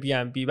شد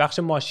Airbnb، بخش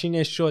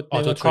ماشینش شد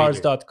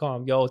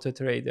cars.com یا auto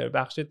trader،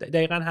 بخش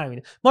دقیقاً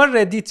همینه. ما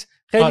ردیت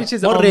خیلی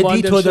چیزا ما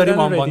ردیت رو داریم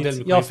آن باندل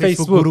می‌کنیم یا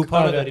فیسبوک گروپ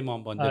ها رو داریم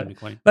آن باندل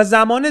می‌کنیم و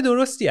زمان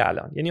درستی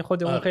الان، یعنی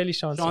خودمون خیلی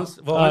شانس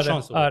واقعا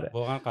شانس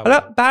واقعا. حالا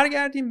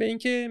برگردیم به این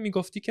که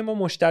میگفتی که ما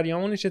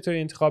مشتریامون چطوری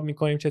انتخاب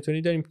می‌کنیم،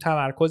 چطوری داریم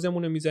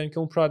تمرکزمون رو می‌ذاریم که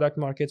اون پروداکت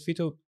مارکت فیت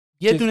رو.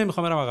 یه دونه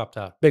می‌خوام برم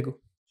عقب‌تر. بگو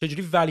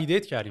چجوری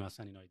ولیدیت کردیم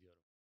مثلا این ایده رو؟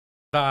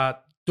 و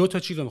دو تا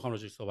چیز رو میخوام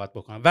راجعش صحبت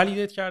بکنم.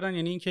 ولیدیت کردن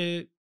یعنی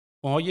اینکه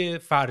ما یه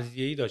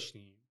فرضیه‌ای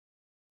داشتیم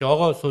که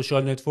آقا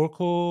سوشال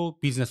نتورک و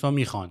بیزنس‌ها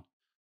میخوان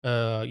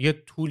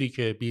یه طولی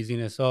که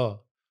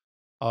بیزینس‌ها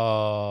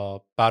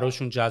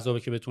براشون جذابه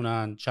که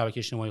بتونن شبکه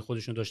اجتماعی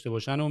خودشون داشته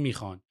باشن و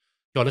میخوان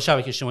که حالا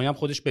شبکه اجتماعی هم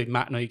خودش به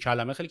معنای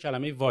کلمه خیلی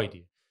کلمه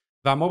وایدیه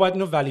و ما باید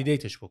اینو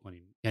ولیدیتش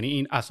بکنیم. یعنی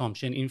این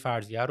اسامپشن، این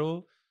فرضیه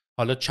رو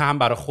حالا چند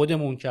برای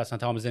خودمون که اصلا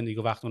تمام زندگی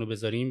و وقتمون رو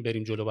بذاریم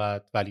بریم جلو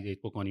باید ولیدیت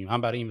بکنیم،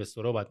 هم برای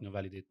اینوستورها باید اینو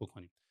ولیدیت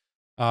بکنیم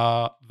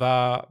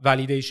و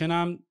ولیدیشن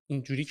هم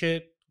اینجوری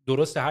که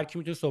درسته هر کی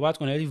میتونه صحبت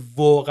کنه، ولی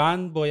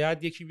واقعا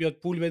باید یکی بیاد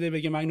پول بده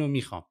بگه من اینو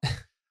میخوام.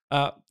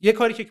 یه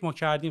کاری که ما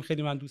کردیم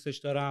خیلی من دوستش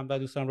دارم و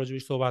دوست دارم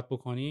راجعش صحبت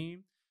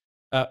بکنیم،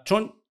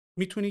 چون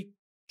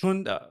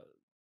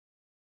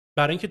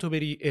برای اینکه تو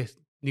بری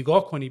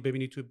نگاه کنی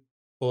ببینی تو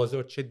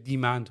بازار چه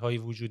دیمند هایی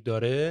وجود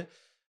داره،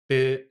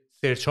 به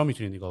سرچ ها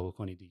میتونی نگاه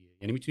بکنی دیگه.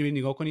 یعنی میتونی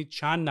نگاه کنی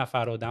چند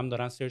نفر آدم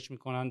دارن سرچ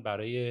میکنن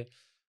برای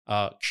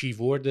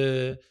کیورد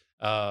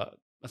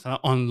مثلا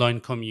آنلاین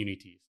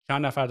کامیونیتی،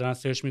 چند نفر دارن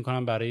سرچ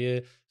میکنن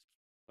برای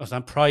مثلا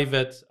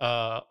پرایوت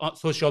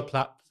سوشال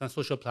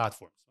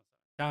پلتفرم،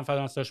 چند نفر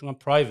دارن سرچ میکنن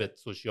پرایوت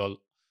سوشال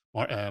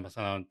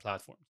مثلا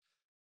پلتفرم.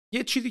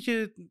 یه چیزی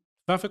که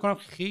من فکر کنم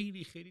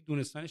خیلی خیلی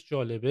دونستنش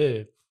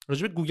جالبه،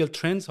 راجع به گوگل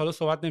ترندز حالا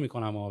صحبت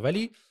نمی‌کنم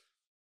ولی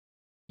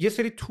یه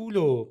سری تول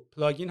و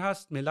پلاگین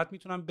هست ملت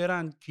میتونن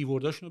برن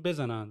کیورداشونو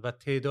بزنن و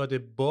تعداد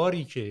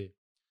باری که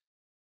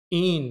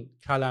این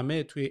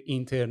کلمه توی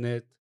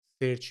اینترنت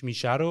سرچ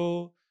میشه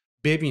رو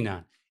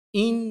ببینن.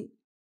 این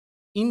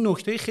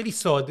نکته خیلی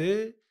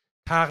ساده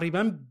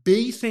تقریبا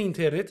بیس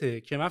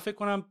اینترنته که من فکر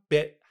کنم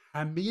به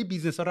همه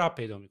بیزنس ها ربط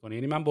پیدا میکنه.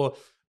 یعنی من با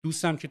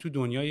دوستم که تو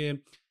دنیای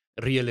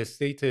ریل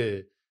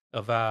استیت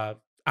و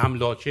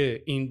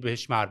املاک این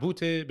بهش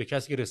مربوطه، به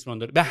کسی که رستوران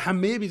داره، به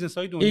همه بیزنس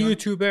های دنیا،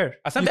 یوتیوبر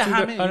اصلا به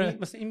همه. آره.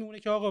 مثلا این میمونه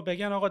که آقا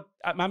بگن آقا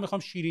من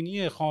میخوام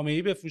شیرینی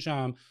خامه‌ای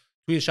بفروشم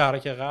توی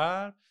شهرک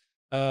غرب،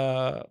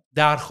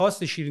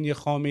 درخواست شیرینی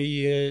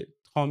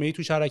خامه‌ای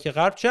تو شهرک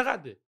غرب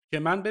چقدره که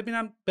من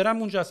ببینم برم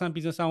اونجا اصلا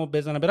بیزنسمو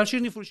بزنم، برم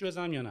شیرینی فروشی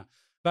بزنم یا نه.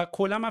 و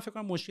کلا من فکر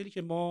کنم مشکلی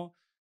که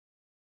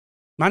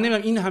من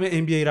نمیدونم این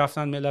همه MBA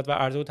رفتن ملت و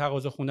عرضه و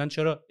تقاضا خوندن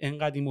چرا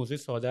اینقدر این موضوع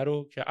ساده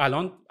رو که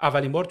الان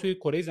اولین بار توی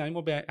کره زمین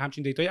ما به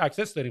همچین دیتای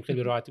اکسس داریم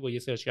خیلی راحتی با یه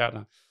سرچ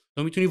کردن.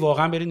 تو میتونی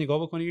واقعا بری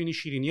نگاه بکنی ببینی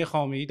شیرینی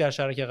خامه‌ای در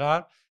شرکت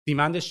غرب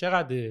دیمندش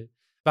چقدره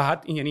و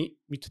حتی یعنی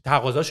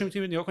تقاضاشو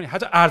میتونی نگاه کنی،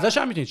 حتی ارزش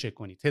هم میتونی چک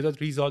کنی. تعداد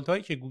ریزالت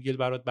هایی که گوگل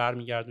برات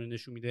برمیگردونه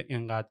نشون میده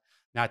اینقدر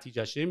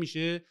نتیجهشه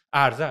میشه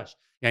ارزش.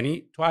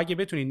 یعنی تو اگه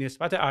بتونی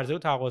نسبت عرضه و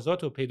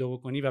تقاضات رو پیدا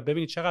بکنی و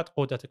ببینی چقدر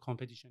قدرت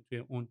کامپتیشن توی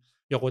اون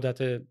یا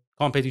قدرت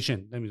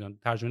کامپتیشن نمیدونم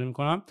ترجمه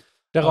نمی‌کنم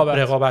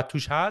رقابت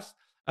توش هست،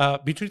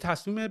 میتونی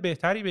تصمیم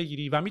بهتری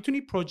بگیری و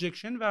میتونی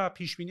پروجکشن و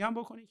پیش بینی هم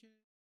بکنی که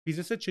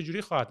بیزنست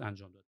چجوری خواهد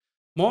انجام داد.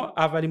 ما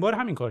اولین بار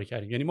همین کارو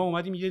کردیم. یعنی ما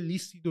اومدیم یه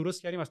لیستی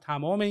درست کردیم از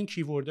تمام این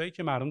کیوردایی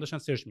که مردم داشتن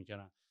سرچ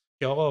می‌کردن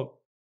که آقا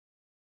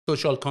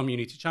سوشال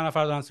کامیونیتی چند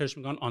نفر دارن سرچ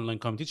میکنن، آنلاین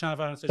کامیونیتی چند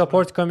نفر دارن سرچ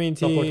ساپورت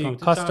کامیونیتی،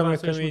 کاستمر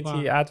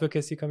کامیونیتی،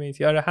 ادوکسی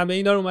کامیونیتی. آره همه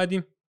اینا رو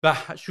اومدیم و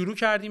شروع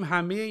کردیم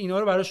همه اینا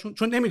رو براشون،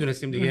 چون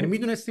نمیدونستیم دیگه. یعنی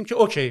میدونستیم که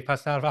اوکی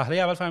پس در وهله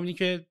اول فهمیدیم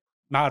که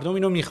مردم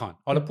اینو میخوان،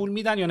 حالا پول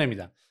میدن یا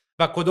نمیدن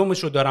و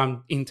کدومشو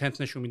دارن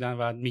اینتنت نشون میدن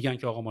و میگن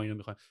که آقا ما اینو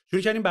میخوایم.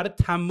 شروع کردیم برای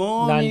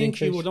تمام این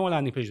کیوردها ما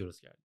لندینگ پیج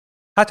درست کردیم.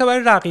 حتی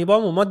برای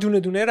رقیبامون ما دونه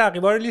دونه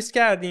رقیبا رو لیست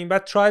کردیم،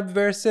 بعد ترایب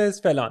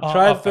ورسس فلان،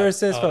 ترایب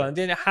ورسس فلان،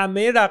 یعنی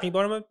همه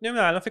رقیبا رو ما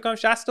نمیدونم الان فکر کنم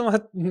 60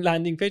 تا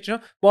لندینگ پیج.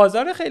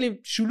 بازار خیلی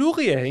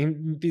شلوغیه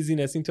این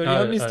بیزینس، اینطوری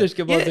هم نیستش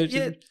که بازار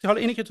حالا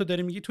اینی که تو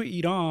داری میگی تو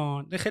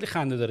ایران خیلی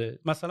خنده داره.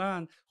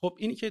 مثلا خب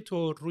اینی که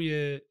تو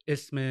روی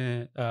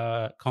اسم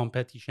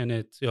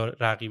کامپتیشنت یا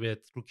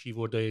رقیبت رو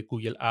کیوردهای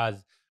گوگل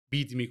از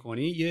بید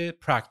میکنی، یه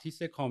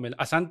پرکتیس کامل،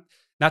 اصلا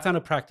نه تنها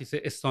پرکتیس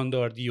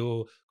استانداردی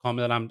و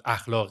کاملا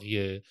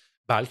اخلاقیه،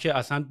 بلکه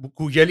اصلا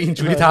گوگل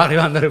اینجوری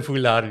تقریبا داره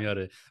پول در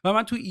میاره. و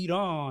من تو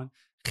ایران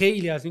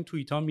خیلی از این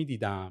توییت ها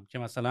میدیدم که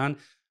مثلا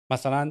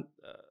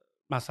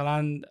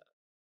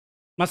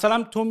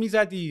تو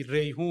میزدی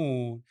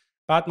ریحون،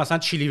 بعد مثلا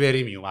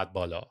چیلیوری میومد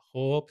بالا،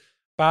 خب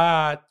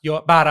بعد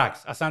یا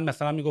برعکس اصلا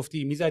مثلا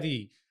میگفتی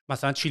میزدی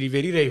مثلا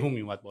چیلیوری ریحون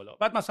میومد بالا،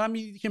 بعد مثلا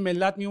میدیدی که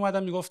ملت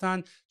میومدن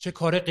میگفتن چه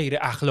کار غیر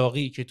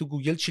اخلاقی که تو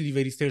گوگل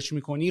چیلیوری سرچ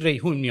میکنی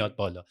ریحون میاد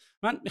بالا.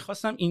 من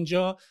میخواستم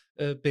اینجا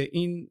به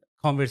این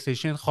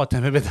کانورسیشن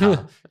خاتمه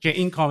بدم که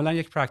این کاملا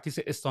یک پرکتیس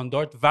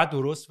استاندارد و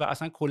درست و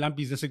اصلا کلا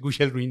بیزنس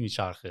گوگل روی این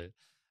میچرخه.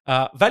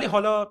 ولی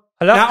حالا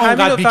نه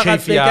اونقدر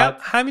بی‌کیفیت.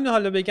 همین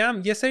حالا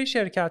بگم یه سری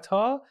شرکت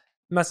ها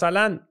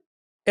مثلا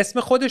اسم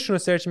خودشون رو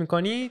سرچ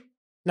میکنی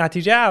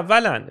نتیجه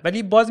اولن،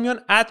 ولی باز میان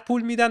اد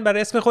پول میدن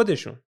برای اسم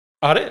خودشون.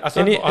 آره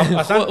اصلا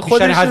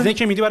بیشتر هزینه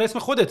که میدی برای اسم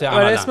خودته، عملاً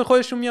برای اسم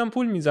خودشون میان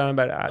پول میذارن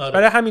برای اد. آره.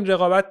 برای همین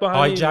رقابت با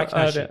همین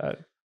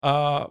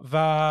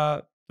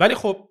و ولی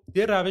خب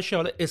یه روش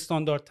حالا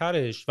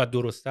استانداردترش و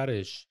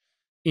درستترش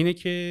اینه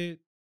که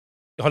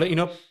حالا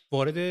اینا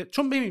وارد،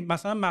 چون ببین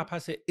مثلا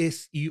مبحث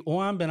SEO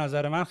هم به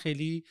نظر من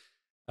خیلی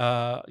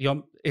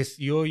یا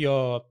SEO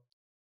یا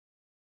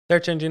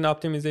Search Engine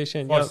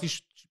Optimization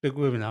فارسیش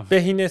بگو ببینم،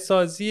 بهینه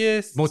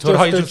سازی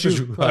موتورهای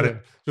جستجو.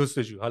 آره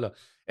جستجو. حالا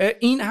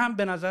این هم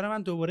به نظر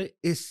من دوباره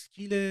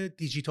اسکیل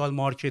دیجیتال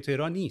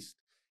مارکترها نیست،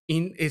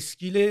 این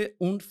اسکیل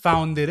اون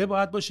فاوندره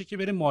باید باشه که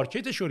بره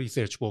مارکتش رو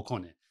ریسرچ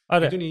بکنه.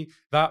 آره. میدونی؟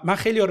 و من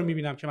خیلی ها رو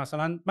میبینم که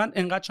مثلا من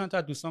انقدر چند تا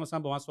از دوستان مثلا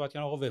با من صحبت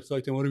کردن آقا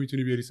وبسایت ما رو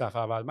میتونی بیاری صفحه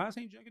اول. من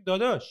اصلا اینجوریه که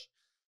داداش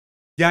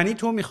یعنی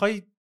تو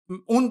میخوای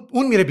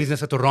اون میره بیزنس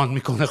تو ران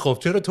میکنه، خب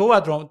چرا تو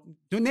باید تو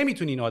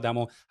نمیتونی این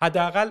آدمو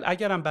حداقل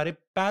اگرم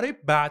برای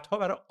بعدها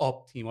برای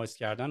آپتیمایز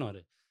کردن،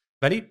 آره،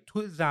 ولی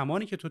تو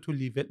زمانی که تو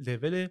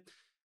لول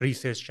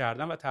ریسرچ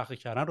کردن و تحقیق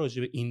کردن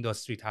راجع به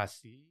اینداستریت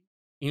هستی،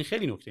 این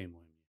خیلی نکته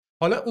مهمه.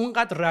 حالا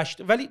اونقدر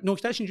رشت، ولی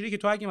نکتهش اینجوریه که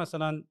تو اگه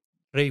مثلا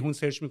ریحون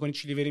سرچ میکنی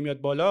چیلیوری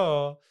میاد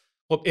بالا،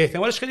 خب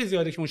احتمالش خیلی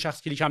زیاده که اون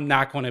شخص کلیک هم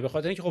نکنه، به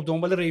خاطر اینکه خب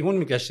دنبال ریحون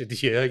میگشته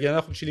دیگه، اگه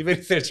نه خب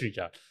چیلیوری سرچ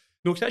میکرد.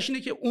 نکتهش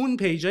اینه که اون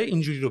پیجای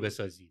اینجوری رو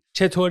بسازی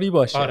چطوری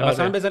باشه. آره.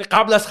 مثلا بذاری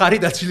قبل از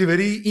خرید از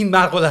چیلیوری این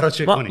مقاله رو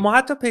چک کنی. ما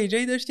حتی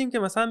پیجایی داشتیم که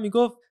مثلا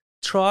میگفت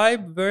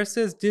Tribe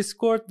versus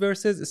Discord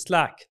versus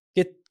Slack،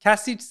 که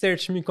کسی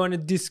سرچ میکنه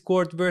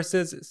دیسکورد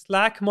versus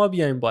Slack ما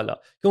بیایم بالا،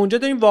 که اونجا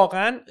داریم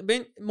واقعا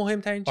ببین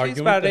مهمترین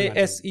چیز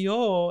برای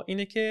SEO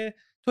اینه که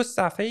تو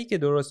صفحه‌ای که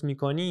درست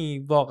میکنی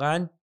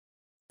واقعا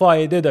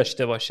فایده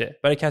داشته باشه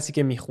برای کسی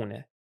که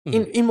میخونه.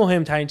 این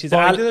مهمترین چیزه،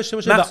 فایده داشته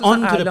باشه و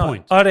آن تو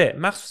پوینت. آره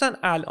مخصوصا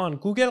الان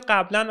گوگل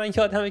قبلا من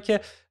یادمه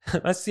که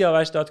من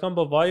siavash.com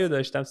با وایو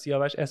داشتم،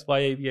 siavash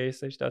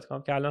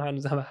syavash.com که الان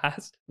هنوزم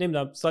هست،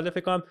 نمیدونم سال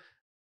فکر کنم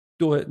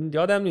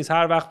یادم نیست،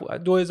 هر وقت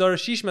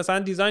 2006 مثلا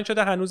دیزاین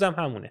شده، هنوزم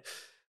همونه.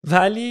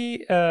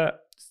 ولی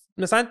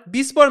مثلا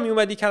 20 بار می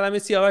اومدی کلمه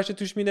سیاوش رو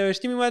توش می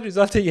نوشتی می اومد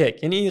ریزالت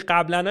 1، یعنی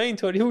قبلا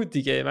اینطوری بود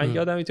دیگه، من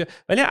یادم اینطوری.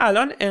 ولی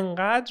الان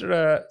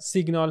انقدر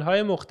سیگنال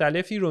های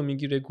مختلفی رو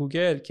میگیره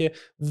گوگل که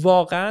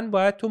واقعا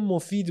باید تو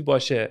مفید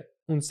باشه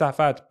اون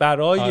صفحت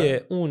برای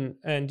اون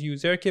اند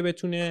یوزر که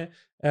بتونه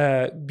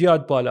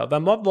بیاد بالا. و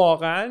ما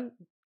واقعا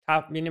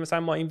یعنی مثلا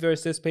ما این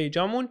ورسس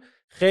پیجامون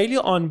خیلی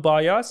آن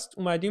بایاست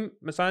اومدیم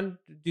مثلا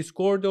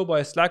دیسکورد و با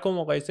اسلک رو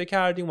مقایسه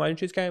کردیم، اومدیم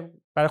چیز که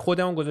برای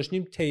خودمون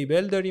گذاشتیم،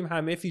 تیبل داریم،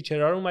 همه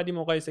فیچرها رو اومدیم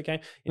مقایسه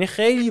کردیم، یعنی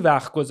خیلی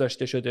وقت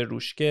گذاشته شده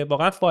روش که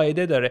واقعا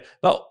فایده داره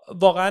و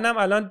واقعا هم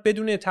الان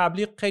بدون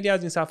تبلیغ خیلی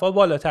از این صفحات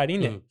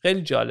بالاترینه.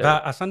 خیلی جالب. و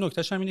اصلا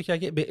نکتهش هم اینه که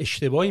اگه به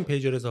اشتباه این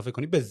پیج رو اضافه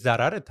کنی به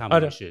ضرر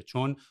تمام میشه،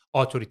 چون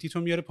اتوریتی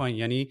تو میاره پایین.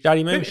 یعنی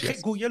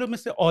گوگل رو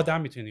مثل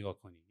آدم میتونی نگاه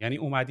کنی، یعنی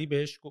اومدی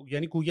بهش،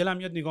 یعنی گوگل هم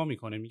میاد نگاه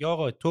میکنه میگه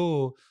آقا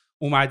تو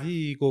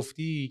اومدی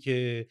گفتی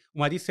که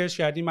اومدی سرچ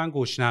کردی من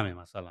گشنمه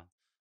مثلا،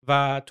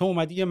 و تو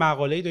اومدی یه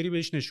مقاله‌ای داری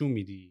بهش نشون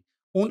میدی،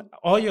 اون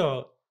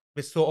آیا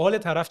به سوال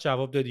طرف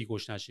جواب دادی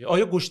گشنشه؟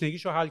 آیا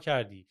گشنگیشو حل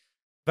کردی؟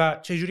 و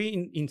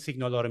چجوری این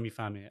سیگنال‌ها رو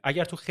میفهمه؟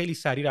 اگر تو خیلی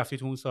سریع رفتی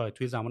تو اون سایت،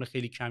 توی زمان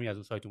خیلی کمی از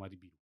اون سایت اومدی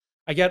بیرون،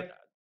 اگر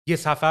یه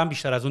صفحه هم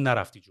بیشتر از اون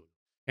نرفتی جلو،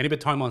 یعنی به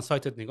تایم آن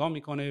سایتت نگاه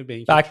میکنه، به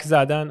اینکه بک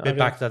زدن، به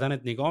بک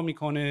زدنت نگاه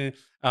میکنه،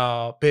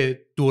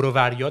 به دور و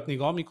بریات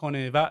نگاه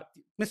میکنه و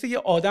مثل یه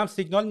آدم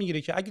سیگنال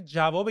میگیره که اگه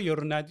جواب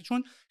یارو ندی،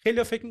 چون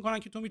خیلی‌ها فکر میکنن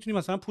که تو میتونی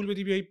مثلا پول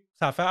بدی بیای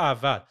صفحه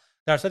اول،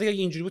 در صورتی که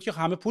اگه اینجوری بود که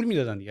همه پول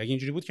میدادن دیگه. اگه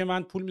اینجوری بود که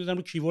من پول میدادم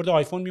رو کیورد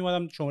آیفون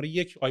میومدم شماره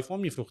 1 آیفون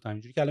میفروختم،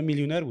 اینجوری که الان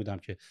میلیونر بودم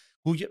که.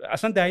 گوگل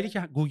اصلا دلیلی که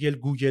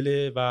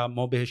گوگل و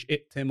ما بهش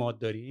اعتماد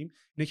داریم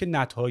اینه که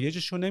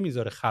نتایجش رو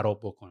نمیذاره خراب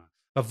بکنن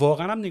و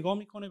واقعا هم نگاه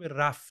میکنه به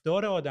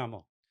رفتار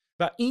آدما.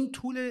 و این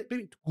طول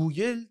ببین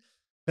گوگل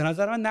به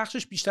نظر من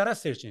نقشش بیشتر از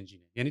سرچ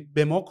انجینه، یعنی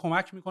به ما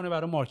کمک میکنه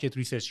برای مارکت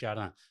ریسرچ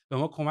کردن، به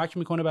ما کمک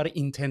میکنه برای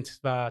اینتنت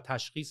و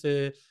تشخیص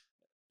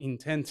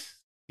اینتنت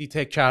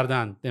دیتک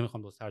کردن.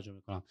 نمیخوام درست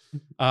ترجمه کنم.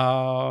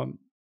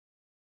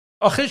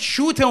 آخه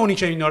شوت اونی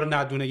که اینا رو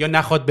ندونه یا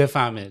نخواد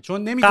بفهمه،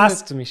 چون نمیدونه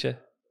قصد میشه.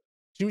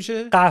 چی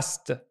میشه؟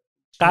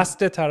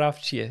 قصد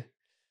طرف چیه؟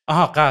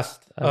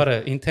 قصد.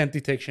 آره اینتنت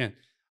دیتکشن.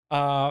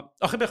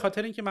 آخه به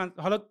خاطر اینکه من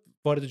حالا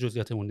وارد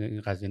جزئیاتمون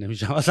این قضیه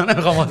نمیشم، اصلا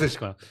نمیخوام واسش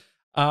کنم.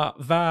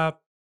 و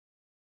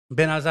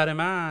به نظر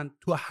من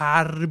تو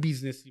هر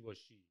بیزنسی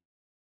باشی،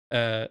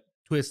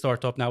 تو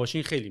استارتاپ نباشی،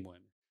 این خیلی مهمه.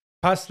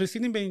 پس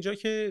رسیدیم به اینجا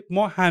که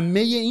ما همه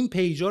این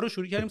پیجا رو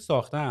شروع کردیم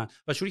ساختن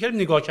و شروع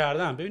کردیم نگاه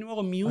کردن ببینیم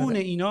آقا میون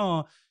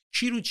اینا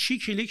کی رو چی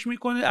کلیک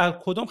میکنه، از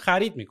کدوم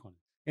خرید میکنه.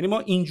 یعنی ما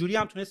اینجوری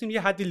هم تونستیم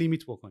یه حدی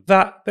لیمیت بکنیم.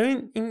 و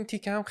ببین این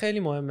تیکه هم خیلی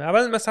مهمه.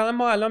 اول مثلا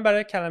ما الان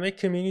برای کلمه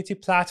کامیونیتی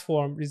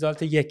پلتفرم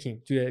ریزالت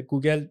یکیم توی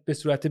گوگل به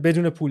صورت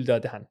بدون پول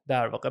دادن.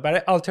 در واقع برای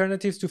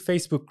alternatives to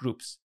Facebook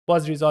groups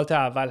باز ریزالت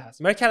اول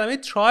هست. برای کلمه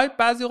ترایب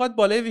بعضی اوقات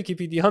بالای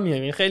ویکی‌پدیا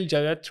میاد. این خیلی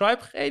جالبه. ترایب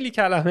خیلی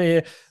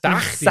کلمه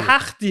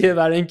سختیه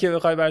برای اینکه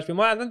بخوای براش.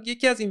 ما الان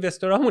یکی از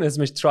اینوستورامون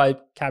اسمش ترایب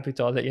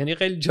کپیتاله، یعنی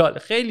خیلی جالب،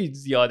 خیلی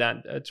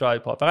زیادن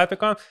ترایب ها. فقط فکر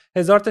کنم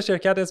 1000 تا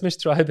شرکت اسمش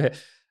ترایبه.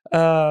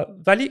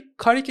 ولی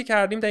کاری که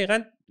کردیم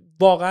دقیقاً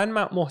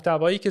واقعا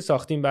محتوایی که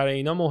ساختیم برای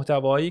اینا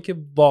محتوایی که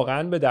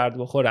واقعا به درد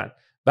بخورن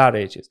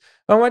برای چیز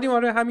و اومدیم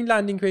آره همین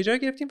لندینگ پیجا رو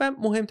گرفتیم. و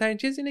مهمترین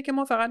چیز اینه که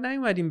ما فقط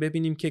نیومدیم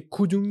ببینیم که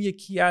کدوم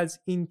یکی از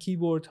این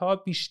کیوردها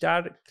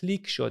بیشتر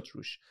کلیک شد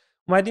روش،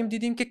 اومدیم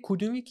دیدیم که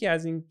کدوم یکی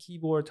از این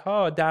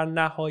کیوردها در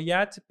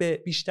نهایت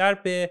بیشتر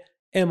به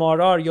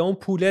MRR یا اون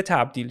پوله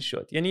تبدیل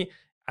شد. یعنی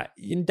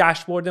این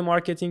داشبورد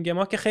مارکتینگ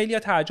ما که خیلی‌ها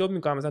تعجب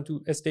می‌کنن، مثلا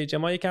تو استیج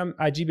ما یکم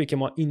عجیبه که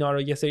ما اینا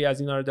رو یه سری از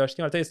اینا رو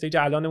داشتیم، البته استیج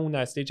الانمون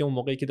استیج اون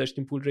موقعی که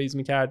داشتیم پول ریز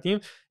می‌کردیم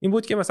این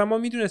بود که مثلا ما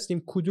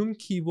می‌دونستیم کدوم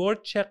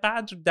کیورد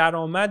چقدر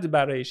درآمد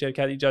برای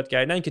شرکت ایجاد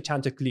کرده، نه اینکه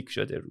چند تا کلیک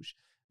شده روش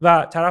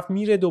و طرف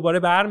میره دوباره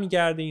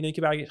برمیگرده. اینه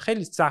که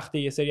خیلی سخته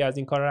یه سری از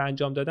این کارا رو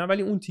انجام دادن،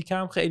 ولی اون تیکه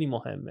هم خیلی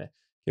مهمه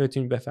که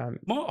بتونیم بفهمیم.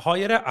 ما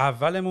هایر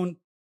اولمون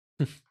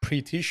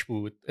پریتیش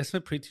بود، اسم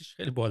پریتیش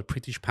خیلی باحال،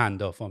 پریتیش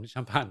پندا، فامیلش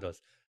هم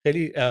پنداست،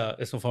 خیلی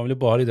اسم فامیل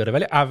باحالی داره،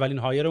 ولی اولین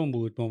هایرمون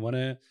بود به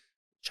عنوان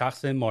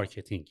شخص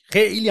مارکتینگ.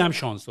 خیلی هم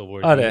شانس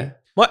آوردیم. آره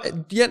ما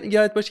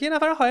یاد باشه یه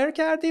نفر هایر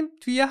کردیم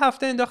توی یه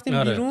هفته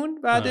انداختیم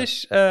بیرون،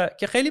 بعدش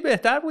که خیلی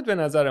بهتر بود به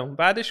نظرمون،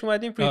 بعدش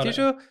اومدیم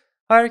پریتیشو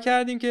هایر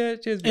کردیم که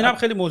چیز. اینم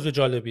خیلی موضوع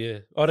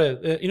جالبیه.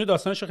 آره اینو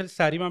داستانش رو خیلی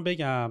سریع من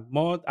بگم.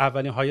 ما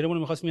اولین هایرمون رو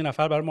می‌خواستیم یه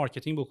نفر برای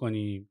مارکتینگ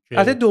بکنیم.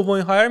 البته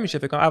دومین هایر میشه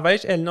فکر کنم،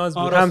 اولیش الناز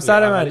بود،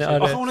 همسر منه.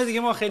 آره آخه اون دیگه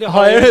ما خیلی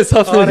هایر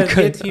حساب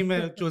نمی‌کنیم.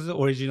 تیم جزء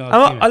اورجینال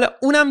اما حالا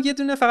اونم یه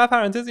دونه فقط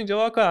پرانتز اینجا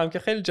وا کنم که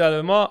خیلی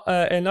جالبه. ما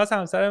الناز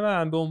همسر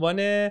من به عنوان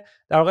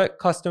در واقع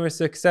کاستمر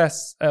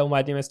سکسس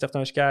اومدیم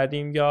استخدامش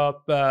کردیم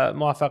یا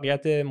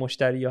موفقیت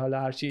مشتری یا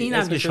حالا هر چی.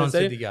 اینم شانس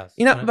دیگه است.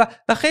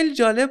 و خیلی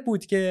جالب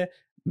بود که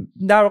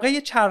در واقع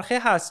یه چرخه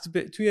هست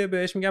توی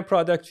بهش میگن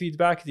پروداکت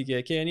فیدبک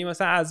دیگه، که یعنی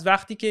مثلا از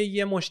وقتی که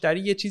یه مشتری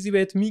یه چیزی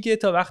بهت میگه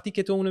تا وقتی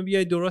که تو اونو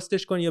بیای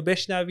درستش کنی یا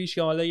بشنویش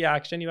یا حالا یه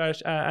اکشنی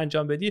براش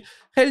انجام بدی.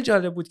 خیلی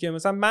جالب بود که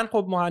مثلا من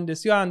خب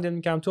مهندسی رو هندل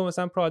میکنم، تو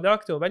مثلا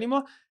پروداکتو، ولی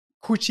ما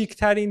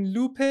کوچیکترین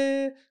لوپ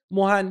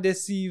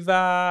مهندسی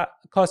و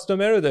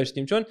کاستومر رو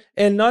داشتیم. چون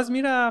الناز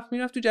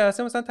میرفت تو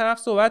جلسه مثلا طرف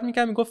صحبت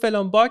میکنه میگفت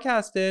فلان باگ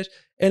هستش،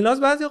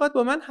 الناز بعضی اوقات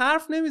با من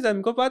حرف نمیزنه،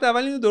 میگفت بعد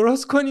اول اینو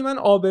درست کنی، من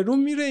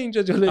آبروم میره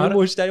اینجا جلوی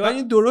مشتری، بعد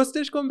اینو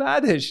درستش کن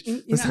بعدش.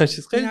 مثلا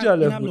چیز خیلی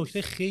جالب بود.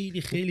 نکته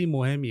خیلی خیلی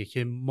مهمیه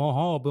که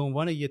ماها به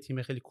عنوان یه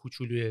تیم خیلی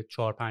کوچولوی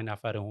 4-5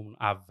 نفرمون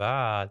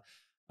اول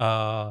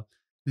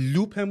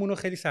لوپمون رو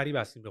خیلی سریع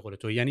بستیم به قول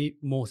تو. یعنی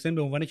محسن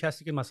به عنوان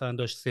کسی که مثلا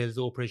داشت سلز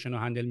و اپریشن رو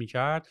هندل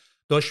میکرد،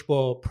 داشت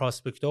با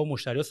پراسپکت‌ها و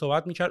مشتری‌ها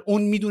صحبت میکرد،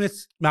 اون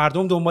میدونست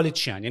مردم دنبال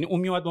چیان. یعنی اون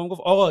میومد با من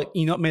گفت آقا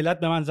اینا ملت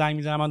به من زنگ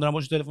میزنن، من دارم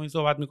باشون تلفنی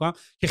صحبت میکنم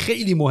که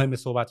خیلی مهمه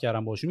صحبت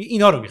کردم باشون،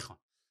 اینا رو میخوام.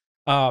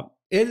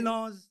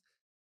 الناز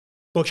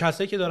با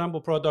کسایی که دارن با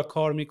پروداکت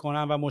کار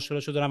میکنن و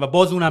مشکلاشو دارن و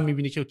باز اونم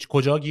میبینی که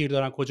کجا گیر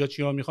دارن، کجا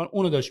چیا میخوان،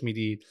 اونو داشت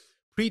میدید.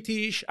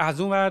 پریتیش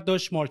از اون ور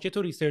داشت مارکت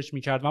رو ریسرچ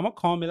میکرد و ما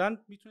کاملا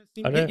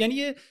میتونستیم یعنی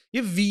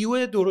یه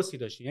ویو درستی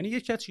داشتیم. یعنی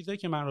یکی از چیزایی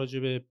که من راجع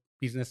به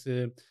بیزنس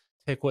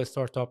تک و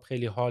استارتاپ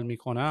خیلی حال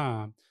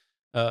میکنم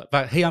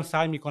و هی هم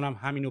سعی میکنم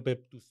همینو به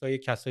دوستای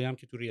کسایی هم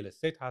که تو ریل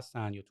استیت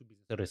هستن یا تو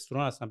بیزنس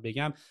رستوران هستن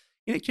بگم،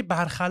 اینه که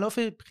برخلاف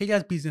خیلی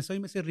از بیزنس‌های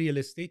مثل ریل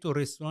استیت و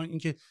رستوران،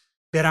 اینکه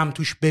برم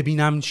توش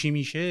ببینم چی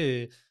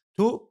میشه،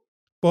 تو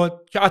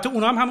با که حتی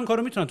اونا هم همون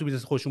کارو میتونن تو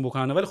بیزنس خودشون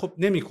بکنن، ولی خب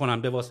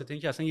نمیکنن به واسطه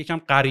اینکه اصلا یکم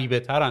غریبه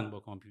ترن با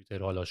کامپیوتر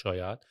حالا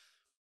شاید.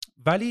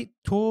 ولی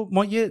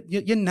ما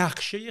یه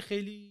نقشه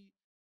خیلی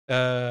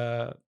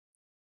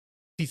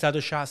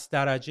 360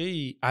 درجه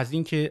ای از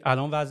این که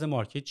الان وضع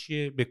مارکت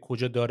چیه، به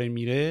کجا داره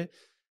میره،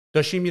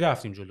 داشتیم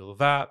میرفتیم جلو.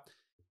 و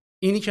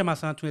اینی که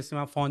مثلا تونستیم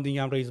هم فاندینگ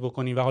هم ریز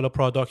بکنیم و حالا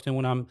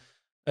پروداکتمون هم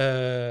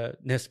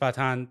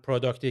نسبتاً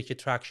پروداکتی که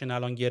ترکشن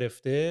الان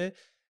گرفته،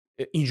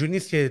 اینجوری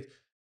نیست که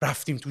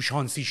رفتیم تو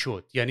شانسی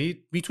شد.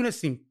 یعنی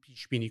میتونستیم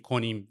پیش بینی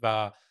کنیم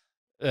و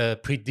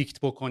پردیکت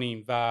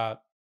بکنیم و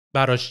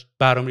براش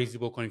برنامه‌ریزی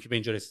بکنیم که به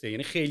اینجا رسیده.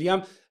 یعنی خیلی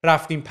هم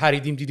رفتیم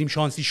پریدیم دیدیم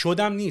شانسی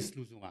شدم نیست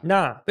لزوما.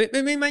 نه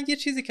ببین، من یه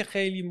چیزی که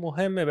خیلی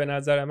مهمه به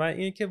نظر من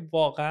اینه که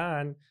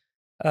واقعا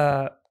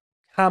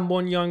هم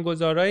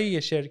بنیانگذارای یه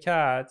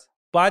شرکت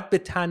باید به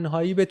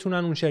تنهایی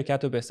بتونن اون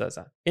شرکت رو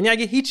بسازن. یعنی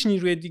اگه هیچ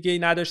نیروی دیگه‌ای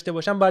نداشته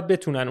باشن باید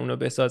بتونن اونو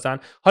بسازن.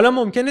 حالا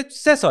ممکنه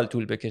 3 سال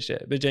طول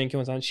بکشه به جای اینکه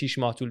مثلا 6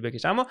 ماه طول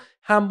بکشه، اما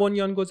هم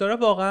بنیانگذارا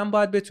واقعا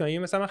باید بتونن.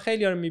 یعنی مثلا من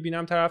خیلی‌ها رو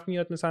می‌بینم طرف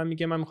میاد مثلا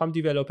میگه من می‌خوام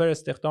دیولپر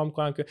استخدام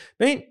کنم، که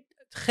ببین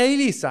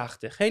خیلی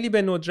سخته، خیلی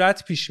به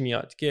ندرت پیش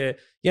میاد که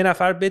یه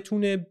نفر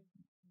بتونه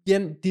یه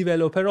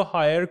دیولپر رو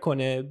هایر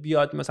کنه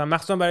بیاد مثلا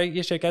مخصوصا برای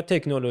یه شرکت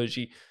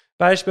تکنولوژی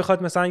برایش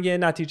بخواد مثلا یه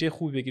نتیجه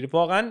خوبی بگیره.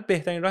 واقعا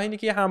بهترین راه اینه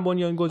که یه هم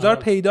بنیانگذار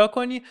پیدا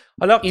کنی.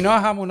 حالا اینا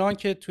همونان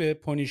که توی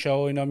پونیشا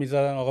و اینا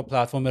میزدن آقا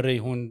پلتفرم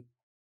ریحون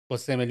با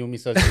 3 میلیون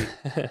میسازی.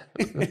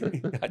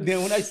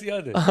 نمونهش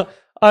زیاده.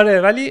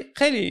 آره، ولی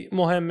خیلی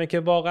مهمه که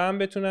واقعا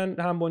بتونن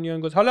هم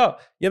بنیانگذار. حالا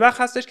یه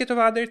وقت هستش که تو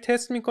فقط داری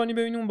تست میکنی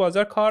ببینی اون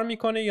بازار کار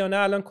میکنه یا نه.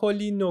 الان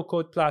کلی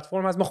نوکود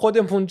پلتفرم هست، ما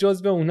خودمون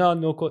جزء اونها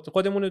نوکود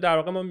خودمون در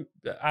واقع ما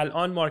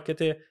الان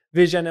مارکت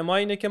ویژن ما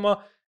اینه که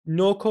ما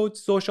نوکود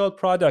سوشال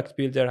پروداکت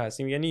بیلدر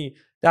هستیم. یعنی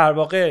در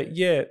واقع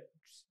یه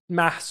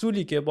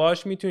محصولی که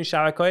باهاش میتونی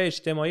شبکه‌های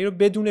اجتماعی رو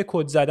بدون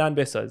کد زدن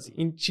بسازی.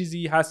 این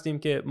چیزی هستیم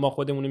که ما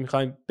خودمون رو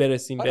می‌خوایم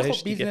برسیم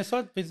بهش.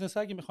 خب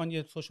بیزنس‌ها اگه می‌خوان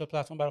یه سوشال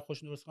پلتفرم برای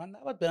خودشون درست کنن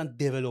نباید برن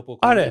دیولپ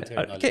کنن. آره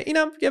که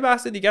اینم یه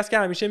بحث دیگه است که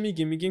همیشه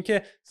میگیم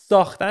که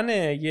ساختن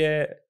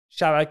یه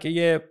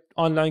شبکه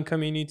آنلاین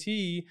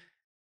کامیونیتی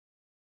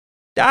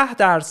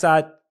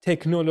 10%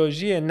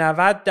 تکنولوژی،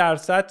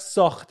 90%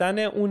 ساختن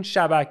اون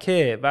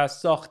شبکه و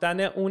ساختن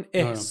اون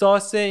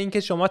احساس اینکه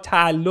شما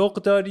تعلق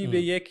داری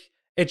به یک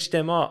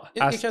اجتماع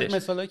هستش. یکی از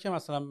مثالایی که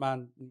مثلا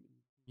من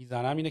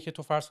میزنم اینه که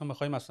تو فرض کن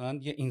می‌خوای مثلا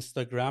یه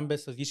اینستاگرام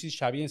بسازی، یه چیزی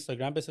شبیه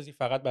اینستاگرام بسازی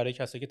فقط برای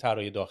کسایی که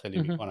طراحی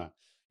داخلی میکنن،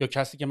 یا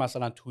کسی که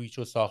مثلا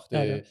توییچو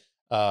ساخته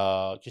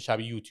که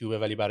شبیه یوتیوبه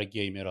ولی برای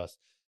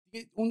گیمراست.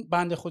 اون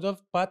بنده خدا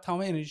باید تمام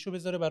انرژیشو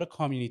بذاره برای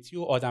کامیونیتی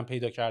و آدم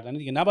پیدا کردن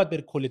دیگه، نباید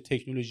بره کل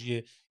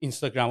تکنولوژی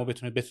اینستاگرامو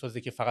بتونه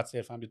بسازه که فقط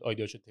صرفا بیاد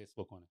ایده‌اشو تست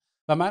بکنه.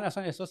 و من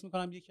اصلا احساس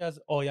میکنم یکی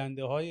از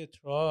آینده‌های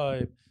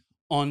ترایب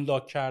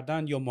آنلاک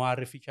کردن یا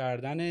معرفی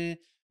کردن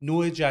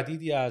نوع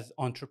جدیدی از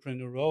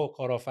آنترپرنورها و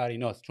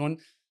کارآفریناست، چون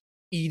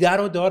ایده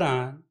رو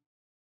دارن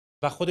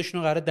و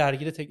خودشونو قراره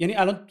درگیر یعنی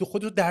الان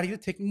خودتو درگیر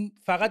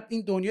فقط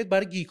این دنیا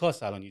برای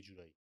گیکاست الان یه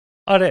جورایی.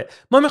 آره،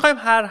 ما میخوایم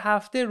هر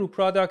هفته رو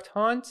پروداکت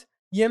هانت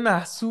یه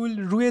محصول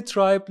روی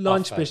ترایب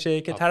لانچ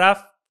بشه که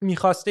طرف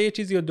میخواسته یه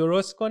چیزی رو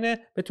درست کنه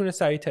بتونه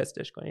سریع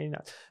تستش کنه. این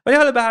ولی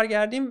حالا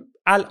برگردیم،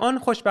 الان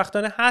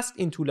خوشبختانه هست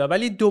این تولا،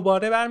 ولی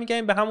دوباره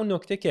برمیگردیم به همون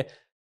نکته که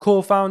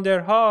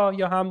کوفاوندرها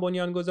یا هم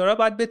بنیانگذارا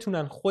باید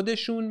بتونن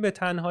خودشون به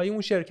تنهایی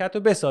اون شرکت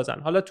رو بسازن،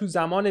 حالا تو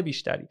زمان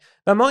بیشتری.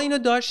 و ما اینو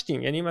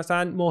داشتیم، یعنی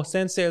مثلا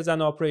محسن سیلز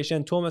اند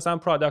اپریشن، تو مثلا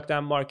پروداکت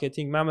اند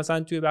مارکتینگ، من مثلا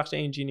توی بخش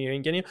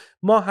انجینیرینگ، یعنی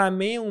ما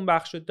همه اون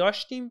بخش رو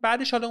داشتیم.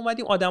 بعدش حالا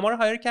اومدیم آدما رو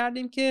هایر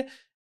کردیم که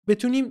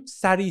بتونیم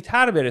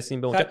سریعتر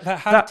برسیم به اونجا.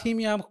 هر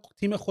تیمی هم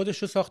تیم خودش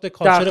رو ساخته،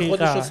 کالچر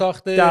خودش رو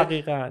ساخته.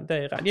 دقیقاً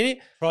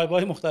یعنی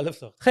ترایب‌های مختلف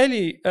ساخته.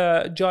 خیلی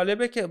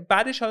جالبه که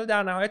بعدش حالا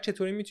در نهایت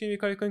چطوری میتونیم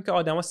کاری کنیم که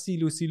آدما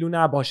سیلو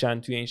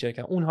نباشن توی این شرکت.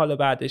 اون حالا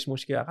بعدش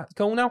مشکل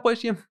که اونم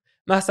خودش یه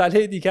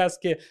مسئله دیگه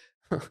است که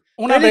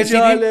اونم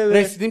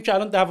رسیدیم که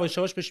الان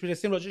دواشواش بهش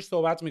میرسیم راجعش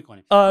صحبت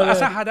میکنیم.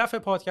 اصلا هدف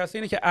پادکست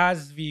اینه که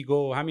از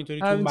ویگو همینطوری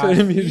تو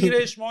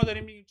مسیرش ما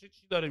داریم میگیم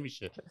چی داره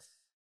میشه.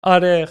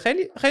 آره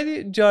خیلی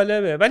خیلی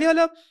جالبه. ولی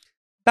حالا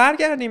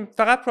برگردیم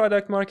فقط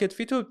پروداکت مارکت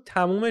فیت رو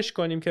تمومش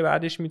کنیم که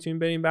بعدش میتونیم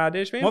بریم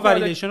بعدش ما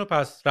ولیدیشن رو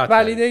پس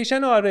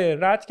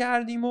رد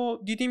کردیم و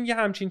دیدیم یه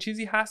همچین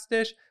چیزی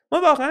هستش.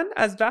 ما واقعا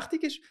از وقتی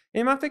که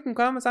من فکر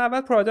میکنم مثلا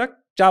اول پروداکت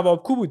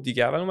جوابگو بود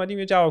دیگه، اول اومدیم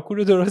یه جوابگو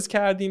رو درست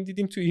کردیم،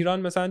 دیدیم تو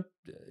ایران مثلا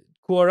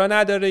کورا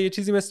نداره، یه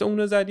چیزی مثل اون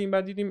رو زدیم،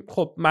 بعد دیدیم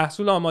خب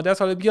محصول آماده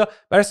است، حالا بیا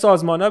برای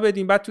سازمانا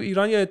بدیم. بعد تو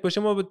ایران یادت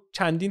باشه ما با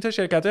چندین تا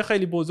شرکت‌های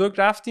خیلی بزرگ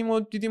رفتیم و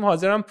دیدیم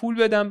حاضرن پول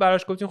بدن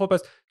براش، گفتیم خب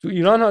پس تو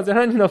ایران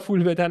حاضرن اینا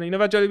پول بدن اینا.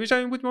 و جالبیش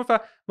این بود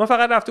ما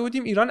فقط رفته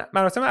بودیم ایران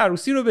مراسم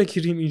عروسی رو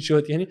بگیریم، این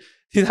شد. یعنی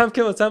دیدم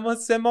که مثلا ما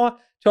 3 ماه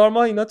 4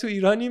 ماه اینا تو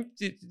ایرانیم،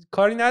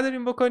 کاری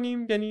نداریم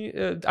بکنیم، یعنی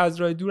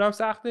از راه دورم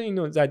سخته،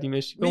 اینو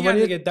زدیمش. به عنوان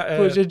یه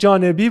پروژه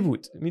جانبی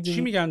بود.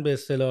 چی میگن به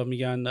اصطلاح،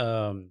 میگن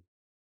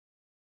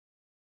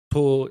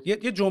تو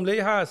یه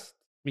جمله هست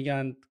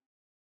میگن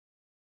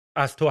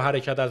از تو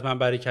حرکت از من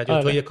برکت.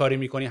 یا تو یه کاری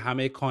میکنی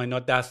همه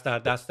کائنات دست در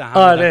دست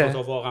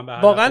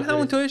هم. واقعا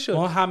همونطوری شد.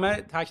 ما همه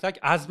تک تک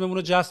عزممون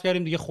رو جذب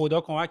کردیم دیگه،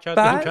 خدا کمک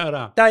کرد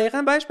کردم.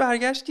 دقیقاً بعدش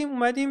برگشتیم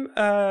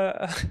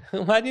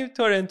اومدیم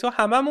تورنتو،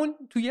 هممون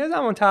تو یه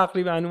زمان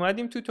تقریبا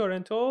اومدیم تو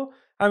تورنتو.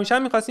 همیشه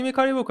هم می‌خواستیم یه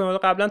کاری بکنیم.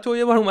 قبلا تو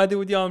یه بار اومده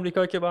بودی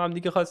آمریکا که با هم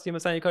دیگه خواستیم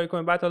مثلا یه کاری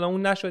کنیم، بعد حالا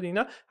اون نشد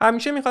اینا.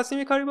 همیشه می‌خواستیم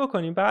یه کاری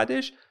بکنیم.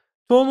 بعدش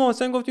تو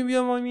محسن گفتیم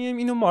بیا ما میایم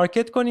اینو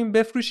مارکت کنیم،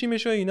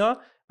 بفروشیمش و اینا.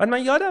 بعد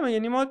من یادمه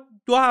یعنی ما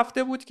 2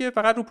 هفته بود که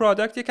فقط رو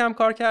پروداکت یکم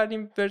کار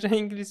کردیم ورژن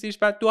انگلیسیش،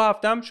 بعد 2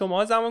 هفته هم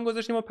شما زمان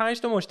گذاشتیم و 5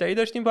 تا مشتری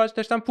داشتیم، باهاش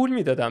داشتم پول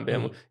میدادم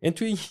بهمون. یعنی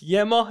توی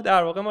یه ماه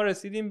در واقع ما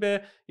رسیدیم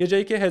به یه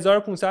جایی که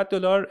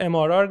 $1500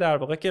 MRR در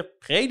واقع، که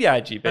خیلی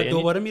عجیبه. یعنی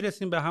دوباره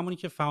میرسیم به همونی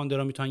که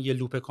فاوندرها میتونن یه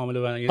لوپ کامل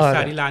ببرن، یعنی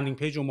سری لندینگ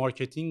پیج و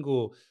مارکتینگ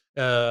و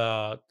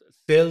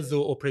سیلز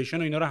و اپریشن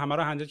و اینا رو همه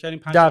رو هندل کردیم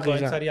 5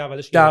 تا سری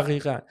اولش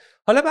دقیقاً.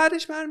 حالا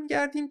بعدش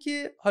برمیگردیم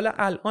که حالا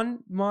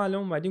ما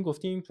الان اومدیم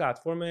گفتیم این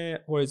پلتفرم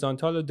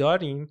هوریزونتال رو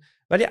داریم،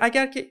 ولی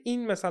اگر که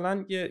این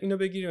مثلا اینو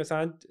بگیریم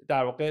مثلا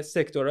در واقع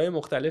سکتورهای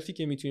مختلفی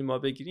که میتونیم ما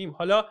بگیریم،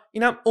 حالا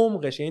اینم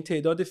عمقش، یعنی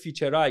تعداد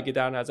فیچرها اگه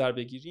در نظر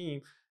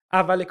بگیریم،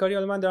 اول کاری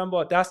حالا من دارم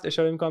با دست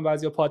اشاره میکنم،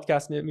 بعضیا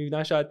پادکست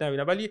میبینن شاید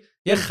نبینن، ولی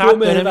یه خط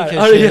داره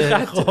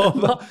میکشه.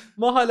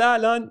 ما حالا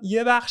الان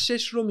یه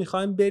بخشش رو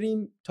میخوایم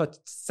بریم تا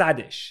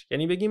 100ش،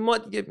 یعنی بگیم ما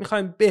دیگه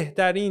میخوایم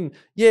بهترین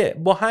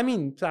با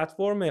همین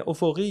پلتفرم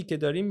افقی که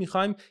داریم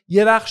میخوایم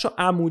یه بخش رو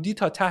عمودی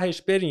تا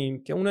تهش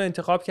بریم که اونو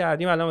انتخاب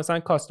کردیم الان مثلا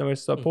کاستمر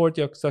ساپورت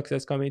یا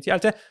ساکسس کامیونیتی.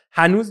 البته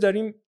هنوز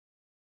داریم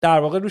در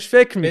واقع روش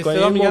فکر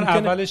می‌کنیم، میگن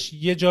اولش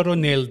یه جا رو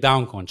نیل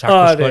داون کن،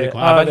 چکشکاری کن،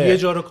 اول یه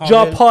جا رو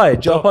کامل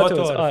جا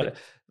پا.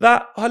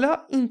 و حالا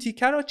این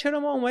تیکر رو چرا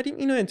ما اومدیم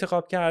اینو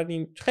انتخاب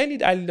کردیم؟ خیلی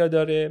دلیلا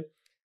داره.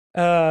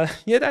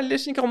 یه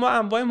دلیلش اینه که ما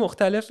انواع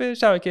مختلف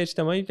شبکه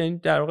اجتماعی، یعنی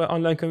در واقع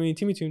آنلاین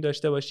کامیونیتی میتونیم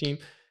داشته باشیم،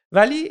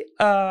 ولی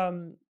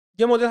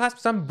یه مدل هست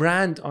مثلا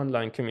برند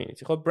آنلاین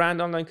کامیونیتی. خب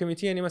برند آنلاین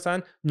کامیونیتی یعنی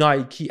مثلا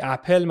نایکی،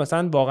 اپل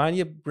مثلا واقعا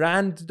یه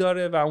برند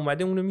داره و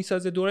اومده اونو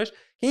میسازه دورش،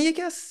 که این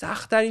یکی از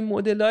سخت‌ترین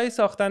مدل‌های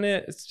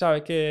ساختن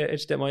شبکه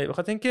اجتماعی،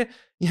 بخاطر اینکه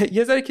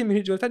یه ذره که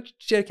میری جلوتر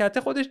شرکت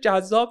خودش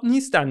جذاب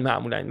نیستن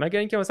معمولا، مگر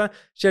اینکه مثلا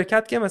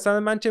شرکت که مثلا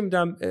من چه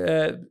میدونم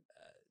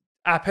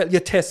اپل یا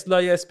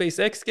تسلا یا اسپیس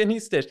ایکس که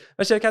نیستش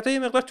و شرکت‌ها یه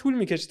مقدار طول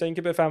می‌کشه تا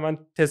اینکه بفهمن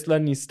تسلا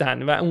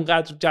نیستن و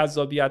اونقدر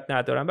جذابیت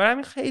ندارن، برای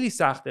همین خیلی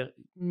سخته،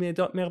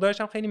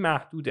 مقدارش هم خیلی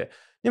محدوده.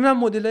 نمیدونم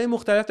مدل‌های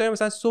مختلف داره،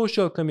 مثلا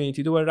سوشال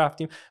کامیونیتی دوباره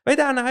رفتیم و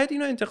در نهایت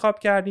اینو انتخاب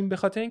کردیم به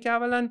خاطر اینکه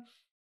اولا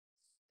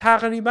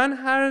تقریبا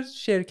هر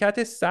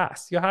شرکت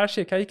ساس یا هر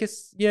شرکتی که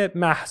یه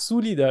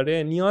محصولی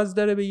داره نیاز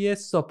داره به یه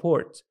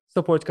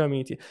سپورت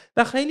کامیونیتی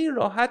و خیلی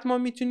راحت ما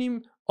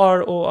میتونیم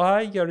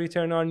ROI یا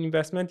Return on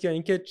Investment یا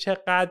اینکه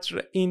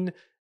چقدر این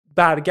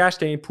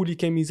برگشت، این پولی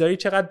که میذاری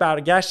چقدر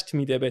برگشت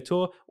میده به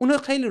تو، اونو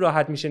خیلی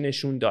راحت میشه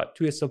نشون داد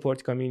توی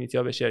سپورت کامیونیتی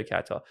یا به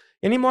شرکت ها.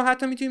 یعنی ما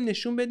حتی میتونیم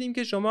نشون بدیم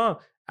که شما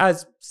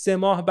از 3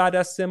 ماه بعد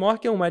از 3 ماه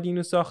که اومدی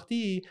اینو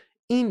ساختی،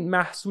 این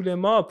محصول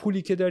ما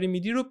پولی که داری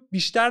میدی رو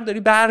بیشتر داری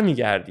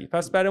برمیگردی.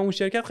 پس برای اون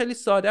شرکت خیلی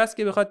ساده است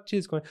که بخواد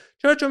چیز کنه.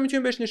 چون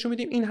میتونیم بهش نشون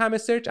بدیم این همه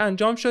سرچ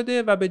انجام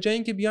شده و به جای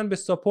اینکه بیان به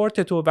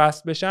ساپورت تو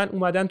وصل بشن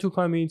اومدن تو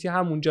کامیونیتی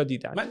همونجا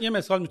دیدن. من یه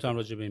مثال میتونم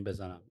راجع به این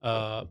بزنم.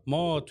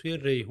 ما توی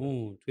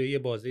ریحون توی یه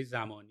بازه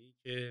زمانی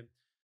که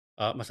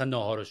مثلا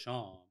ناهار و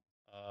شام،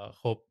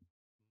 خب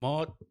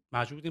ما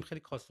مجبور بودیم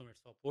خیلی کاستمر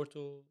ساپورت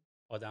و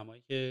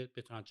آدمایی که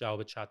بتونن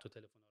جواب چت و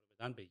تلفن رو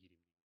بدن بگیریم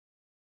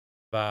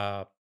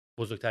و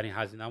بزرگترین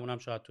هزینه‌مون هم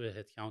شاید توی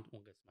هد کاونت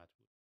اون قسمت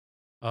بود.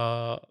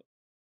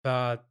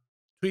 و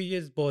توی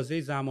یه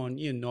بازه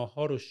زمانی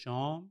ناهار و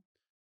شام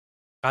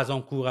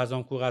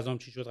غذام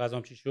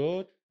چی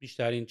شد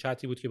بیشترین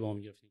چتی بود که با ما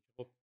می‌گرفتیم.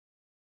 خب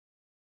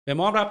به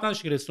ما هم ربط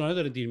نداشت که رستوران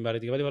داره دیر میبره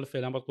دیگه، ولی حالا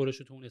فعلا باید قرش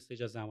رو تو اون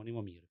استیج از زمانی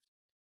ما می‌گرفتیم.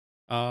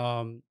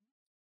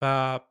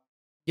 و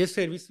یه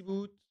سرویسی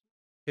بود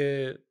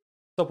که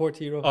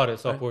ساپورت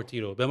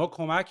هیرو به ما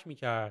کمک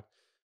می‌کرد،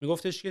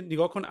 میگفتش که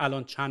نگاه کن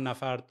الان چند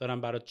نفر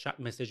دارن برات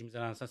مسیج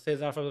میزنن، مثلا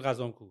 3000 نفر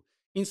غذام کو،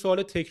 این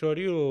سوال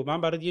تکراری رو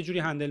من برات یه جوری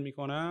هندل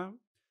میکنم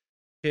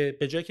که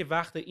به جای که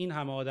وقت این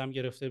همه آدم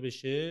گرفته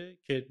بشه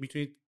که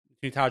میتونی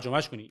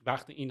ترجمهش کنی،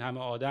 وقت این همه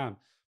آدم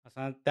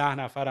مثلا 10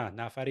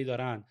 نفری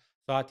دارن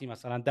ساعتی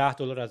مثلا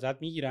 $10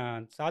 ازت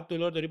میگیرن، $100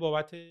 داری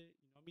بابت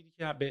اینا میدی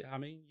که به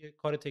همه این یه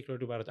کار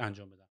تکراری رو برات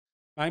انجام بدن.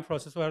 من این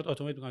پروسس رو برات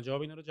اتومات میکنم،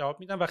 جواب اینا رو جواب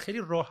میدم و خیلی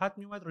راحت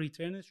میومد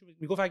ریترنش رو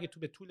میگفت اگه تو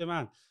به طول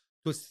من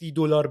تو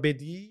 $30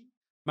 بدی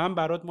من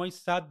برات ماهی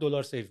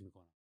 $100 سیو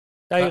میکنم.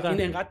 دقیقاً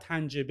این انقدر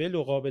تنجبل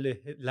و قابل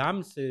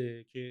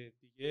لمسه که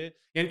دیگه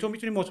یعنی تو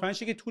میتونی مطمئن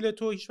شی که طول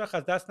تو هیچ وقت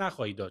از دست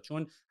نخواهی داد،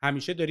 چون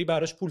همیشه داری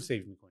براش پول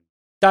سیو میکنی.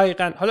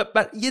 دقیقاً. حالا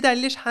یه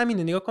دلیلش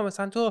همینه، نگاه کن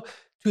مثلا تو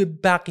توی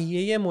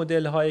بقیه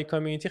مدل های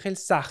کامیونیتی خیلی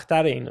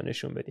سخت‌تر اینو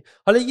نشون بدی.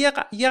 حالا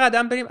یه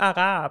قدم بریم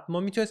عقب، ما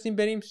میتونستیم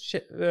بریم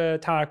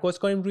تمرکز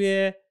کنیم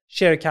روی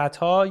شرکت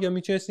ها یا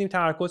میتونستیم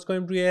تمرکز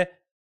کنیم روی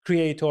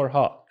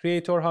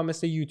کریئتورها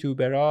مثل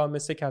یوتیوبرها،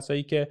 مثل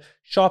کسایی که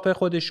شاپ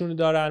خودشونو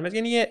دارن،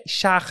 یعنی یه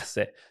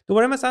شخصه.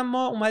 دوباره مثلا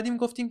ما اومدیم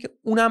گفتیم که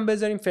اونم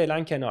بذاریم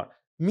فعلا کنار،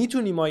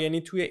 میتونیم ما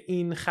یعنی توی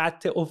این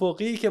خط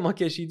افقی که ما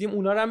کشیدیم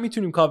اونا رو هم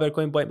میتونیم کاور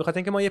کنیم به خاطر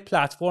اینکه ما یه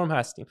پلتفرم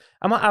هستیم.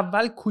 اما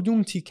اول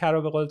کدوم تیکر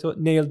رو به قول تو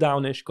نیل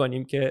داونش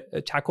کنیم که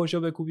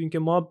چکشو بکوبیم که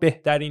ما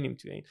بهترینیم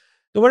توی این.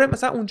 دوباره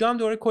مثلا اونجا هم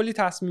دوباره کلی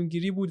تصمیم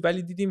گیری بود،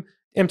 ولی دیدیم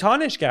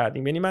امتحانش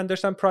کردیم. یعنی من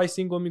داشتم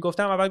پرایسینگ رو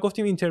میگفتم، اول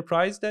گفتیم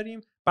اینترپرایز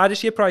داریم،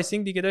 بعدش یه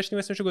پرایسینگ دیگه داشتیم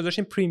اسمش رو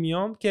گذاشتیم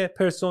پریمیوم که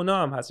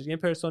پرسونا هم هست. یعنی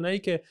پرسونایی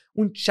که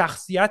اون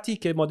شخصیتی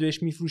که ما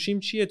بهش میفروشیم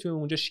چیه، تو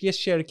اونجا یه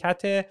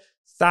شرکت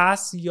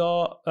ساس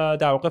یا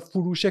در واقع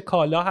فروش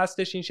کالا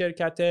هستش این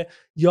شرکت،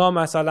 یا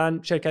مثلا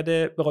شرکت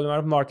به قول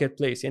معروف مارکت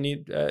پلیس،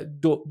 یعنی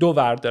دو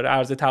ور داره،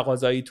 عرضه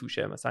تقاضایی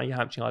توشه، مثلا یه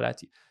همچین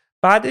حالتی.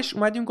 بعدش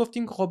اومدیم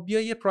گفتیم خب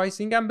بیا یه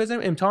پرایسینگ هم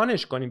بذاریم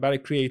امتحانش کنیم برای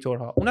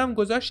کریئتورها. اونم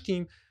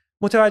گذاشتیم،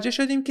 متوجه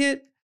شدیم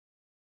که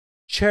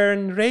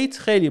چرن ریت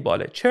خیلی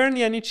باله. چرن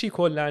یعنی چی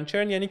کلا؟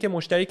 چرن یعنی که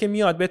مشتری که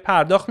میاد بهت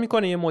پرداخت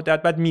میکنه یه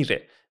مدت بعد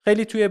میره.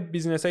 خیلی توی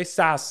بیزنس های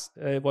ساس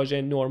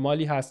واژه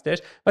نرمالی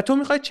هستش و تو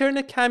میخوای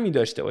چرن کمی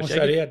داشته باشی.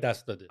 مشتری از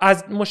دست داده.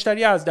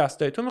 مشتری از دست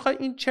داده. تو میخوای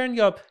این چرن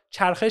یا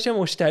چرخش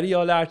مشتری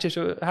یا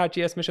هر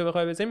چی اسمشو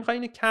بخوای بذاری، میخوای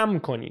اینو کم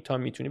کنی تا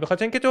میتونی. به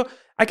خاطر اینکه تو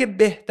اگه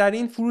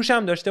بهترین فروش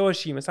هم داشته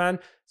باشی، مثلا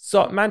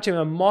من چه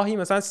میدونم ماهی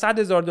مثلا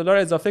 $100,000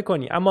 اضافه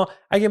کنی، اما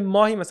اگه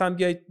ماهی مثلا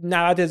بیای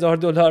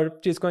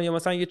 $90,000 چیز کنی یا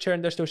مثلا یه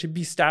چرن داشته باشی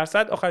 20%،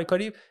 آخر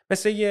کاری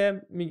مثل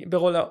یه به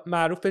قول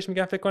معروف بهش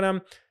میگن فکر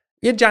کنم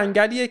یه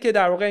جنگلیه که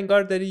در واقع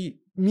انگار داری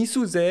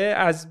میسوزه،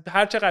 از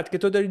هر چقدر که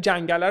تو داری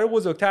جنگله رو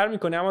بزرگتر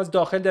میکنی اما از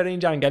داخل داره این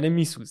جنگله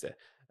میسوزه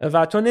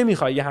و تو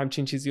نمیخوای یه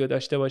همچین چیزی رو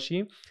داشته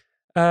باشی.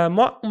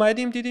 ما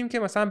اومدیم دیدیم که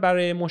مثلا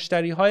برای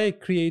مشتری های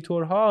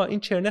کریئتورها این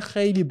چرن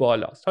خیلی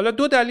بالاست. حالا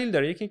دو دلیل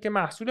داره، یکی اینکه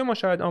محصول ما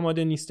شاید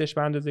آماده نیستش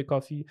به اندازه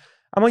کافی،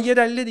 اما یه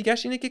دلیل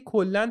دیگهش اینه که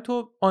کلا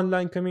تو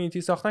آنلاین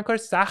کامیونیتی ساختن کار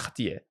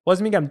سختیه.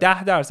 باز میگم 10%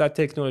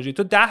 تکنولوژی،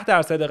 تو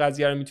 10%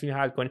 قضیه رو میتونی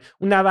حل کنی،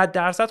 اون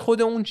 90%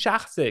 خود اون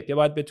شخصه که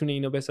باید بتونه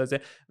اینو بسازه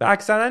و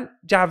اکثرا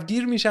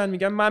جوگیر میشن،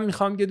 میگن من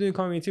میخوام یه دونه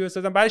کامیونیتی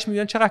بسازم، بعدش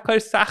میگن چقدر کار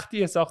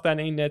سختیه ساختن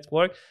این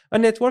نتورک. و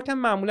نتورک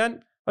هم معمولا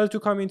حالا تو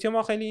کامیونیتی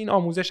ما خیلی این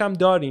آموزش هم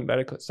داریم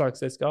برای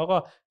ساکسس که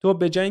آقا تو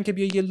به جای اینکه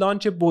بیا یه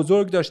لانچ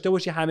بزرگ داشته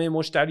باشی همه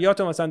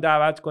مشتریاتو مثلا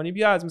دعوت کنی،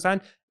 بیا از مثلا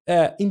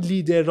این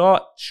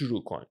لیدرها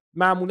شروع کن.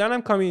 معمولا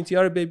هم کامیونیتی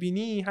ها رو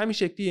ببینی همین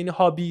شکلی، یعنی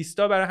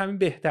هابیستا برای همین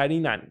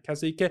بهترینن،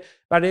 کسایی که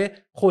برای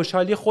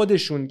خوشحالی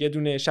خودشون یه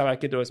دونه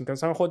شبکه درست میکنن.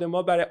 مثلا خود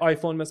ما برای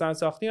آیفون مثلا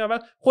ساختیم، اول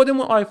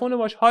خودمون آیفون رو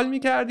باش حال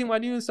میکردیم،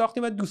 اومدیم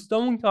ساختیم و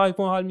دوستامون که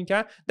آیفون حال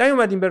میکرد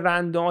اومدیم به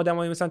رندوم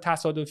آدمای مثلا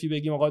تصادفی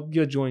بگیم آقا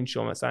بیا جوین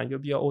شو مثلا یا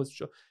بیا عضو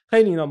شو.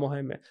 خیلی اینا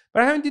مهمه.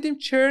 برای همین دیدیم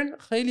چرن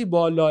خیلی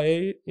بالاه،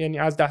 یعنی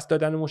از دست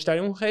دادن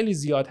مشتریمون خیلی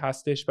زیاد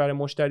هستش برای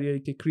مشتریایی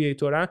که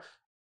کریئتورن.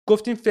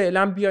 گفتیم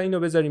فعلا بیا اینو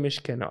بذاریمش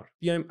کنار،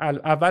 بیایم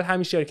اول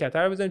همین شرکت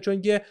رو بزنیم،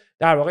 چون یه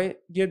در واقع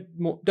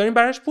داریم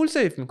براش پول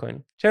سیف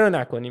میکنیم، چرا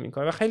نکنیم این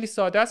کار؟ و خیلی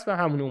ساده است و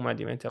همون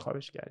اومدیم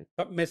انتخابش کردیم.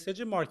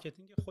 مسیج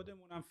مارکتینگ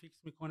خودمون هم فیکس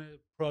میکنه،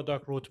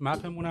 پروداکت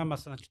رودمپمون هم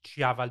مثلا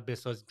چی اول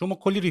بسازیم، چون ما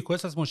کلی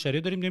ریکوست از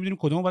مشتری داریم نمیدونیم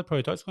کدومو باید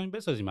پرایورتایز کنیم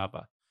بسازیم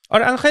اول.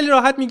 آره خیلی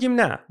راحت میگیم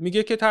نه،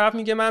 میگه که طرف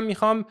میگه من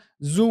میخوام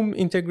زوم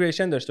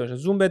اینتگریشن داشته باشم،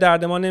 زوم به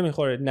درد ما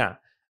نمیخوره، نه.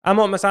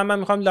 اما مثلا من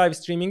میخوام لایو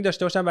استریمینگ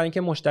داشته باشم برای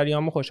اینکه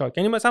مشتریامو خوشحال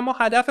کنیم. یعنی مثلا ما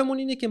هدفمون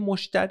اینه که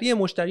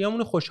مشتریامون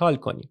رو خوشحال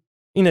کنیم.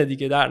 اینه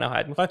دیگه در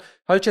نهایت میخواد.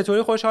 حالا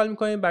چطوری خوشحال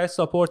میکنیم؟ برای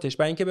ساپورتش،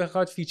 برای اینکه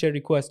بخواد فیچر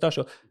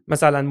ریکوستاشو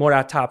مثلا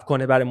مرتب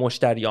کنه برای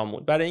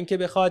مشتریامون، برای اینکه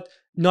بخواد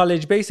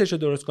نالج بیسش رو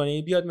درست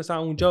کنه، بیاد مثلا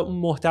اونجا اون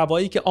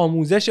محتوایی که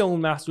آموزش اون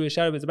محصولش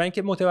رو بذاره، برای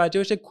اینکه متوجه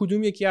بشه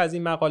کدوم یکی از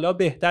این مقاله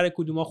بهتره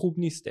کدوما خوب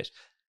نیستش،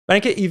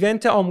 برای اینکه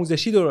ایونت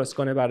آموزشی درست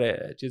کنه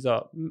برای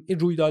چیزا، این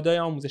رویدادهای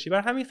آموزشی.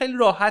 برای همین خیلی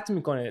راحت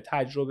میکنه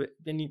تجربه،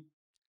 یعنی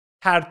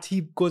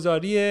ترتیب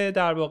گذاری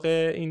در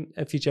واقع این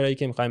فیچرهایی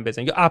که میخوایم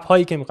بزنیم یا اپ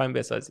هایی که میخوایم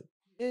بسازیم.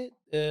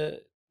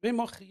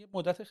 ما خیلی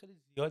مدت خیلی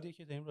زیادی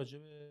که داریم راجع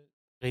به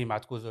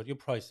قیمت گذاری و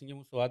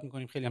پرایسینگمون صحبت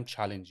میکنیم، خیلی هم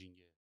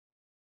چالنجینگه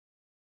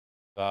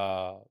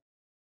و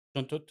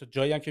چون تو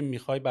جایی هم که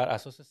میخوای بر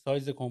اساس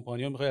سایز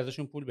کمپانی ها میخوای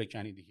ازشون پول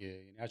بکنی دیگه،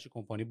 یعنی هرچی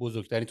کمپانی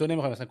بزرگتری، تو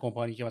نمیخوای مثلا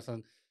کمپانی که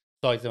مثلا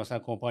سایز مثلا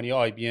کمپانی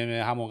آی بی ام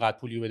همونقدر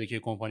پولی بده که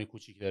کمپانی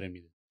کوچیک داره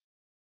میده.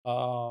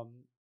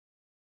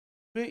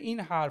 تو این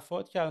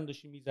حرفات که الان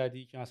داشتی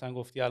میزدی که مثلا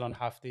گفتی الان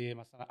هفته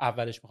مثلا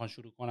اولش میخوان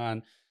شروع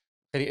کنن،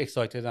 خیلی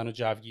اکسایتدن و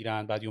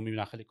جوگیرن، بعد یهو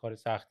میبینن خیلی کار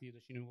سختیه،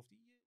 داشتی میگفتی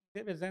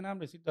یه به ذهنم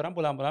رسید، دارم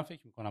بلند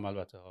فکر میکنم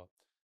البته ها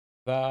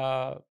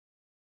و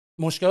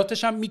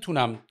مشکلاتش هم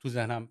میتونم تو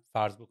ذهنم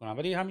فرض بکنم،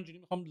 ولی همینجوری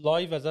میخوام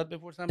لایو ازت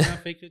بپرسم ببینم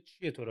فکر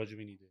چیه تو راجع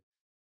به این ایده.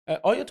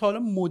 آیا تا حالا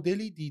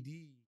مدلی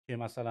دیدی که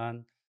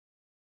مثلا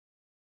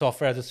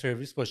سافر از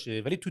سرویس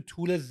باشه ولی تو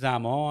طول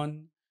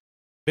زمان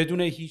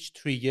بدون هیچ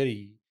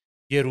تریگری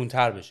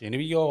گرونتر بشه؟ یعنی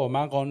بگی آقا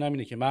من قانونم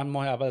اینه که من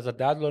ماه اول ازت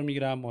 $10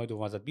 میگیرم، ماه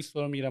دوم ازت $20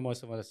 میگیرم، ماه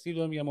سوم ازت $30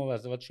 میگیرم، ماه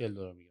ازت $40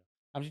 میگیرم.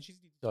 همین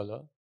چیزی دیدی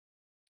حالا؟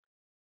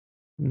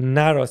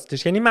 نه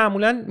راستش، یعنی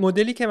معمولا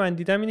مدلی که من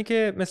دیدم اینه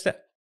که مثل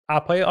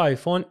اپ‌های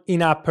آیفون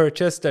این اپ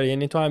پرچیس داره،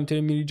 یعنی تو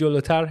همینطوری میری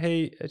جلوتر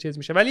هی چیز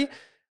میشه، ولی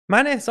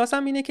من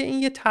احساسم اینه که این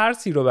یه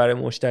ترسی رو برای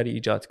مشتری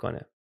ایجاد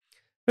کنه.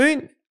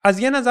 ببین از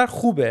یه نظر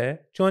خوبه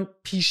چون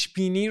پیش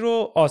بینی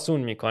رو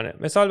آسون میکنه.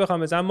 مثال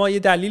بخوام بزنم، ما یه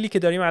دلیلی که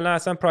داریم الان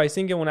اصلا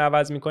پرایسینگمون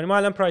عوض میکنیم، ما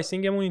الان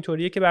پرایسینگمون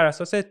اینطوریه که بر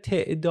اساس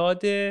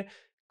تعداد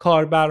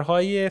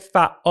کاربرهای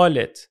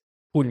فعالت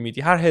پول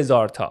میدی هر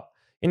 1000 تا.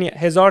 یعنی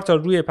 1000 تا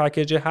روی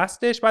پکیج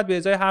هستش، بعد به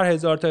ازای هر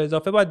 1000 تا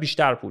اضافه باید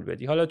بیشتر پول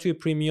بدی. حالا توی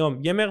پریمیوم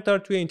یه مقدار،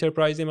 توی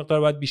انترپرایز یه مقدار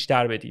باید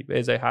بیشتر بدی به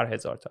ازای هر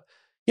 1000 تا.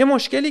 یه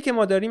مشکلی که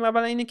ما داریم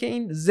اولا اینه که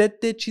این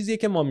ضد چیزیه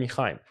که ما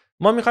می‌خوایم.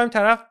 ما می‌خوایم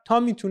طرف تا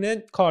میتونه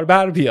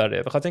کاربر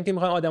بیاره، به خاطر اینکه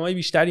می‌خوایم آدمای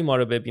بیشتری ما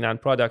رو ببینن،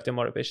 پروداکت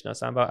ما رو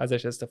بشناسن و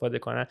ازش استفاده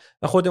کنن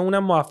و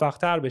خودمونم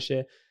موفق‌تر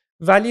بشه.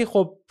 ولی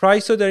خب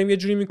پرایس رو داریم یه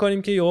جوری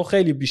می‌کنیم که یهو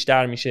خیلی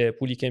بیشتر میشه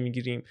پولی که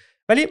می‌گیریم.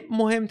 ولی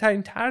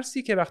مهمترین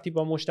ترسی که وقتی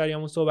با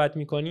مشتریامون صحبت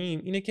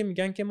می‌کنیم اینه که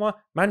میگن که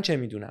من چه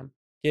میدونم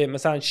که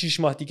مثلا 6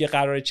 ماه دیگه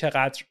قراره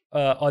چقدر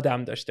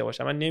آدم داشته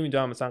باشم، من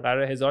نمیدونم مثلا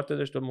قراره 1000 تا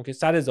داشته، ممکن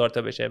 100,000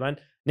 تا بشه، من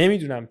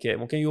نمیدونم که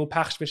ممکن یهو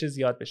پخش بشه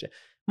زیاد بشه.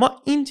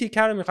 ما این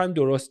تیکر رو می‌خوایم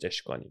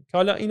درستش کنیم که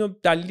حالا اینو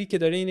دلیلی که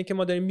داره اینه که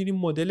ما داریم میریم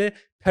مدل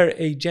پر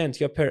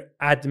ایجنت یا پر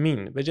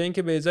ادمین، به جای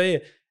اینکه به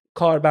ازای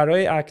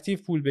کاربرای اکتیو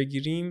پول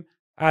بگیریم،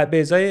 به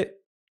ازای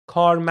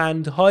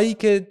کارمندهایی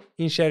که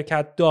این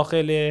شرکت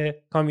داخل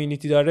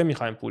کامیونیتی داره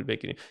میخوایم پول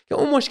بگیریم که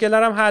اون مشکل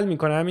رو هم حل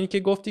میکنه. همینی که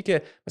گفتی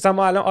که مثلا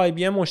ما الان آی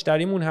بی ام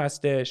مشتریمون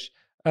هستش،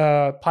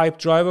 پایپ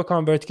درایو و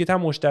کانورت کیت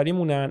هم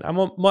مشتریمونن،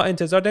 اما ما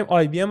انتظار داریم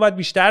آی بی ام باید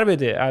بیشتر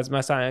بده از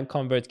مثلا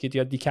کانورت کیت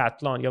یا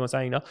دیکاتلون یا مثلا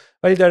اینا،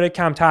 ولی داره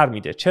کمتر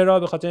میده. چرا؟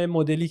 به خاطر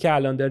مدلی که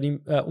الان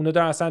داریم اونا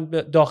دارن اصلا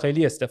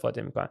داخلی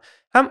استفاده میکنن.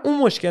 هم اون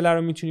مشکل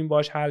رو میتونیم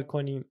باهاش حل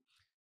کنیم،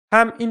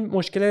 هم این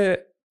مشکل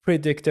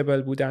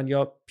predictable بودن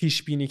یا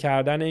پیش بینی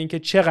کردن اینکه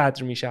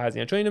چقدر میشه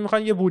هزینه، چون اینو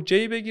میخوان یه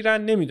بودجه‌ای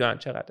بگیرن نمیدونن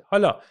چقدر.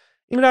 حالا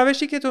این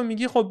روشی که تو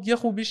میگی خب یه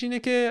خوبیش اینه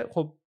که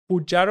خب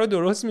بودجه رو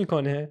درست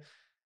میکنه،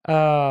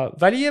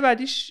 ولی یه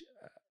بعدیش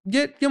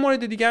یه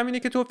مورد دیگه هم اینه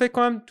که تو فکر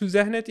کنم تو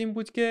ذهنت این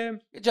بود که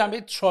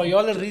جنبه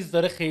ترایال ریز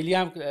داره، خیلی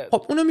هم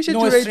خب اونو میشه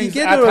جورای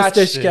دیگه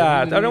درستش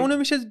کرد. آره اونو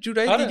میشه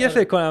جورای دیگه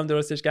فکر کنم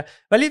درستش کرد،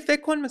 ولی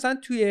فکر کن مثلا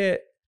توی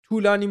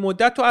طولانی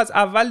مدت تو از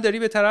اول داری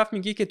به طرف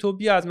میگی که تو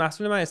بیا از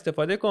محصول من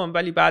استفاده کن،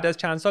 ولی بعد از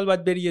چند سال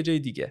باید بری یه جای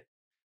دیگه.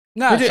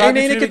 نه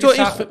اینه که تو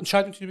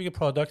شاید میتونی بگی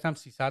پروداکت هم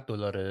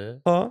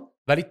 $300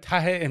 ولی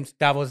ته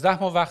 12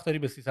 ماه وقت داری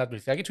به 300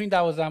 برسی. اگه تو این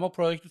 12 ماه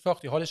پروداکت رو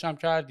ساختی، حالش هم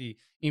کردی،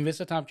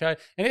 اینوست هم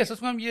کردی، یعنی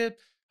احساس می‌کنم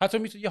حتی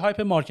میتونه یه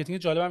هایپ مارکتینگ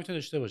جالب هم میتونه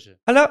داشته باشه.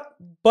 حالا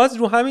باز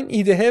رو همین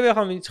ایده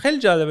بخوام، خیلی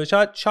جالبه،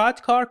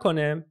 شاید کار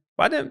کنه.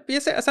 بعد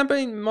اصلا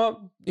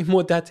ما این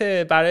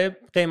مدت برای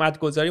قیمت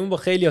گذاریمون با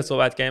خیلی‌ها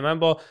صحبت کردیم. من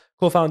با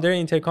کوفاندر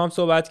اینترکام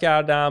صحبت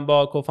کردم،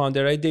 با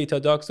کوفاندرای دیتا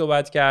داک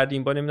صحبت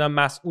کردیم، با نمیدونم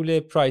مسئول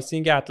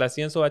پرایسینگ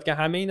اطلسیان صحبت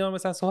کردیم، همه اینا رو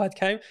مثلا صحبت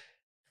کردیم.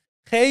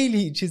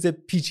 خیلی چیز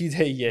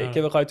پیچیده‌ایه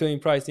که بخوای تو این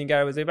پرایسینگ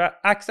رو بذاری و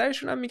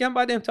اکثرشون هم میگن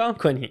باید امتحان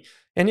کنی.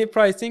 یعنی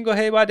پرایسینگ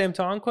رو باید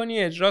امتحان کنی،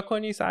 اجرا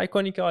کنی، سعی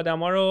کنی که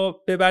آدما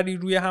رو ببری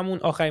روی همون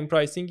آخرین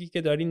پرایسینگی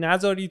که داری،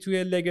 نذاری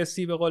توی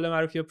لگاسی به قول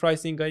معروف یا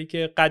پرایسینگایی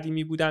که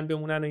قدیمی بودن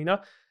بمونن و اینا.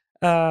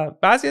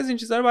 بعضی از این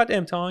چیزا رو باید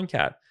امتحان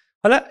کرد.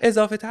 حالا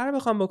اضافه تر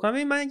بخوام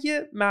بکنم، من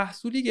یه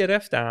محصولی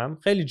گرفتم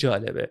خیلی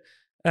جالبه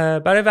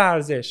برای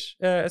ورزش،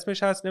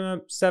 اسمش هست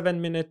 7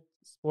 minute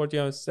sport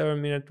یا 7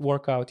 minute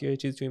workout یا یه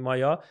چیزی توی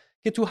مایا،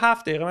 که تو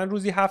 7 دقیقه من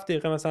روزی 7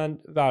 دقیقه مثلا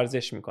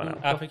ورزش میکنم.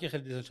 اپی که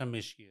خیلی دیزاینش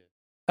مشکیه،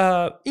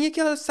 این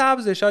یکی حالا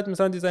سبزه، شاید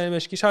مثلا دیزاین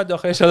مشکی، شاید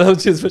داخلش حالا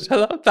چیز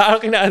باشه،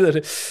 فرقی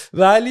نداره.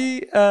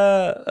 ولی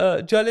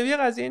جالبی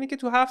قضیه اینه که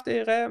تو 7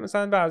 دقیقه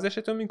مثلا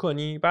ورزشتو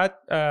میکنی، بعد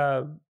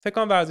فکر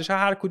کنم ورزش‌ها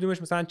هر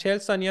کدومش مثلا 40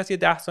 ثانیه است، یه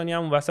 10 ثانیه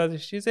هم اون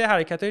وسطش چیزه،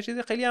 حرکتای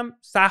چیزی خیلی هم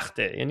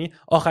سخته، یعنی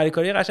آخری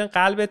کاری قشنگ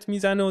قلبت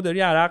میزنه و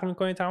داری عرق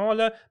میکنی تمام.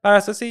 حالا بر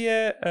اساس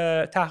یه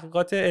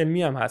تحقیقات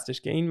علمی هم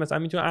هستش که این مثلا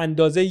میتونه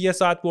اندازه یه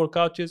ساعت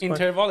ورکاوت چیز کنه.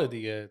 اینتروال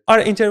دیگه،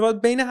 آره اینتروال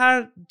بین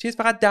هر چیز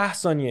فقط 10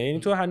 ثانیه، یعنی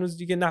تو هنوز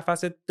دیگه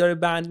نفست داره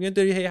بند میاد،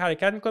 داری هی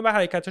حرکت میکنی و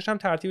حرکتاش هم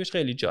ترتیبش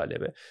خیلی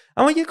جالبه.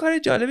 اما یه کار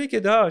جالبی که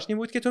داشت این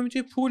بود که تو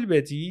میتونی پول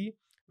بدی،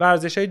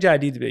 ورزش‌های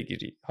جدید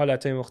بگیری،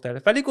 حالتهای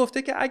مختلف، ولی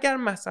گفته که اگر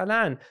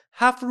مثلا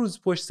 7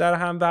 روز پشت سر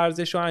هم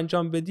ورزش رو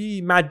انجام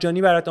بدی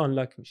مجانی برات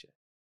آنلاک میشه.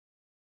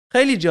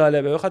 خیلی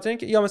جالبه، به خاطر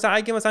اینکه یا مثلا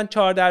اگه مثلا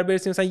 4 در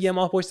برسی مثلا یه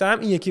ماه پشت سر هم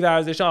این یکی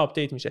ورزش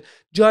آپدیت میشه.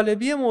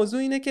 جالبی موضوع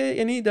اینه که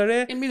یعنی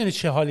داره این میدونی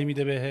چه حالی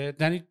میده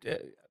بهت، یعنی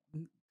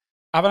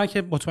اولا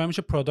که مطمئن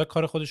میشه پروداکت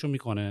کار خودشو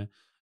میکنه،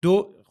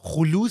 دو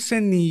خلوص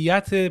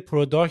نیت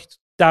پروداکت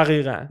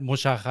دقیقاً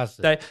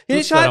مشخصه.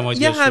 یعنی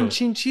شاید یه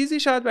همچین چیزی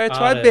شاید برای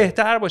تو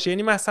بهتر باشه.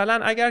 یعنی مثلا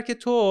اگر که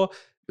تو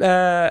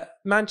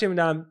من چه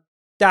میدونم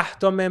 10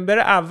 تا ممبر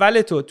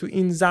اول تو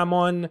این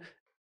زمان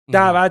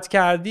دعوت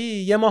کردی،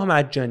 یه ماه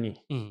مجانی.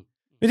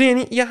 میدونی،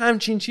 یعنی یه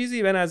همچین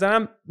چیزی به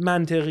نظرم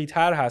منطقی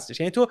تر هستش.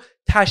 یعنی تو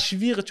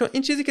تشویق، چون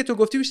این چیزی که تو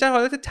گفتی بیشتر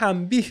حالت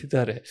تنبیه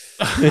داره،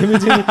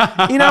 میدونی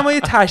این هم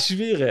یه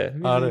تشویقه.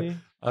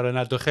 آره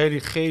نه، تو خیلی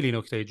خیلی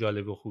نکته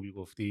جالب و خوبی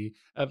گفتی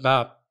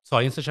و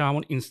ساینسش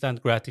همون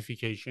اینستنت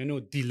گراتیفیکیشن و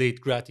دیلیت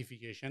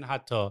گراتیفیکیشن.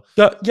 حتی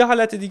یه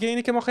حالت دیگه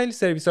اینه که ما خیلی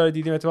سرویس‌ها رو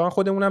دیدیم، اتفاقا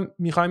خودمونم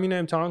می‌خوایم اینو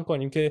امتحان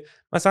کنیم که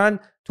مثلا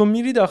تو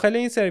میری داخل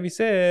این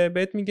سرویسه،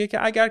 بهت میگه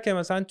که اگر که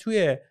مثلا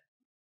توی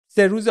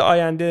 3 روز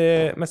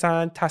آینده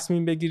مثلا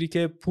تصمیم بگیری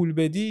که پول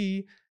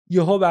بدی،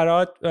 یهو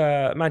برات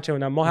من چه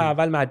میدونم ماه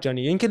اول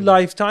مجانی، اینکه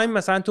لایف تایم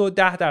مثلا تو 10%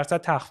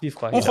 تخفیف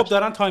خواهی اون خب داشت.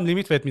 دارن تایم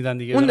لیمیت بهت میدن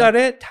دیگه، اون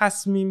داره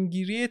تصمیم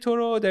گیری تو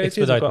رو داره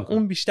چیز میکنه،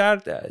 اون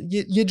بیشتر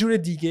یه جور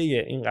دیگه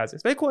این قضیه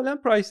است. ولی کلا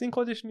پرایسینگ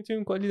خودش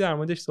میتونیم کلی در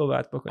موردش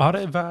صحبت بکنیم.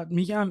 آره و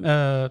میگم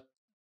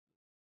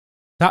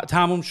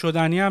تموم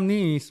شدنی هم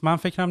نیست. من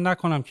فکرم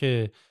نکنم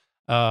که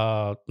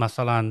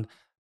مثلا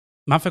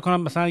من فکر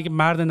کنم مثلا اگه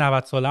مرد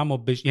 90 ساله‌مو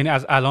یعنی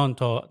از الان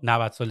تا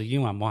 90 سالگی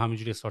ما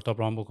همینجوری استارتاپ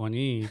ران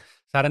بکنیم،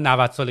 سر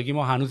 90 سالگی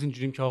ما هنوز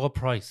اینجوریم که آقا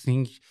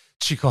پرایسینگ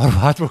چیکار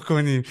باید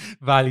بکنیم،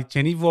 ولی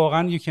یعنی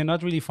واقعا you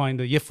cannot really find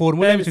یه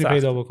فرمول نمیتونی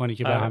پیدا بکنی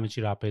که به همه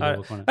چی ربط پیدا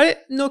بکنه. ولی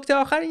نکته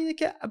آخر اینه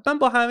که من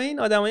با همه این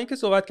آدمایی که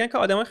صحبت کردن که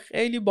آدمای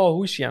خیلی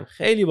باهوشین،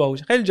 خیلی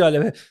باهوش، خیلی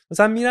جالبه.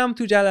 مثلا میرم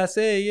تو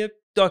جلسه یه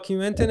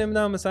داکیومنت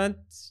نمیدونم مثلا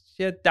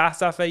 10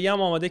 صفحه‌ای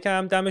هم آماده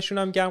کردم، دمشون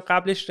هم گرم،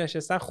 قبلش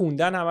نشستن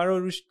خوندن، همه رو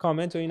روش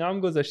کامنت و اینا هم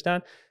گذاشتن.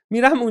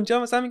 میرم اونجا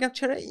مثلا میگم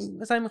چرا این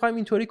مثلا میخوایم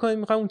اینطوری کنیم،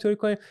 میخوایم اونطوری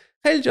کنیم.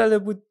 خیلی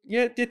جالب بود.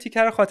 یه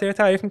تیکر خاطره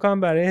تعریف میکنم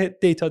برای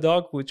دیتا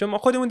داگ بود، چون ما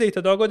خودمون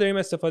دیتا داگ رو داریم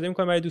استفاده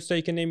میکنیم برای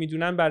دوستایی که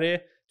نمیدونن. برای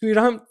تو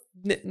ایران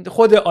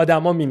خود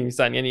آدما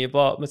مینویسن، یعنی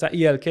با مثلا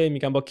ELK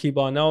میگن با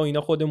کیبانا و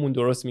اینا خودمون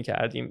درست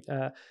میکردیم.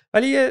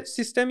 ولی یه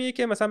سیستمیه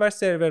که مثلا برای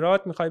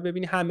سرورات میخوای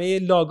ببینی همه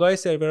لاگای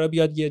سرورها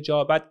بیاد یه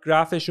جا، بعد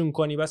گرافشون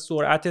کنی و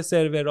سرعت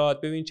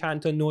سرورات ببین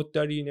چند تا نود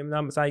داری،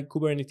 نمیدونم مثلا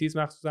کوبرنتیز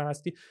مخصوصا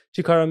هستی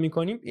چیکارا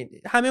میکنیم،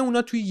 همه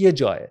اونا توی یه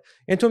جاه.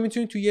 یعنی تو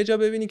میتونی توی یه جا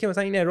ببینی که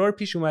مثلا این ارور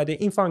پیش اومده،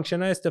 این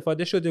فانکشن ها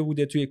استفاده شده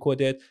بوده توی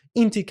کدت،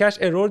 این تیکش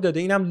ارور داده،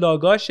 اینم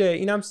لاگاشه،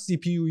 اینم سی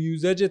پی یو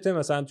یوزجت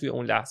مثلا توی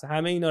اون لحظه،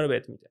 همه اینا رو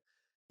بهت میده.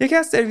 یکی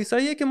از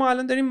سرویساییه که ما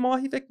الان داریم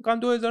ماهی فکر می‌کنم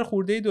 2000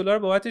 خورده دلار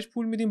بابتش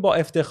پول میدیم با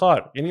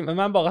افتخار. یعنی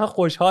من واقعا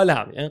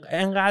خوشحالم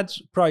اینقدر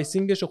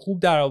پرایسینگش رو خوب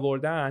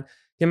درآوردن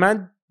که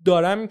من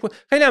دارم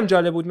خیلی هم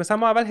جالب بود. مثلا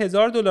ما اول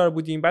 $1000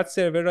 بودیم، بعد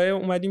سرورای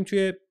اومدیم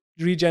توی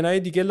ریجنای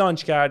دیگه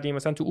لانچ کردیم،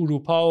 مثلا تو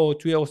اروپا و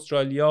توی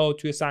استرالیا و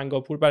توی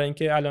سنگاپور، برای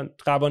اینکه الان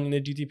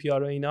قوانین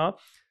GDPR و اینا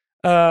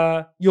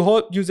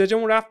یهو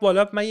یوزجمون رفت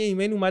بالا. من یه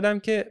ایمیل اومدم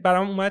که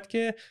برام اومد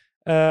که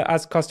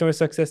از کاستمر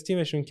ساکسس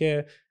تیمشون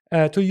که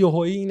تو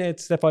یوهویی این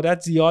استفادت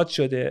زیاد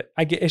شده،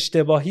 اگه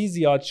اشتباهی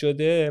زیاد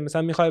شده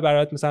مثلا میخوای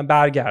برات مثلا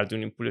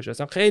برگردونیم پولش.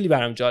 اصلا خیلی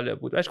برام جالب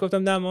بود. باش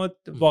گفتم نه ما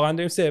واقعا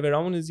داریم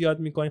سرورامون رو زیاد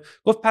میکنیم.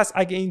 گفت پس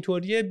اگه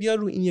اینطوریه بیا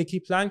رو این یکی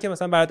پلن که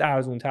مثلا برات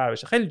ارزون تر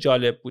بشه. خیلی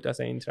جالب بود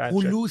اصلا این ترند.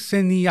 خلوص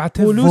نیت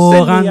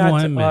واقعا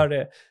مهمه.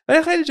 آره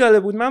ولی خیلی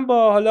جالب بود. من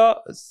با حالا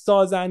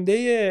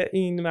سازنده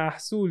این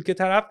محصول که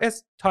طرف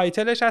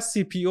تایتلش از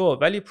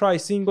CPO ولی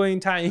پرایسینگ رو این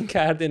تعیین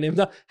کرده،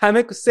 نمیدونم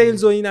همه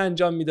سیلز رو این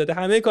انجام میداده،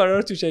 همه کارا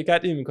رو تو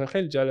شرکت این میکنه.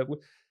 خیلی جالب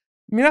بود.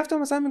 میرفتم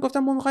مثلا میگفتم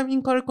ما میخوایم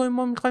این کارو کنیم،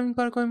 ما میخوایم این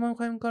کارو کنیم، ما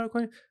میخوایم این کارو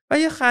کنیم، و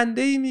یه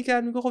خنده ای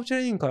میکرد میگه خب چرا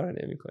این کارو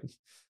نمیکنی.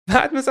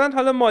 بعد مثلا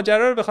حالا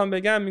ماجرا رو بخوام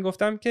بگم،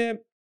 میگفتم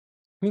که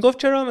میگفت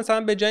چرا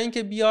مثلا به جای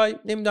اینکه بیای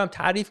نمیدونم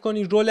تعریف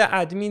کنی رول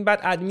ادمین، بعد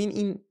ادمین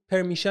این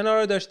پرمیشن ها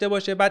رو داشته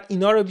باشه، بعد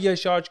اینا رو بیا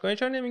شارژ کنی،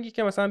 چرا نمیگی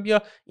که مثلا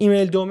بیا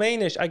ایمیل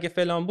دومینش اگه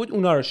فلان بود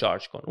اونا رو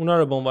شارژ کن، اونا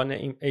رو به عنوان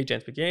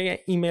ایجنت بگیر، یعنی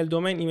ایمیل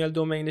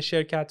دومین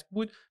شرکت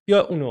بود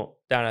بیا اونو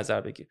در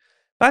نظر بگیر.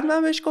 بعد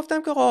من بهش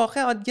گفتم که آخه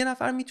یه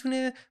نفر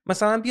میتونه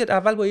مثلا بیاد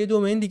اول با یه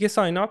دومین دیگه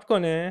ساین اپ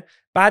کنه،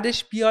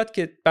 بعدش بیاد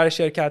که برای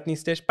شرکت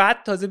نیستش،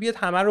 بعد تازه بیاد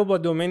همه رو با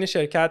دومین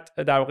شرکت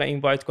در واقع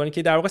اینوایت کنه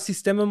که در واقع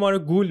سیستم ما رو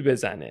گول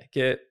بزنه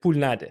که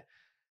پول نده.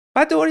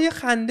 بعد دوباره یه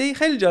خنده‌ای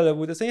خیلی جالب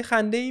بود، مثلا یه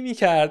خنده‌ای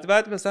می‌کرد.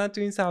 بعد مثلا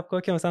تو این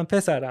سبکا که مثلا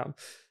پسرم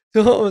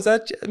تو مثلا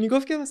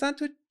میگفت که مثلا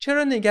تو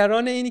چرا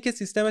نگران اینی که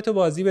سیستمتو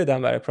بازی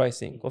بدن برای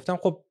پرایسینگ؟ گفتم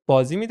خب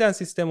بازی میدن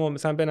سیستمو،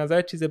 مثلا به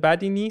نظر چیز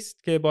بدی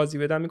نیست که بازی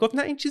بدن؟ میگفت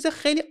نه این چیز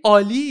خیلی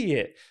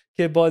عالیه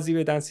که بازی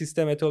بدن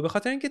سیستمتو، به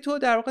خاطر اینکه تو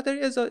در واقع داری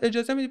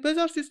اجازه میدی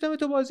بذار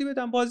سیستمتو بازی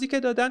بدن، بازی که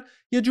دادن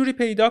یه جوری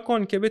پیدا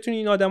کن که بتونی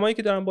این آدمایی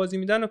که دارن بازی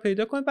میدن رو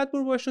پیدا کن، بعد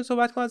برو باشون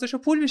صحبت کن، ازشون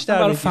پول بیشتر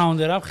بگیر. برای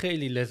فاوندرام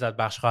خیلی لذت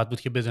بخش خواهد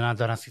بود که بدونن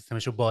دارن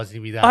سیستمشو بازی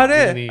میدن.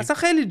 آره اصلا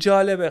خیلی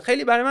جالبه.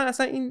 خیلی برای من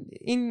اصلا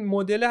این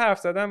مدل حرف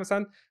زدن،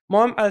 مثلا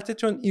ما هم البته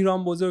چون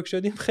ایران بزرگ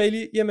شدیم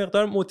خیلی یه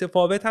مقدار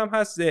متفاوت هم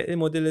هست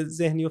مدل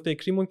ذهنی و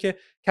فکریمون که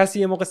کسی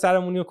یه موقع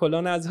سرمونی و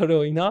کلا نذاره و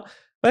اینا،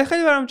 ولی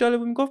خیلی برام جالب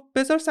بود. میگفت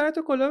بذار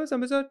سرتو کلا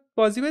بزن، بذار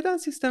بازی بدن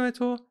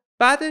سیستمتو،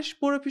 بعدش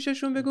برو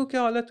پیششون بگو که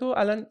حالا تو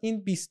الان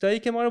این 20 تایی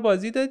که ما رو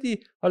بازی دادی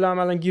حالا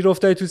عملاً گیر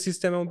افتادی تو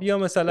سیستممون، بیا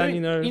مثلا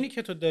اینا رو. اینی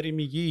که تو داری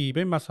میگی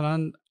ببین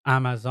مثلا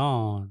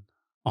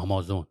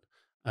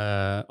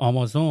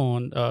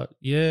آمازون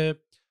یه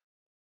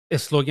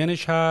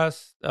اسلوگنش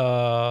هست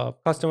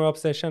customer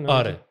obsession.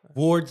 آره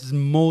world's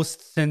most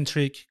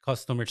centric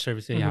customer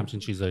service یا همچین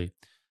چیزایی.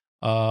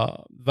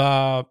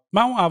 و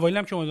من اون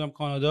اوایلم که اومدم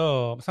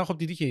کانادا مثلا خب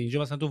دیدی که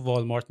اینجا مثلا تو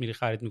والمارت میری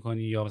خرید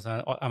میکنی یا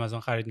مثلا آمازون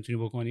خرید میتونی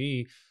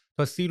بکنی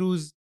تا 30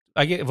 روز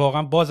اگه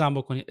واقعا بازم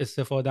بکنی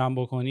استفاده هم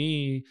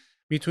بکنی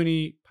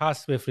میتونی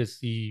پس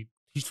بفرستی،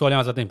 هیچ سوالی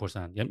ازت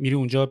نمیپرسن، یعنی میری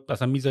اونجا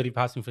مثلا میذاری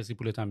پس میفرستی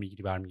پولت هم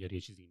میگیری برمیگردی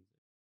یه چیزی.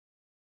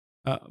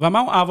 و من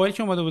اون اوایل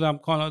که اومده بودم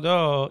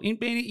کانادا این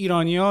بین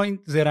ایرانی‌ها این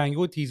زرنگی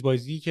و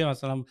تیزبازی که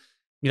مثلا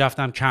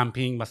میرفتم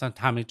کمپینگ مثلا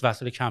همه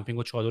وسایل کمپینگ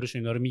و چادرش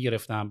اینا رو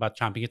میگرفتم، بعد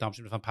کمپینگ تمام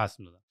شد میرفتم پس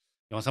میدادم.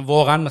 یا مثلا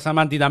واقعا مثلا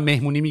من دیدم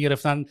مهمونی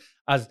میگرفتن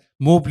از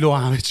مبل و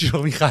همه چی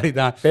رو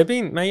میخریدن.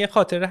 ببین من یه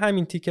خاطره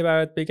همین تیکه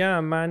برات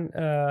بگم. من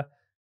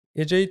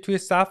یه جایی توی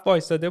صف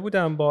وایساده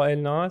بودم با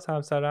الناز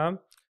همسرم،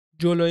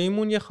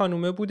 جلویمون یه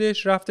خانومه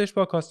بودش، رفتش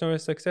با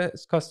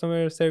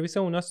کاستومر سرویس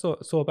اونا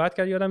صحبت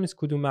کرد، یادم نیست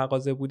کدوم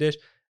مغازه بودش،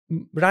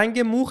 رنگ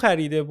مو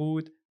خریده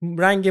بود،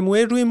 رنگ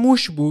موی روی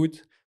موش بود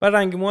و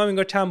رنگ مو هم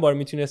انگار چند بار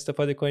میتونی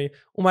استفاده کنی.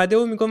 اومده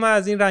بود میگه من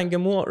از این رنگ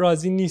مو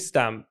راضی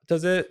نیستم،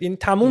 تازه این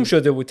تموم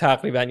شده بود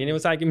تقریبا، یعنی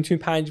مثلا اگه میتونی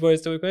 5 بار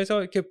استفاده کنی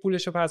تا که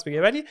پولشو پس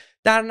بگیره. ولی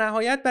در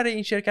نهایت برای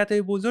این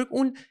شرکت‌های بزرگ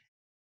اون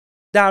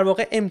در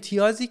واقع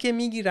امتیازی که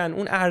میگیرن،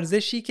 اون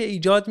ارزشی که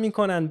ایجاد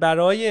میکنن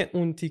برای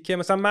اون تیکه،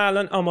 مثلا من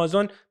الان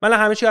آمازون، من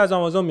همه چی از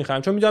آمازون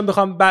میخرم چون میدونم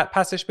بخوام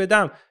پسش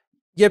بدم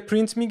یه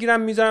پرینت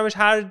میگیرم میذارمش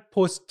هر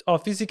پست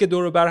آفیسی که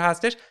دور و بر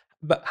هستش،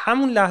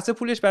 همون لحظه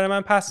پولش برای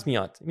من پس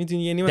میاد.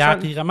 میدونی یعنی مثلا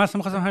دقیقاً من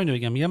می‌خواستم همین رو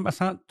بگم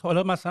مثلا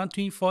حالا مثلا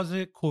تو این فاز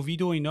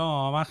کووید و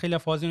اینا من خیلی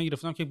فاز اینو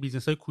گرفتم که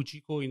بیزنس‌های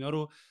کوچیک و اینا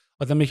رو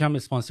آدم یکم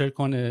اسپانسر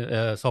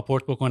کنه،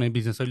 ساپورت بکنه،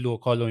 بیزنس‌های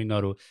لوکال و اینا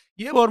رو.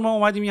 یه بار ما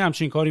اومدیم یه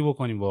همچین کاری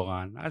بکنیم،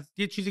 واقعا از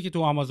یه چیزی که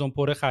تو آمازون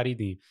پره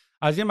خریدیم،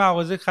 از یه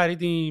مغازه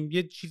خریدیم،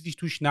 یه چیزی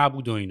توش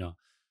نبود و اینا،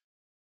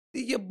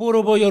 دیگه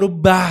برو با یارو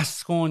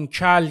بحث کن،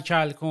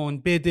 کل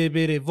کن، بده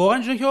بره.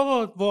 واقعا چون که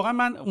آقا واقعا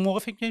من اون موقع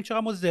فکر کنم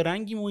چقدر ما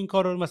زرنگیم و این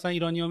کارا رو مثلا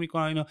ایرانی‌ها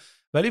میکنن اینا،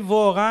 ولی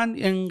واقعا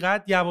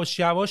انقدر یواش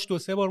یواش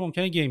 2-3 بار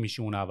ممکنه گیم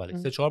میشی، اون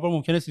اولش 3-4 بار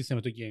ممکنه سیستم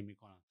تو گیم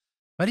میکنن،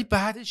 ولی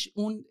بعدش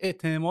اون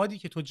اعتمادی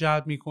که تو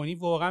جلب میکنی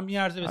واقعا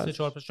میارزه به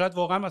 3-4. شاید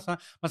واقعا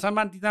مثلا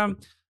من دیدم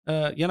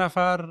یه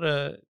نفر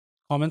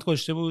کامنت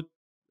گذاشته بود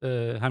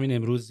همین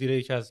امروز زیر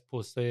یکی از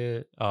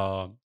پست‌های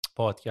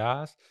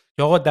پادکست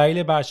که آقا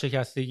دلیل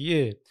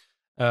برشکستگی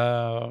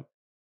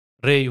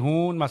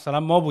ریحون مثلا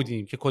ما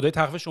بودیم که کدای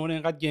تخفیف شما رو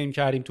اینقدر گیم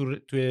کردیم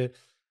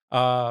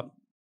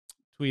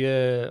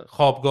توی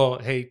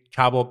خوابگاه، هی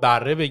کباب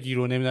بره بگیر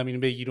و نمیدونم اینو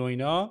بگیر و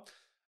اینا.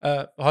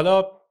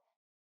 حالا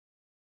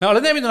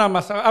نمیدونم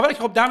مثلا اولی که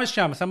خب دمش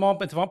کم، مثلا ما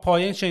اتفاقا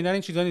پایه این شنیدن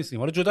این چیزا نیستیم،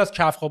 حالا جدا از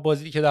کف خواب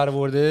بازی که در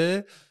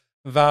آورده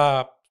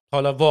و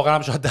حالا واقعا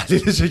هم شاید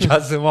دلیل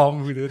شکست ما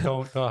بوده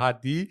تا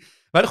حدی،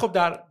 ولی خب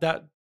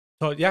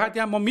تا یه حدی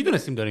هم ما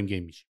میدونستیم داریم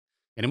گیم میشه،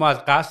 یعنی ما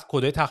از قصد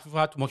کدای تخفیف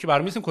ما که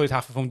برام نیستیم کدای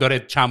تخفیفمون داره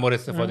چند بار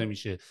استفاده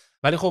میشه،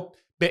 ولی خب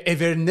به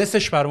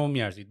اورنسش برامون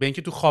میارزید، به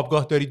اینکه تو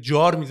خوابگاه داری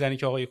جار میزنی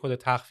که آقا یه کد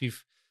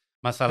تخفیف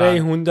مثلا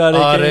ریحون داره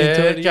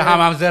آره که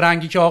هم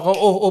زرنگی که آقا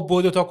اوه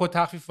بود تا کد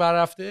تخفیف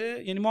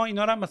رفته، یعنی ما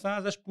اینا رو هم مثلا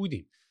ازش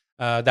بودیم،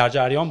 در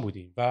جریان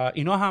بودیم و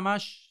اینا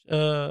همش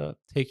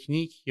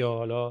تکنیک یا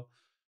حالا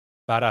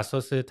بر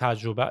اساس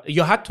تجربه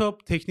یا حتی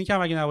تکنیک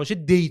هم اگه نباشه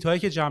دیتایی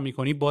که جمع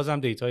می‌کنی بازم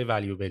دیتای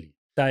والیوبلی.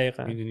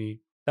 دقیقاً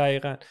میدونی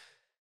دقیقاً.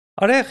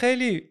 آره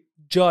خیلی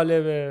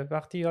جالبه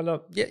وقتی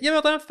حالا یه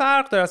مقدار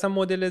فرق داره اصلا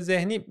مدل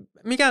ذهنی.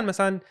 میگن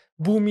مثلا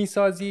بومی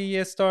سازی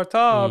یه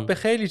استارتاپ به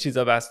خیلی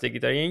چیزا بستگی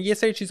داره، یعنی یه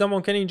سری چیزا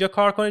ممکنه اینجا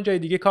کار کنه جای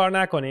دیگه کار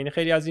نکنه، یعنی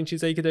خیلی از این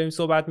چیزایی که داریم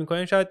صحبت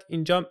میکنیم شاید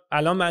اینجا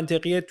الان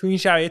منطقیه، تو این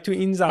شرایط تو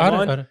این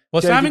زمان آره.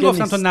 واسه همین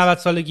گفتم تا 90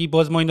 سالگی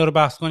باز ما اینا رو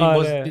بحث کنیم. آره.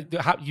 باز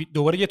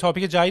دوباره یه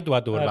تاپیک جدید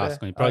دوباره بحث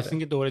کنیم.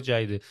 پرایسینگ دوباره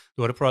جدیده،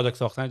 دوباره پروداکت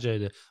ساختن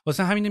جدیده.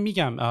 واسه همین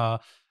میگم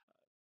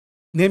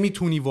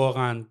نمیتونی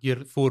واقعا یه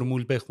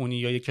فرمول بخونی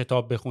یا یه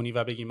کتاب بخونی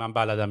و بگی من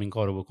بلدم این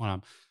کارو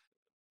بکنم.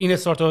 این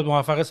استارتاپ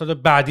موفق،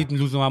 استارتاپ بعدی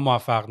لزوما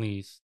موفق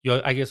نیست،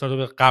 یا اگه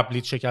استارتاپ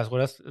قبلی شکست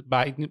خورده است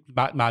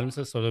معلوم نیست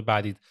استارتاپ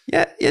بعدی.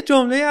 یه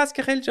جمله هست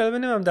که خیلی جالبه،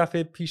 نمیدونم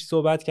دفعه پیش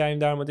صحبت کردیم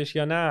در موردش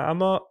یا نه،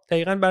 اما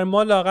دقیقاً برای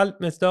ما لااقل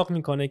مصداق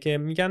میکنه که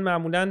میگن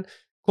معمولاً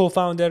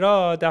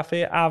کوفاوندرها دفعه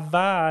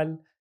اول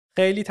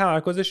خیلی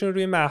تمرکزشون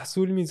روی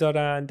محصول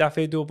میذارن،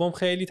 دفعه دوم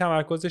خیلی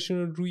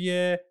تمرکزشون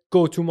روی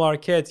گو تو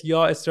مارکت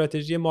یا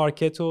استراتژی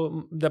مارکت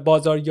و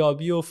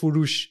بازاریابی و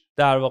فروش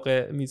در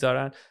واقع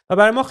میذارن و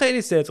برای ما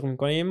خیلی صدق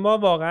میکنه. یعنی ما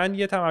واقعا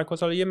یه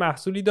تمرکز، حالا یه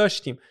محصولی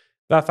داشتیم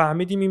و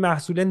فهمیدیم این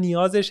محصول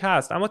نیازش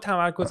هست، اما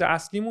تمرکز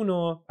اصلیمون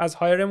رو از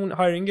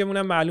هایرینگمون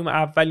هم معلوم،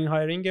 اولین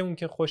هایرینگمون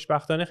که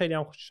خوشبختانه خیلی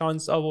هم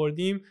شانس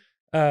آوردیم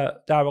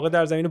در واقع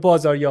در زمین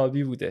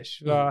بازاریابی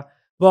بودش و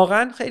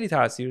واقعا خیلی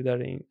تاثیر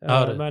داره این.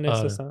 من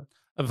احساسم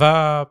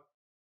و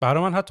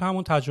برای من حتی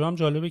همون تجربه هم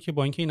جالبه که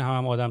با اینکه این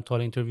هم آدم تا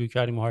اینترویو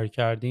کردیم و هایر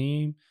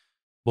کردیم،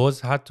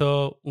 باز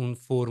حتی اون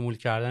فرمول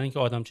کردن که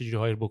آدم چجوری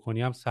هایر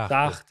بکنی هم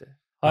سخته.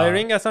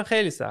 هایرینگ اصلا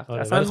خیلی سخته.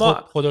 اصلا ما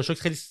خدا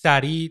شکر خیلی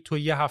سریع تو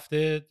یه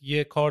هفته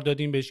یه کار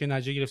دادیم، بهش یه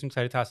نتیجه گرفتیم،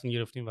 سریع تصمیم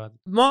گرفتیم و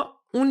ما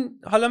اون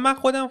حالا من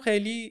خودم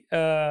خیلی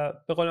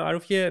به قول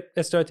معروف یه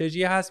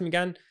استراتژی هست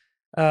میگن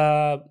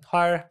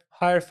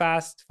hire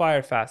fast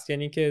fire fast،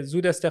 یعنی که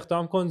زود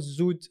استخدام کن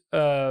زود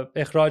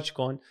اخراج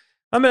کن.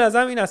 من به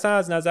نظرم این اصلا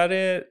از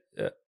نظر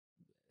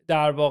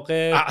در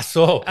واقع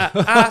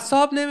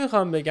اعصاب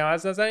نمیخوام بگم،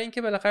 از نظر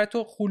اینکه بالاخره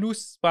تو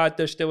خلوص باید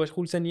داشته باشی،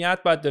 خلوص نیت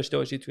باید داشته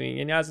باشی تو این،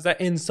 یعنی از نظر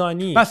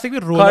انسانی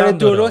کار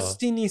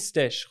درستی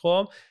نیستش.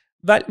 خب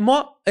ولی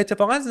ما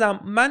اتفاقا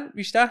من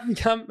بیشتر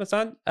میگم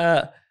مثلا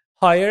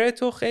هایر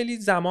تو خیلی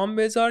زمان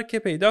بذار که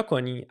پیدا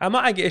کنی، اما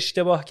اگه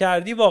اشتباه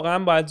کردی واقعا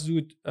باید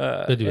زود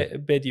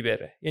بدی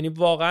بره. یعنی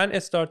واقعا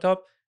استارتاپ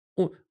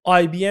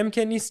IBM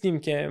که نیستیم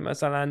که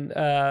مثلا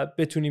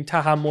بتونیم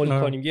تحمل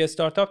کنیم. یه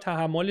استارتاپ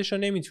تحملش رو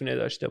نمیتونه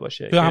داشته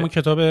باشه. تو همون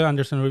کتاب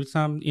اندرسون هورویتز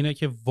هم اینه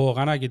که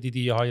واقعا اگه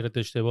دیدی یه هایرت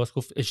اشتباهه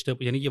گفت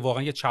یعنی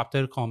واقعا یه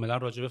چپتر کاملا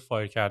راجع به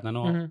فایر کردن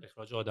و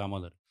اخراج آدما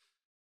داره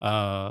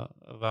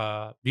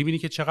و ببینی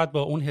که چقدر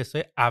با اون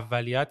حسای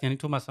اولیت، یعنی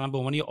تو مثلا به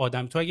عنوان یه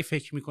آدم تو اگه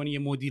فکر می‌کنی یه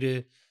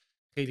مدیر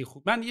خیلی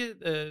خوب، من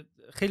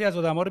خیلی از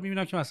آدما رو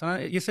می‌بینم که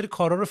مثلا یه سری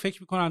کارا رو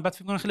فکر می‌کنن بعد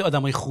فکر می‌کنن خیلی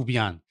آدمای خوبی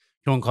ان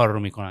که اون کارا رو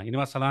می‌کنن، یعنی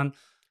مثلا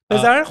به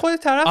ضرر خود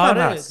طرف هم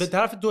هست، به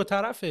طرف دو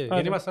طرفه.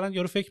 یعنی مثلا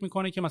یارو فکر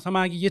می‌کنه که مثلا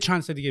من اگه یه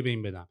چند سال دیگه به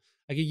این بدم،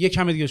 اگه یه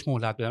کم دیگهش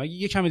مهلت بدم، اگه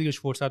یه کم دیگهش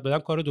فرصت بدم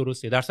کار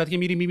درستیه، در صورتی که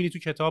می‌بینی تو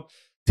کتاب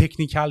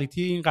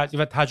تکنیکالیتی این قضیه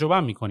و تجربه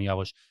هم می‌کنی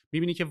یواش،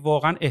 می‌بینی که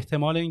واقعا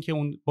احتمال این که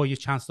اون با یه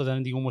چند تا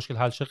دادن دیگه اون مشکل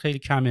حل شه خیلی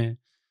کمه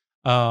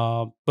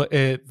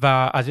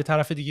و از یه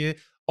طرف دیگه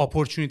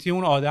اپورتونتی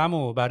اون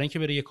آدمو برای اینکه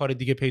بره یه کار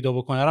دیگه پیدا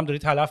بکنه هم داری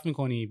تلف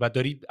می‌کنی و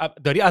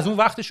داری از اون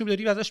وقتشو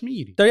داری ازش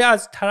می‌گیری، داری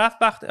از طرف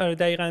وقت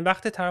دقیقاً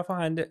وقت طرفو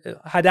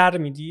هدر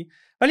میدی.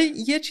 ولی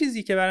یه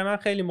چیزی که برای من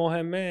خیلی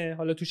مهمه،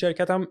 حالا تو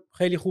شرکتم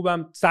خیلی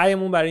خوبم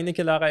سعیمون برای اینه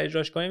که لااقل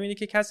اجراش کنیم، اینه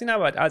که کسی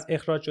نباید از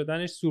اخراج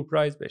شدنش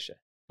سورپرایز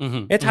بشه.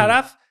 یه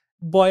طرف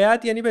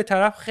باید، یعنی به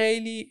طرف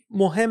خیلی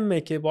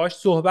مهمه که باهاش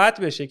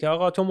صحبت بشه که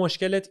آقا تو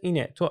مشکلت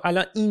اینه، تو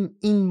الان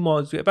این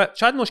موضوعه،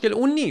 شاید مشکل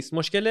اون نیست،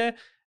 مشکل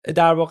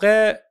در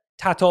واقع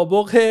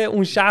تطابق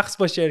اون شخص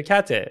با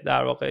شرکته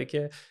در واقع،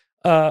 که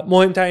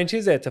مهمترین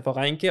چیز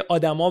اتفاقا این که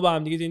آدما با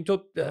هم دیگه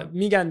تو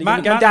میگن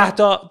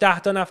 10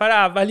 تا نفر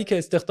اولی که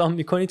استخدام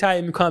میکنی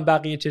تعیین میکنن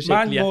بقیه چه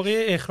شکلیه. من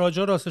موقع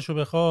اخراجا راستشو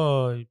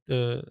بخوای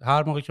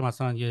هر موقع که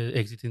مثلا یه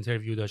اگزیت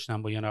اینترویو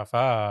داشتم با یه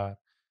نفر،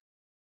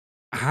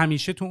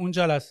 همیشه تو اون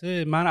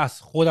جلسه من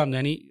از خودم،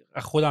 یعنی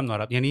خودم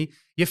ناراحت، یعنی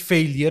یه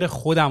فیلیر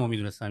خودمو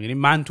میدونستم، یعنی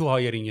من تو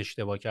هایرینگ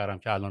اشتباه کردم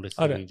که الان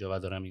رسیدم اینجا و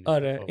دارم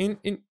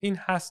این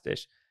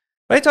هستش.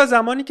 ولی تا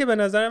زمانی که به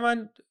نظر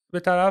من به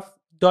طرف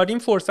داریم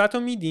فرصت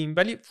رو میدیم،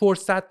 ولی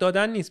فرصت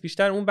دادن نیست،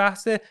 بیشتر اون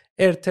بحث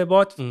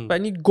ارتباط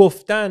یعنی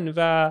گفتن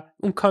و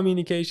اون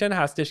کامیونیکیشن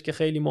هستش که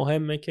خیلی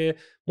مهمه که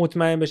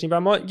مطمئن بشیم. و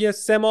ما یه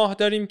 3 ماه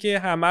داریم که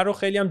همه رو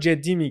خیلی هم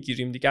جدی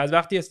میگیریم دیگه. از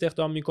وقتی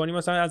استخدام میکنیم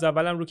مثلا از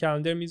اولم رو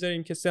کلندر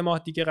میذاریم که 3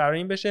 ماه دیگه قرار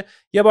این بشه،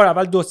 یه بار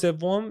اول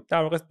 2/3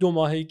 در واقع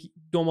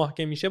 2 ماه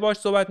که میشه باهاش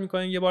صحبت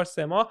میکنیم، یه بار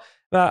 3 ماه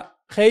و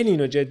خیلی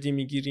اینو جدی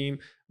میگیریم.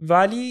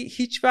 ولی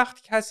هیچ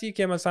وقت کسی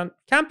که مثلا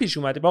کم پیش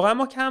اومده، واقعا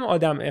ما کم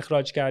آدم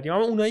اخراج کردیم،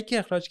 اما اونایی که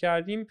اخراج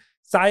کردیم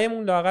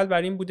سعیمون لااقل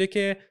بر این بوده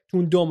که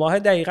تو 2 ماه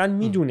دقیقاً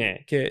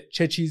میدونه که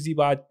چه چیزی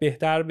باید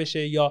بهتر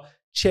بشه یا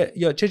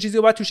چه چیزی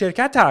رو باید تو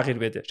شرکت تغییر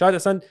بده. شاید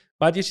اصلا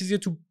باید یه چیزی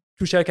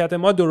تو شرکت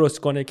ما درست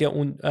کنه که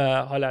اون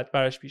حالت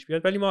براش پیش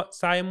بیاد، ولی ما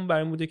سعیمون بر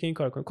این بوده که این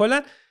کار کنیم.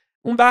 کلا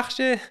اون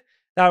بخش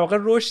در واقع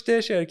رشد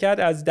شرکت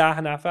از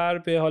 10 نفر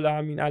به حالا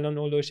همین الان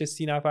اولش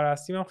 30 نفر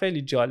هستیم هم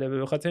خیلی جالبه،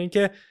 به خاطر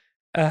اینکه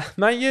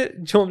من یه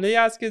جمله‌ای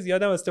هست که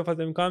زیادم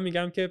استفاده میکنم،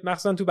 میگم که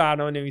مخصوصا تو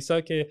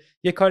برنامه‌نویسا که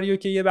یه کاریو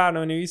که یه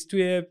برنامه‌نویس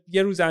توی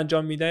یه روز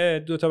انجام میده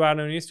 2 تا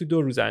برنامه‌نویس تو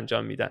 2 روز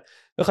انجام میدن،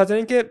 به خاطر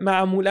اینکه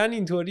معمولا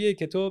اینطوریه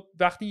که تو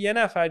وقتی یه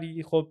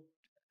نفری، خب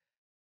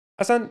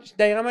اصلا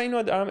دقیقاً من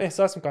اینو دارم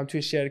احساس میکنم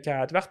توی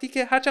شرکت، وقتی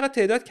که هر چقدر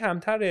تعداد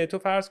کمتره، تو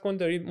فرض کن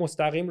داری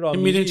مستقیم راه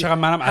میری، میدونی چقدر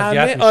منم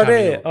اذیت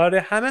میشم.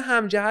 آره همه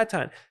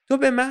همجهتن. تو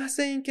به محض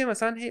اینکه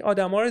مثلا هی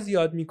آدما رو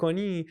زیاد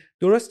میکنی،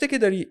 درسته که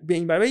داری به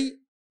این برای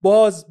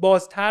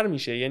بازتر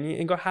میشه، یعنی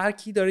انگار هر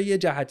کی داره یه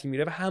جهتی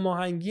میره و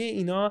هماهنگی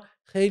اینا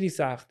خیلی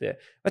سخته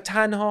و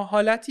تنها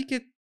حالتی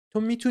که تو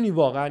میتونی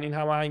واقعا این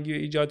هماهنگی رو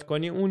ایجاد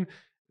کنی اون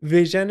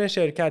ویژن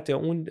شرکته،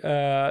 اون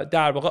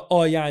در واقع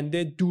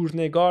آینده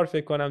دورنگار،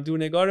 فکر کنم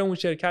دورنگار اون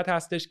شرکت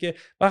هستش که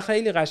و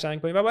خیلی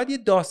قشنگ کنی و باید یه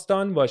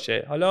داستان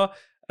باشه. حالا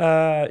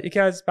یکی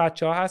از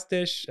بچه‌ها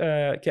هستش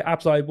که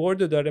اپلای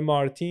بورد داره،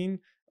 مارتین،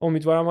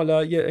 امیدوارم حالا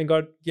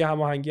انگار یه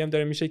هماهنگی هم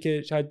داره میشه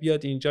که شاید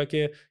بیاد اینجا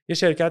که یه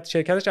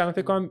شرکتش الان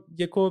فکر کنم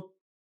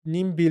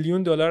 1.5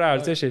 بیلیون دلار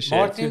ارزششه.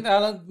 مارتین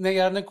الان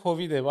نگران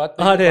کوویده، باید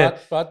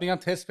بگم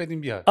تست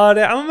بدیم بیاد.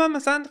 آره اما من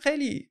مثلا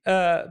خیلی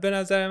به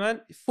نظر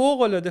من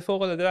فوق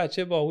العاده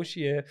بچه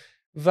باهوشیه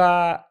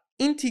و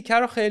این تیکه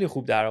رو خیلی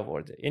خوب در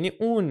آورده. یعنی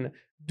اون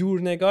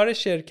دورنگار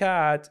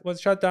شرکت،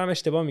 شاید دارم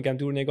اشتباه میگم،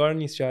 دورنگار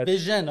نیست، شاید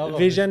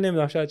ویژن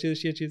نمیدونم، شاید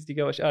یه چیز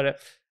دیگه باشه.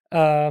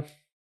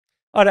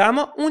 آره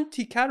اما اون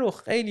تیکه رو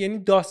خیلی، یعنی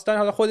داستان،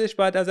 حالا خودش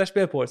باید ازش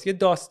بپرس، یه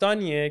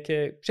داستانیه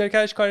که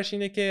شرکتش کارش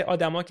اینه که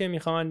آدما که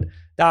میخوان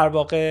در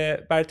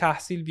واقع برای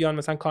تحصیل بیان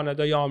مثلا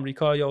کانادا یا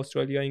آمریکا یا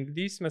استرالیا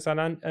انگلیس،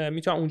 مثلا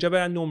میتونن اونجا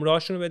برن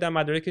نمره‌هاشون رو بدن،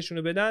 مدارکشون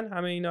رو بدن،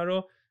 همه اینا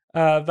رو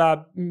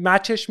و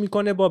مچش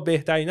میکنه با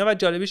بهترینا و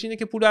جالبش اینه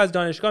که پول از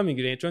دانشگاه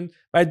میگیره، چون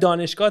برای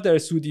دانشگاه داره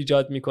سود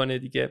ایجاد میکنه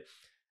دیگه.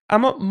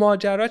 اما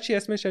ماجرا چی؟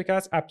 اسم شرکت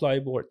از اپلای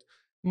بورد.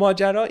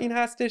 ماجرا این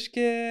هستش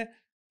که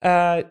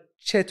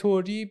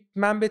چطوری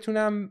من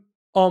بتونم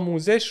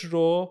آموزش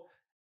رو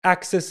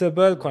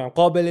اکسسیبل کنم،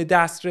 قابل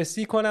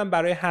دسترسی کنم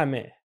برای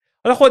همه.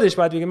 حالا خودش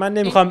باید بگه، من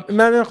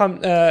نمیخوام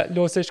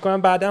لوسش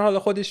کنم، بعدن حالا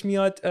خودش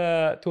میاد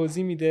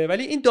توضیح میده،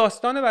 ولی این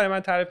داستانو برای من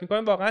تعریف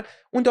میکنم. واقعا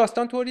اون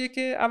داستان طوریه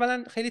که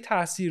اولا خیلی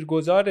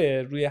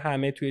تاثیرگذاره روی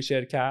همه توی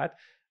شرکت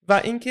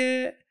و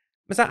اینکه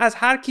مثلا از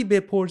هر کی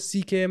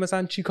بپرسی که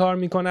مثلا چی کار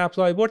میکنه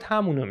اپلای بورد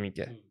همونو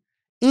میگه.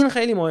 این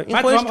خیلی مهمه. این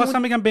من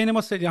خواستم بگم بین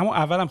ما همون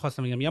اولم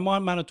خواستم بگم یا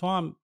من و تو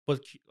هم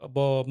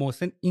با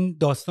محسن این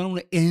داستانمون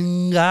رو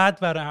انقدر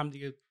برای هم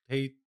دیگه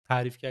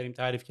تعریف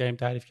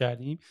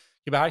کردیم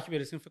که به هر کی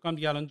برسیم فکر کنم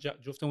دیگه الان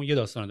جفتمون یه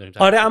داستان داریم.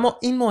 آره اما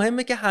این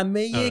مهمه که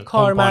همه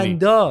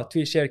کارمندا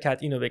توی شرکت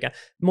اینو بگن.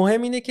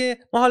 مهم اینه که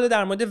ما حالا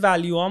در مورد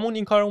ولیوامون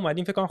این کارو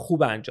اومدیم فکر کنم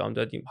خوب انجام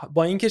دادیم.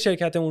 با اینکه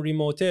شرکتمون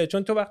ریموته،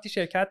 چون تو وقتی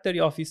شرکت داری،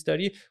 آفیس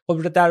داری،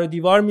 خب در و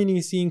دیوار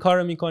می‌نویسی، این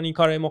کارو می‌کنی،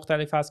 کارهای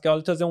مختلف هست که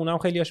حالا تازه اونام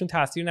خیلیاشون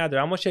تاثیر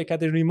نداره. اما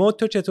شرکت ریموت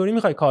تو چطوری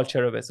می‌خوای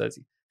کالچر رو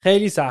بسازی؟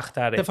 خیلی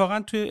سخت‌تره.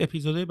 اتفاقا توی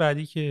اپیزودهای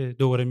بعدی که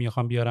دوباره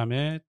میخوام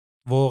بیارمه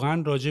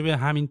واقعا راجع به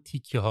همین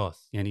تیکه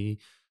هاست. یعنی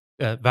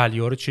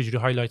ولیو رو چجوری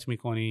هایلایت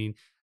میکنین،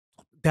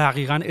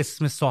 دقیقاً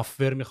اسم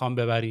سافتور میخوام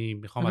ببریم،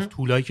 میخوام از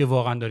تولایی که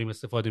واقعا داریم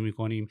استفاده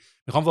میکنیم،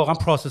 میخوام واقعا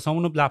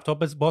پروسسامون رو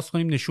لپتاپ باز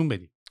کنیم نشون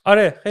بدیم.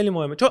 آره خیلی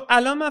مهمه. چون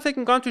الان من فکر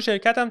میکنم تو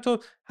شرکتم تو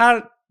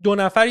هر 2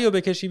 نفری رو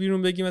بکشی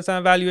بیرون بگی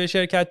مثلا ولیو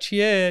شرکت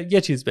چیه،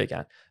 یه چیز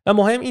بگن و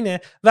مهم اینه.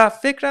 و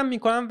فکرم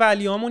میکنم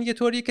ولیوامون یه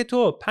طوریه که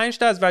تو 5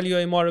 تا از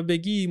ولیوهای ما رو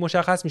بگی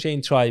مشخص میشه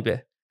این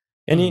ترایبه.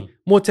 یعنی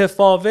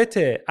متفاوت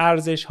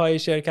ارزش‌های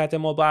شرکت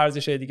ما با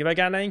ارزش‌های دیگه،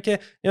 وگرنه اینکه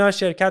اینا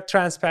شرکت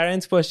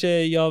ترانسپرنت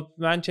باشه یا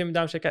من چه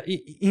میدونم شرکت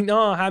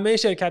اینا همه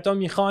شرکت‌ها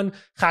میخوان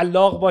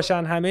خلاق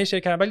باشن، همه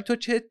شرکت، ولی تو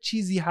چه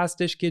چیزی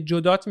هستش که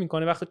جدات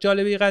میکنه؟ و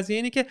جالبه قضیه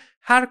اینه که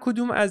هر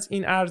کدوم از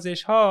این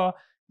ارزش‌ها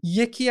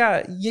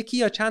یکی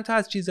یا چند تا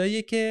از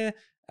چیزاییه که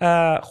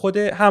خود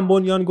هم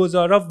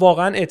بنیانگذارا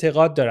واقعا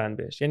اعتقاد دارن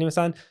بهش. یعنی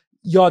مثلا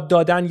یاد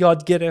دادن،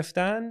 یاد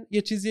گرفتن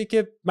یه چیزیه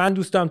که من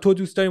دوست دارم، تو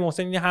دوست داری،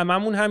 محسن، این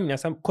هممون همینه.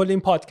 اصلا کل این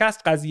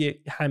پادکست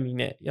قضیه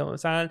همینه. یا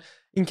مثلا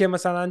اینکه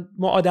مثلا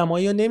ما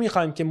آدمایی رو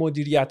نمیخوایم که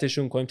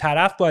مدیریتشون کنیم،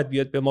 طرف باید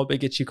بیاد به ما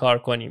بگه چی کار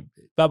کنیم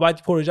و باید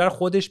پروژه رو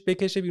خودش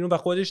بکشه بیرون و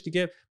خودش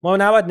دیگه ما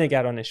نباید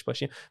نگرانش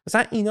باشیم.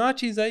 مثلا اینا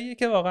چیزاییه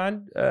که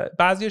واقعا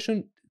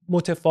بعضیشون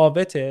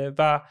متفاوته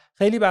و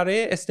خیلی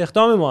برای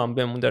استخدام ما هم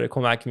بهمون داره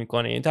کمک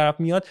میکنه. این طرف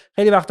میاد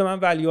خیلی وقتا من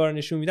ولیو رو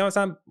نشون میدم،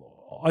 مثلا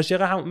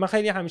عاشق من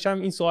خیلی همیشه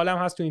هم این سوالم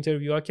هست تو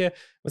اینترویوها که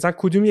مثلا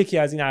کدوم یکی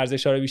از این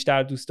ارزش‌ها رو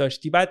بیشتر دوست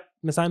داشتی، بعد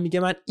مثلا میگه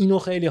من اینو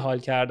خیلی حال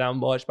کردم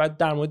باهاش، بعد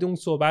در مورد اون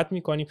صحبت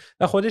میکنیم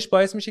و خودش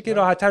باعث میشه که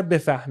راحت‌تر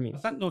بفهمیم.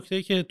 مثلا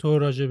نکته‌ای که تو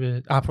راجع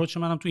به اپروچ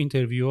منم تو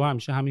اینترویو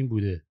همیشه همین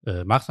بوده،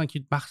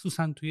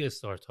 مخصوصا توی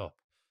استارتاپ.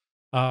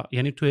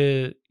 یعنی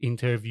توی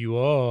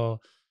اینترویوها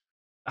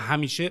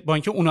همیشه با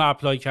اینکه اونو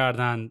اپلای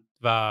کردن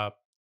و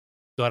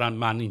دارن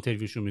من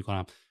اینترویوشون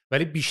میکنم،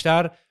 ولی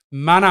بیشتر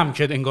منم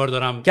که انگار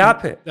دارم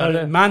گپه.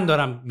 من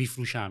دارم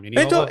میفروشم.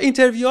 یعنی تو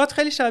اینترویوات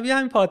خیلی شبیه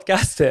همین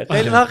پادکسته.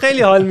 من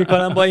خیلی حال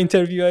میکنم با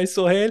اینترویوهای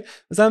سهیل.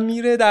 مثلا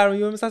میره در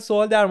مورد مثلا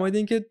سوال در مورد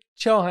اینکه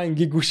چه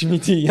آهنگی گوش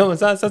میدی، یا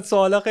مثلا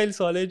سوالا خیلی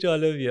سوالای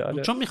جالبیه.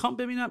 چون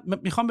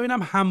میخوام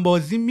ببینم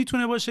همبازی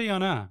میتونه باشه یا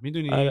نه،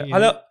 میدونی.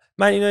 حالا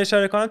من اینو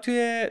اشاره کنم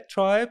توی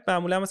ترایب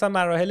معمولا مثلا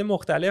مراحل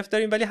مختلف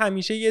داریم، ولی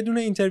همیشه یه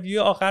دونه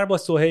اینترویو آخر با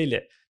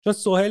سهیله، چون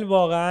سهیل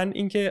واقعا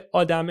اینکه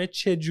آدمه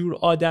چه جور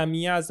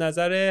آدمیه از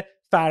نظر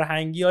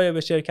فرهنگی آیا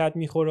به شرکت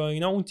میخوره و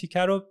اینا، اون تیکه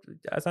رو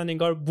اصلا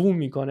انگار بوم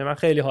میکنه. من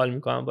خیلی حال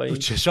میکنم با این.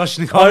 چشاش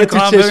نگاه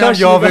میکنم ببینم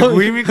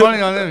یاوه‌گویی میکنه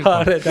یا نمیکنه.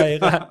 آره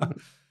دقیقاً.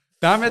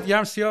 دمت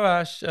گرم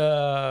سیاوش،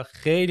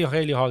 خیلی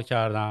خیلی حال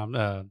کردم.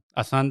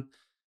 اصلا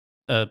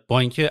با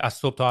اینکه از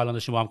صبح تا الان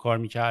داشتیم با هم کار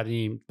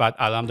میکردیم، بعد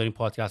الان داریم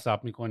پادکست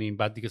اپ میکنیم،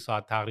 بعد دیگه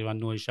ساعت تقریبا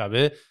 9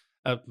 شبه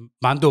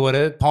من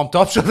دوباره پامپ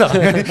تاپ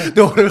شدم،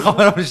 دوباره میخوام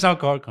برم بشینم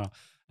کار کنم.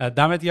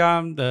 دمت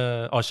گرم،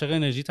 عاشق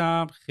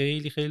انرژیتم،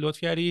 خیلی خیلی لطف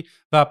کردی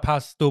و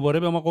پس دوباره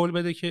به ما قول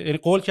بده که، یعنی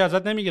قول که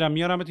ازت نمیگیرم،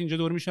 میارمت اینجا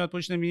دور میشینات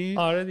پشت میز.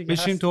 آره دیگه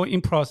بشیم تو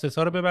این پروسس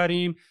ها رو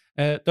ببریم.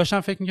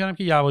 داشتم فکر میکردم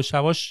که یواش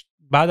یواش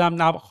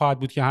بعدم نخواهد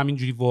بود که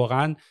همینجوری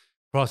واقعا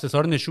پروسس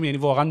ها رو نشون، یعنی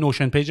واقعا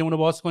نوشن پیجمون رو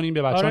باز کنیم،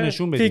 به بچه‌ها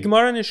نشون بدیم،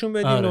 فیگما رو نشون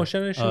بدیم،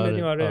 نوشن نشون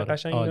بدیم. آره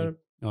قشنگ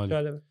اینا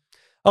جالبه.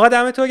 آقا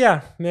دمت تو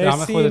گرم،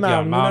 مرسی،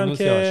 ممنونم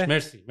که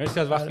مرسی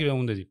از وقتی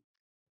بهمون دادی.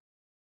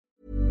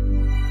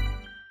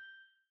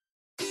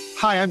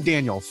 Hi, I'm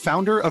Daniel,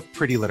 founder of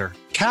Pretty Litter.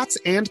 Cats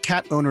and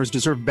cat owners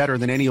deserve better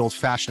than any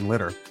old-fashioned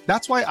litter.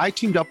 That's why I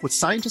teamed up with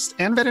scientists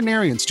and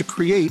veterinarians to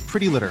create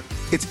Pretty Litter.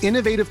 Its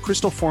innovative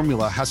crystal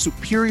formula has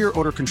superior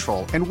odor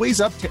control and weighs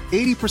up to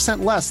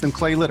 80% less than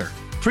clay litter.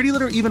 Pretty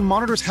Litter even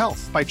monitors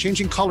health by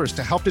changing colors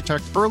to help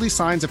detect early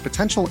signs of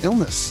potential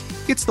illness.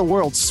 It's the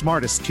world's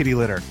smartest kitty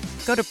litter.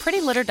 Go to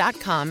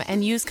prettylitter.com and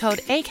use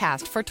code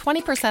ACAST for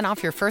 20%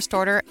 off your first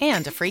order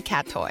and a free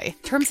cat toy.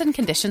 Terms and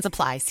conditions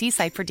apply. See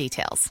site for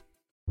details.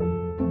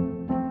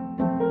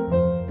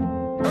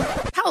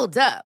 Hold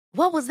up.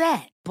 What was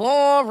that?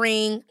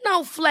 Boring. No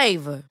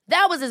flavor.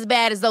 That was as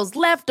bad as those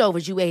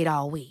leftovers you ate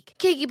all week.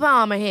 Keke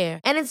Palmer here,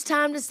 and it's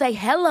time to say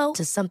hello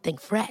to something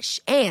fresh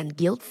and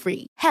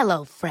guilt-free. Hello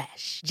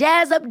Fresh.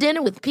 Jazz up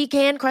dinner with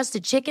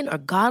pecan-crusted chicken or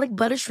garlic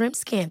butter shrimp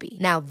scampi.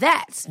 Now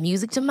that's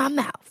music to my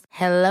mouth.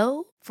 Hello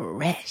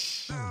Fresh.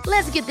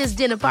 Let's get this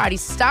dinner party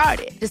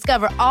started.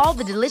 Discover all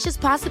the delicious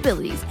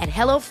possibilities at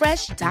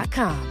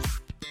hellofresh.com.